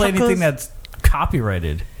we can't play anything that's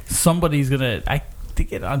copyrighted. Somebody's gonna. I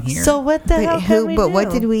think it on here. So what the hell? Can we do?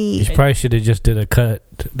 What did we? You probably should have just did a cut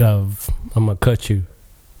of "I'm gonna cut you."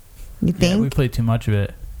 You think? Yeah, we played too much of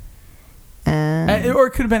it. Or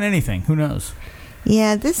it could have been anything. Who knows?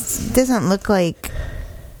 Yeah, this doesn't look like.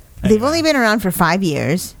 They've only been around for 5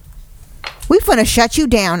 years. We're going to shut you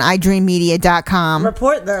down, iDreamMedia.com.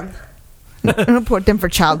 Report them. Report them for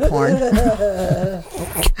child porn.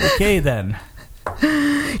 Okay, then.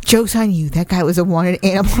 Joke's on you. That guy was a wanted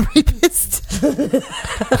animal rapist.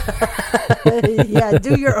 Yeah,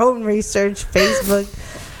 do your own research. Facebook.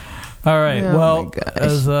 All right. Oh well,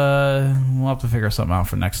 as we'll have to figure something out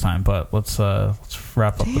for next time. But let's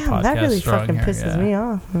wrap up the podcast. That really strong fucking here. pisses me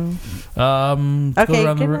off.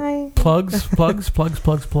 Okay. Good night. Plugs.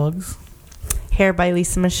 Hair by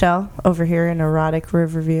Lisa Michelle over here in erotic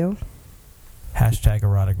Riverview. Hashtag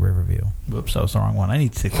erotic Riverview. Whoops, that was the wrong one. I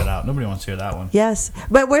need to take that out. Nobody wants to hear that one. Yes,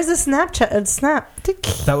 but where's the Snapchat? Snap.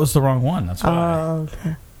 That was the wrong one. That's why. Oh,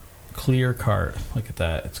 okay. Clear cart. Look at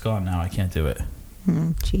that. It's gone now. I can't do it.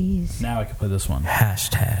 Jeez. Now I can play this one.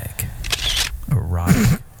 Hashtag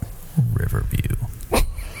erotic Riverview.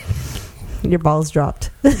 Your balls dropped.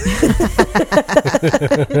 There's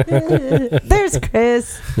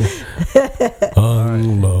Chris.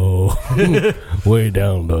 On low. Way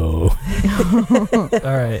down low. All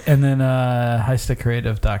right. And then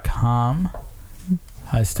highstickcreative.com.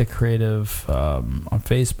 Highstick Creative on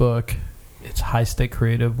Facebook. It's Highstick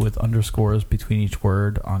Creative with underscores between each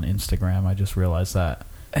word on Instagram. I just realized that.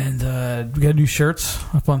 And we got new shirts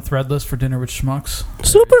up on Threadless for Dinner with Schmucks.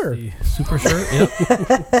 Super shirt. Yep,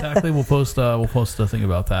 exactly. We'll post a thing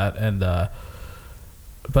about that. And by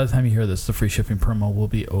the time you hear this, the free shipping promo will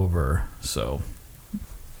be over. So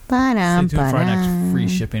stay tuned for our next free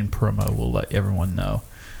shipping promo. We'll let everyone know.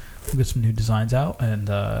 We'll get some new designs out. And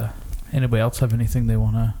anybody else have anything they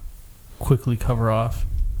want to quickly cover off?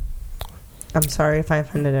 I'm sorry if I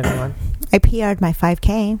offended anyone. I PR'd my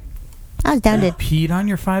 5K. I was down to peed on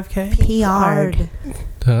your 5K? PR'd.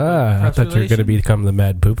 I thought you were going to become the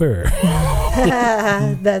mad pooper.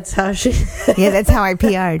 That's how she... Yeah, that's how I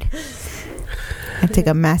PR'd. I took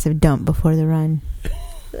a massive dump before the run.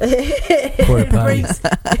 Porta potty.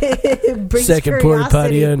 Second porta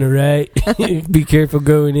potty on the right. Be careful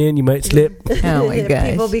going in. You might slip. Oh my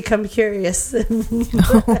gosh. People become curious.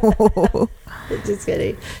 Just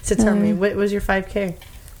kidding. So tell me, what was your 5K?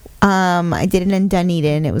 I did it in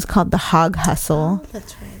Dunedin. It was called the Hog Hustle. Oh,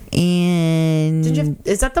 that's right. And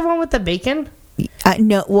is that the one with the bacon?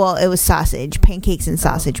 No, well, it was sausage, pancakes and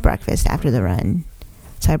sausage breakfast after the run.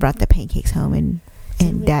 So I brought the pancakes home, and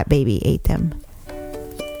that baby ate them.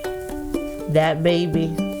 That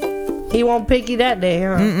baby. He won't picky that day,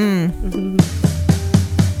 huh? Mm-mm.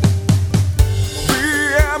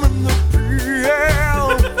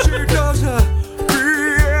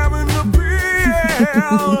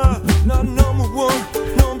 Not number one,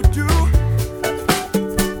 number two.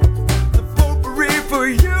 The potpourri for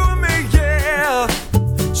you and me, yeah.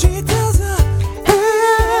 She does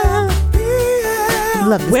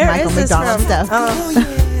Love this Michael McDonald stuff.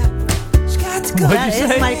 That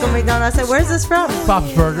is Michael McDonald. I said, where's this from?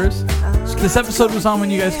 Bob's Burgers. This episode was on when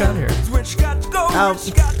you guys got here. Oh.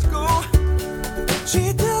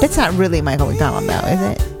 It's not really Michael McDonald, though, is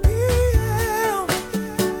it?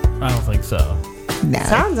 I don't think so. No.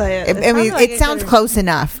 Sounds like it. It sounds close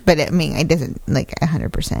enough, but it doesn't like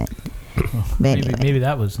 100%. Maybe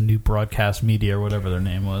that was New Broadcast Media or whatever their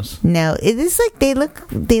name was. No, it is like they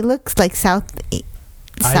look like South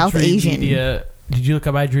Asian. Media. Did you look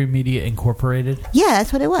up iDream Media Incorporated? Yeah,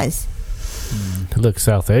 that's what it was. It looks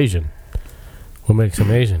South Asian. What makes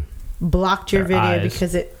them Asian? Blocked your Their video eyes.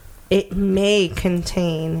 because it may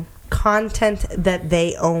contain content that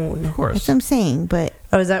they own. Of course. That's what I'm saying, but...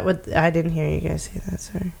 Oh, is that what... I didn't hear you guys say that,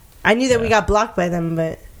 sorry. I knew that we got blocked by them,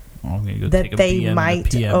 but... Well, I'm gonna go that take a they PM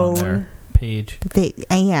might PM own... on their page. They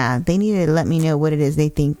need to let me know what it is they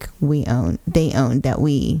think they own that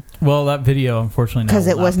we... Well, that video, unfortunately, because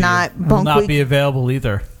it was not will not be available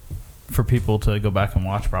either for people to go back and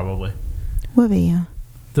watch. Probably. What video?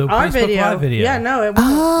 The Our Facebook Live video. Yeah, no, it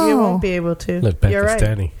won't. You won't be able to. Look, You're right.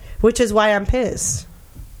 Pakistani. Which is why I'm pissed.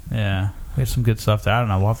 Yeah, we have some good stuff there. I don't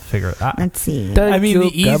know. We'll have to figure it out. Let's see. I mean,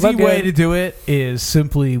 the easy way to do it is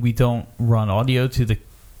simply we don't run audio to the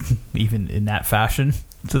even in that fashion.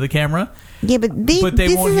 to the camera. Yeah, but this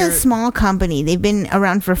is a small company. They've been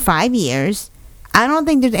around for 5 years. I don't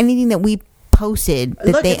think there's anything that we posted that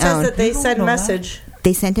Look, they it says own. that they sent a message.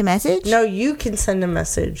 They sent a message? No, you can send a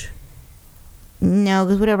message. No,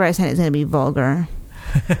 because whatever I sent is going to be vulgar.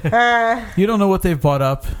 You don't know what they've bought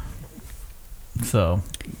up. So,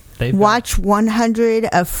 watch 100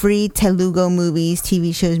 of free Telugu movies,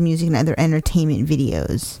 TV shows, music, and other entertainment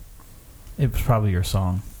videos. It was probably your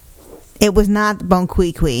song. It was not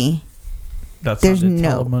Bonquiqui. There's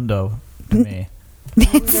no Telemundo to me.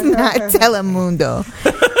 It's not Telemundo.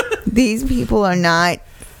 These people are not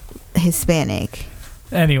Hispanic.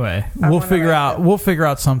 Anyway, we'll figure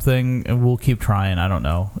out something, and we'll keep trying. I don't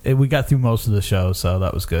know. We got through most of the show, so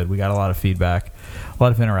that was good. We got a lot of feedback, a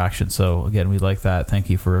lot of interaction. So again, we like that. Thank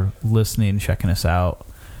you for listening, checking us out.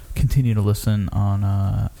 Continue to listen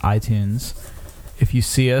on iTunes. If you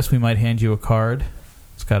see us, we might hand you a card.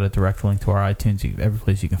 It's got a direct link to our iTunes. Every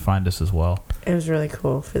place you can find us as well. It was really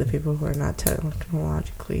cool for the people who are not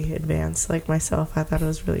technologically advanced like myself. I thought it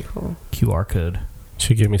was really cool. QR code.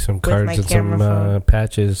 Should give me some cards and some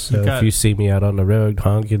patches. So if you see me out on the road,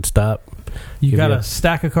 honk and stop. You got a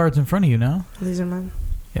stack of cards in front of you now? These are mine.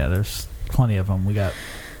 Yeah, there's plenty of them. We got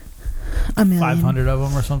 500 of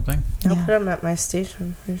them or something. I'll put them at my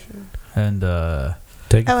station for sure. And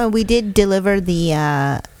and we did deliver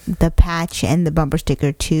the patch and the bumper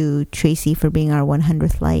sticker to Tracy for being our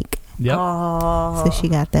 100th like. Yep. Oh. So she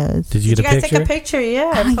got those. Did you get a picture? Take a picture?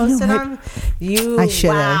 Yeah, I posted on you. I should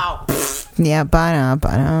have. Yeah,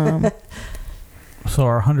 but So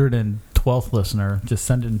our 112th listener, just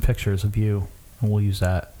send in pictures of you, and we'll use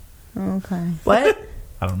that. Okay. What?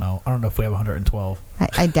 I don't know. I don't know if we have 112.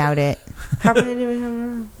 I doubt it. How many do we have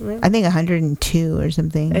now? I think 102 or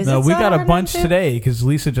something. No, we got a bunch today because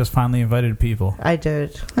Lisa just finally invited people. I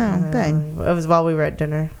did. Oh, good. It was while we were at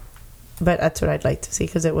dinner. But that's what I'd like to see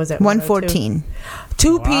because it was at 114.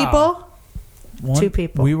 2 people? 2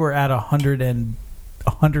 people. We were at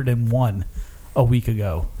 101 a week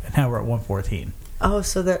ago, and now we're at 114. Oh,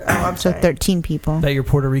 so I'm so sorry. 13 people. Is that your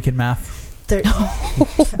Puerto Rican math?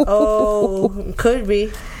 Oh, could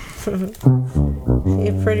be.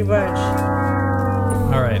 Yeah, pretty much.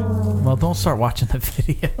 All right. Well, don't start watching the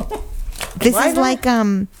video. This is like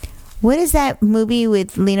what is that movie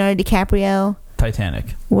with Leonardo DiCaprio?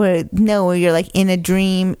 Titanic. Where you're like in a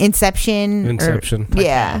dream. Inception.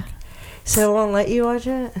 Yeah. So it won't let you watch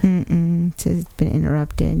it? It says it's been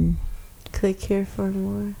interrupted. Click here for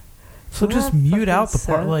more. So just mute out the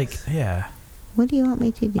part. Yeah. What do you want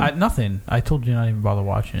me to do? Nothing. I told you not even bother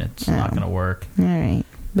watching it. It's not going to work. All right.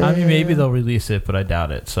 I mean, maybe they'll release it, but I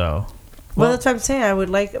doubt it. So. Well, that's what I'm saying. I would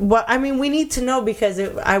like. Well, I mean, we need to know because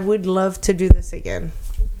I would love to do this again.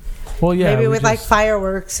 Well, yeah. Maybe with like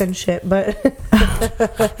fireworks and shit, but.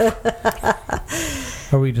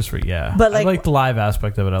 Or we just yeah. But I like the live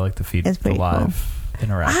aspect of it. I like the live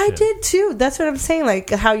interaction. I did too. That's what I'm saying. Like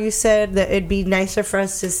how you said that it'd be nicer for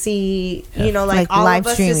us to see, like all live of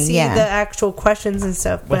us streaming, to see the actual questions and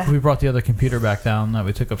stuff. But we brought the other computer back down that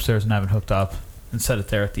we took upstairs and haven't hooked up and set it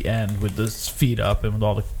there at the end with this feed up and with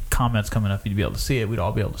all the comments coming up. You'd be able to see it. We'd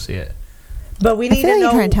all be able to see it. But we need to know.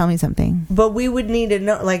 You're trying to tell me something. But we would need to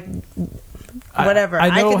know, like, whatever.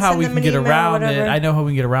 I know how we can get around it. I know how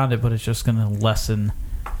we can get around it, but it's just going to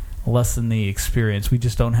lessen the experience. We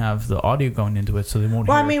just don't have the audio going into it, so they won't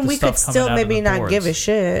hear. Well, I mean, we could still maybe not give a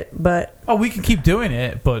shit, but we can keep doing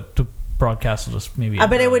it, but the broadcast will just maybe.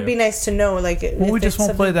 But it would be nice to know, like. Well, we just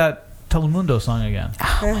won't play that Telemundo song again.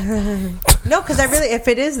 No, because if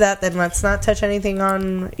it is that, then let's not touch anything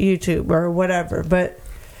on YouTube or whatever. But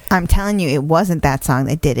I'm telling you, it wasn't that song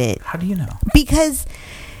that did it. How do you know? Because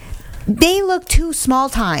they look too small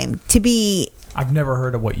time to be. I've never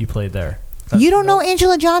heard of what you played there. You don't know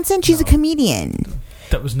Angela Johnson? She's a comedian.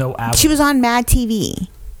 That was no album. She was on Mad TV.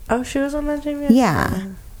 Oh, she was on Mad TV? Yeah.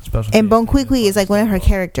 And Bonquiqui is like one of her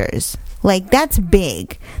characters. Like, that's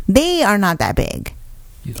big. They are not that big.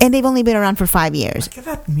 And they've only been around for 5 years.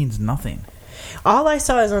 That means nothing. All I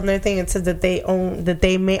saw is on their thing, it said that they own, that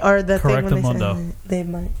they may, or the Correct thing when Mundo. they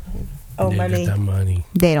might. Oh, money.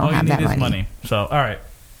 They don't have that money. So, all right.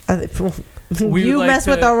 You mess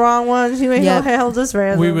with the wrong ones. You ain't gonna hold us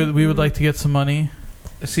random. We would like to get some money.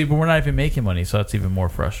 See, but we're not even making money, so that's even more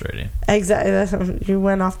frustrating. Exactly. You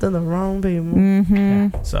went off to the wrong people. Mm-hmm.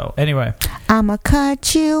 Yeah. So anyway, I'ma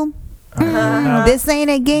cut you. This ain't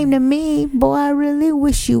a game to me, boy. I really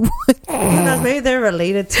wish you would. Maybe they're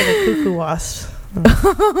related to the cuckoo wasp.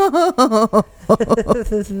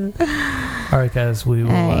 All right, guys. We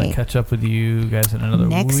will catch up with you guys in another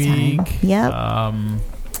next week. Time. Yep.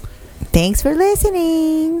 Thanks for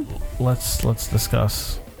listening. Let's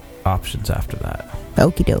discuss options after that.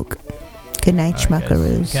 Okie doke. Good night,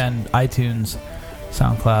 Schmuckaroos. Again, iTunes,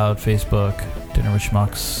 SoundCloud, Facebook, Dinner with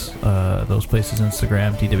Schmucks, those places,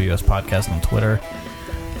 Instagram, DWS Podcast on Twitter.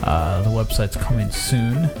 The website's coming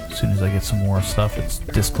soon. As soon as I get some more stuff, it's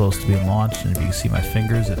this close to being launched. And if you can see my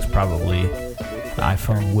fingers, it's probably an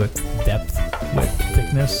iPhone width, depth, width,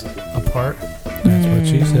 thickness apart. That's what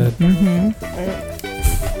she said. Mm-hmm.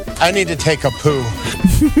 I need to take a poo.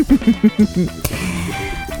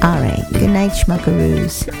 All right. Good night,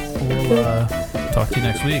 Schmuckaroos. We'll talk to you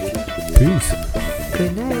next week. Peace.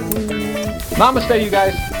 Good night. Namaste, you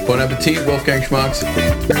guys. Bon appetit, Wolfgang Schmucks.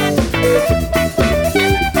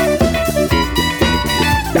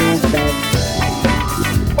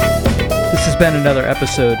 This has been another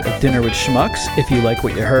episode of Dinner with Schmucks. If you like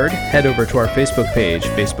what you heard, head over to our Facebook page,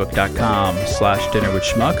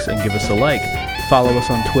 facebook.com/dinnerwithschmucks, and give us a like. Follow us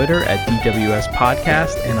on Twitter at DWS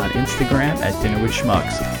Podcast and on Instagram at Dinner with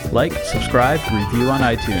Schmucks. Like, subscribe, review on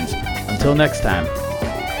iTunes. Until next time.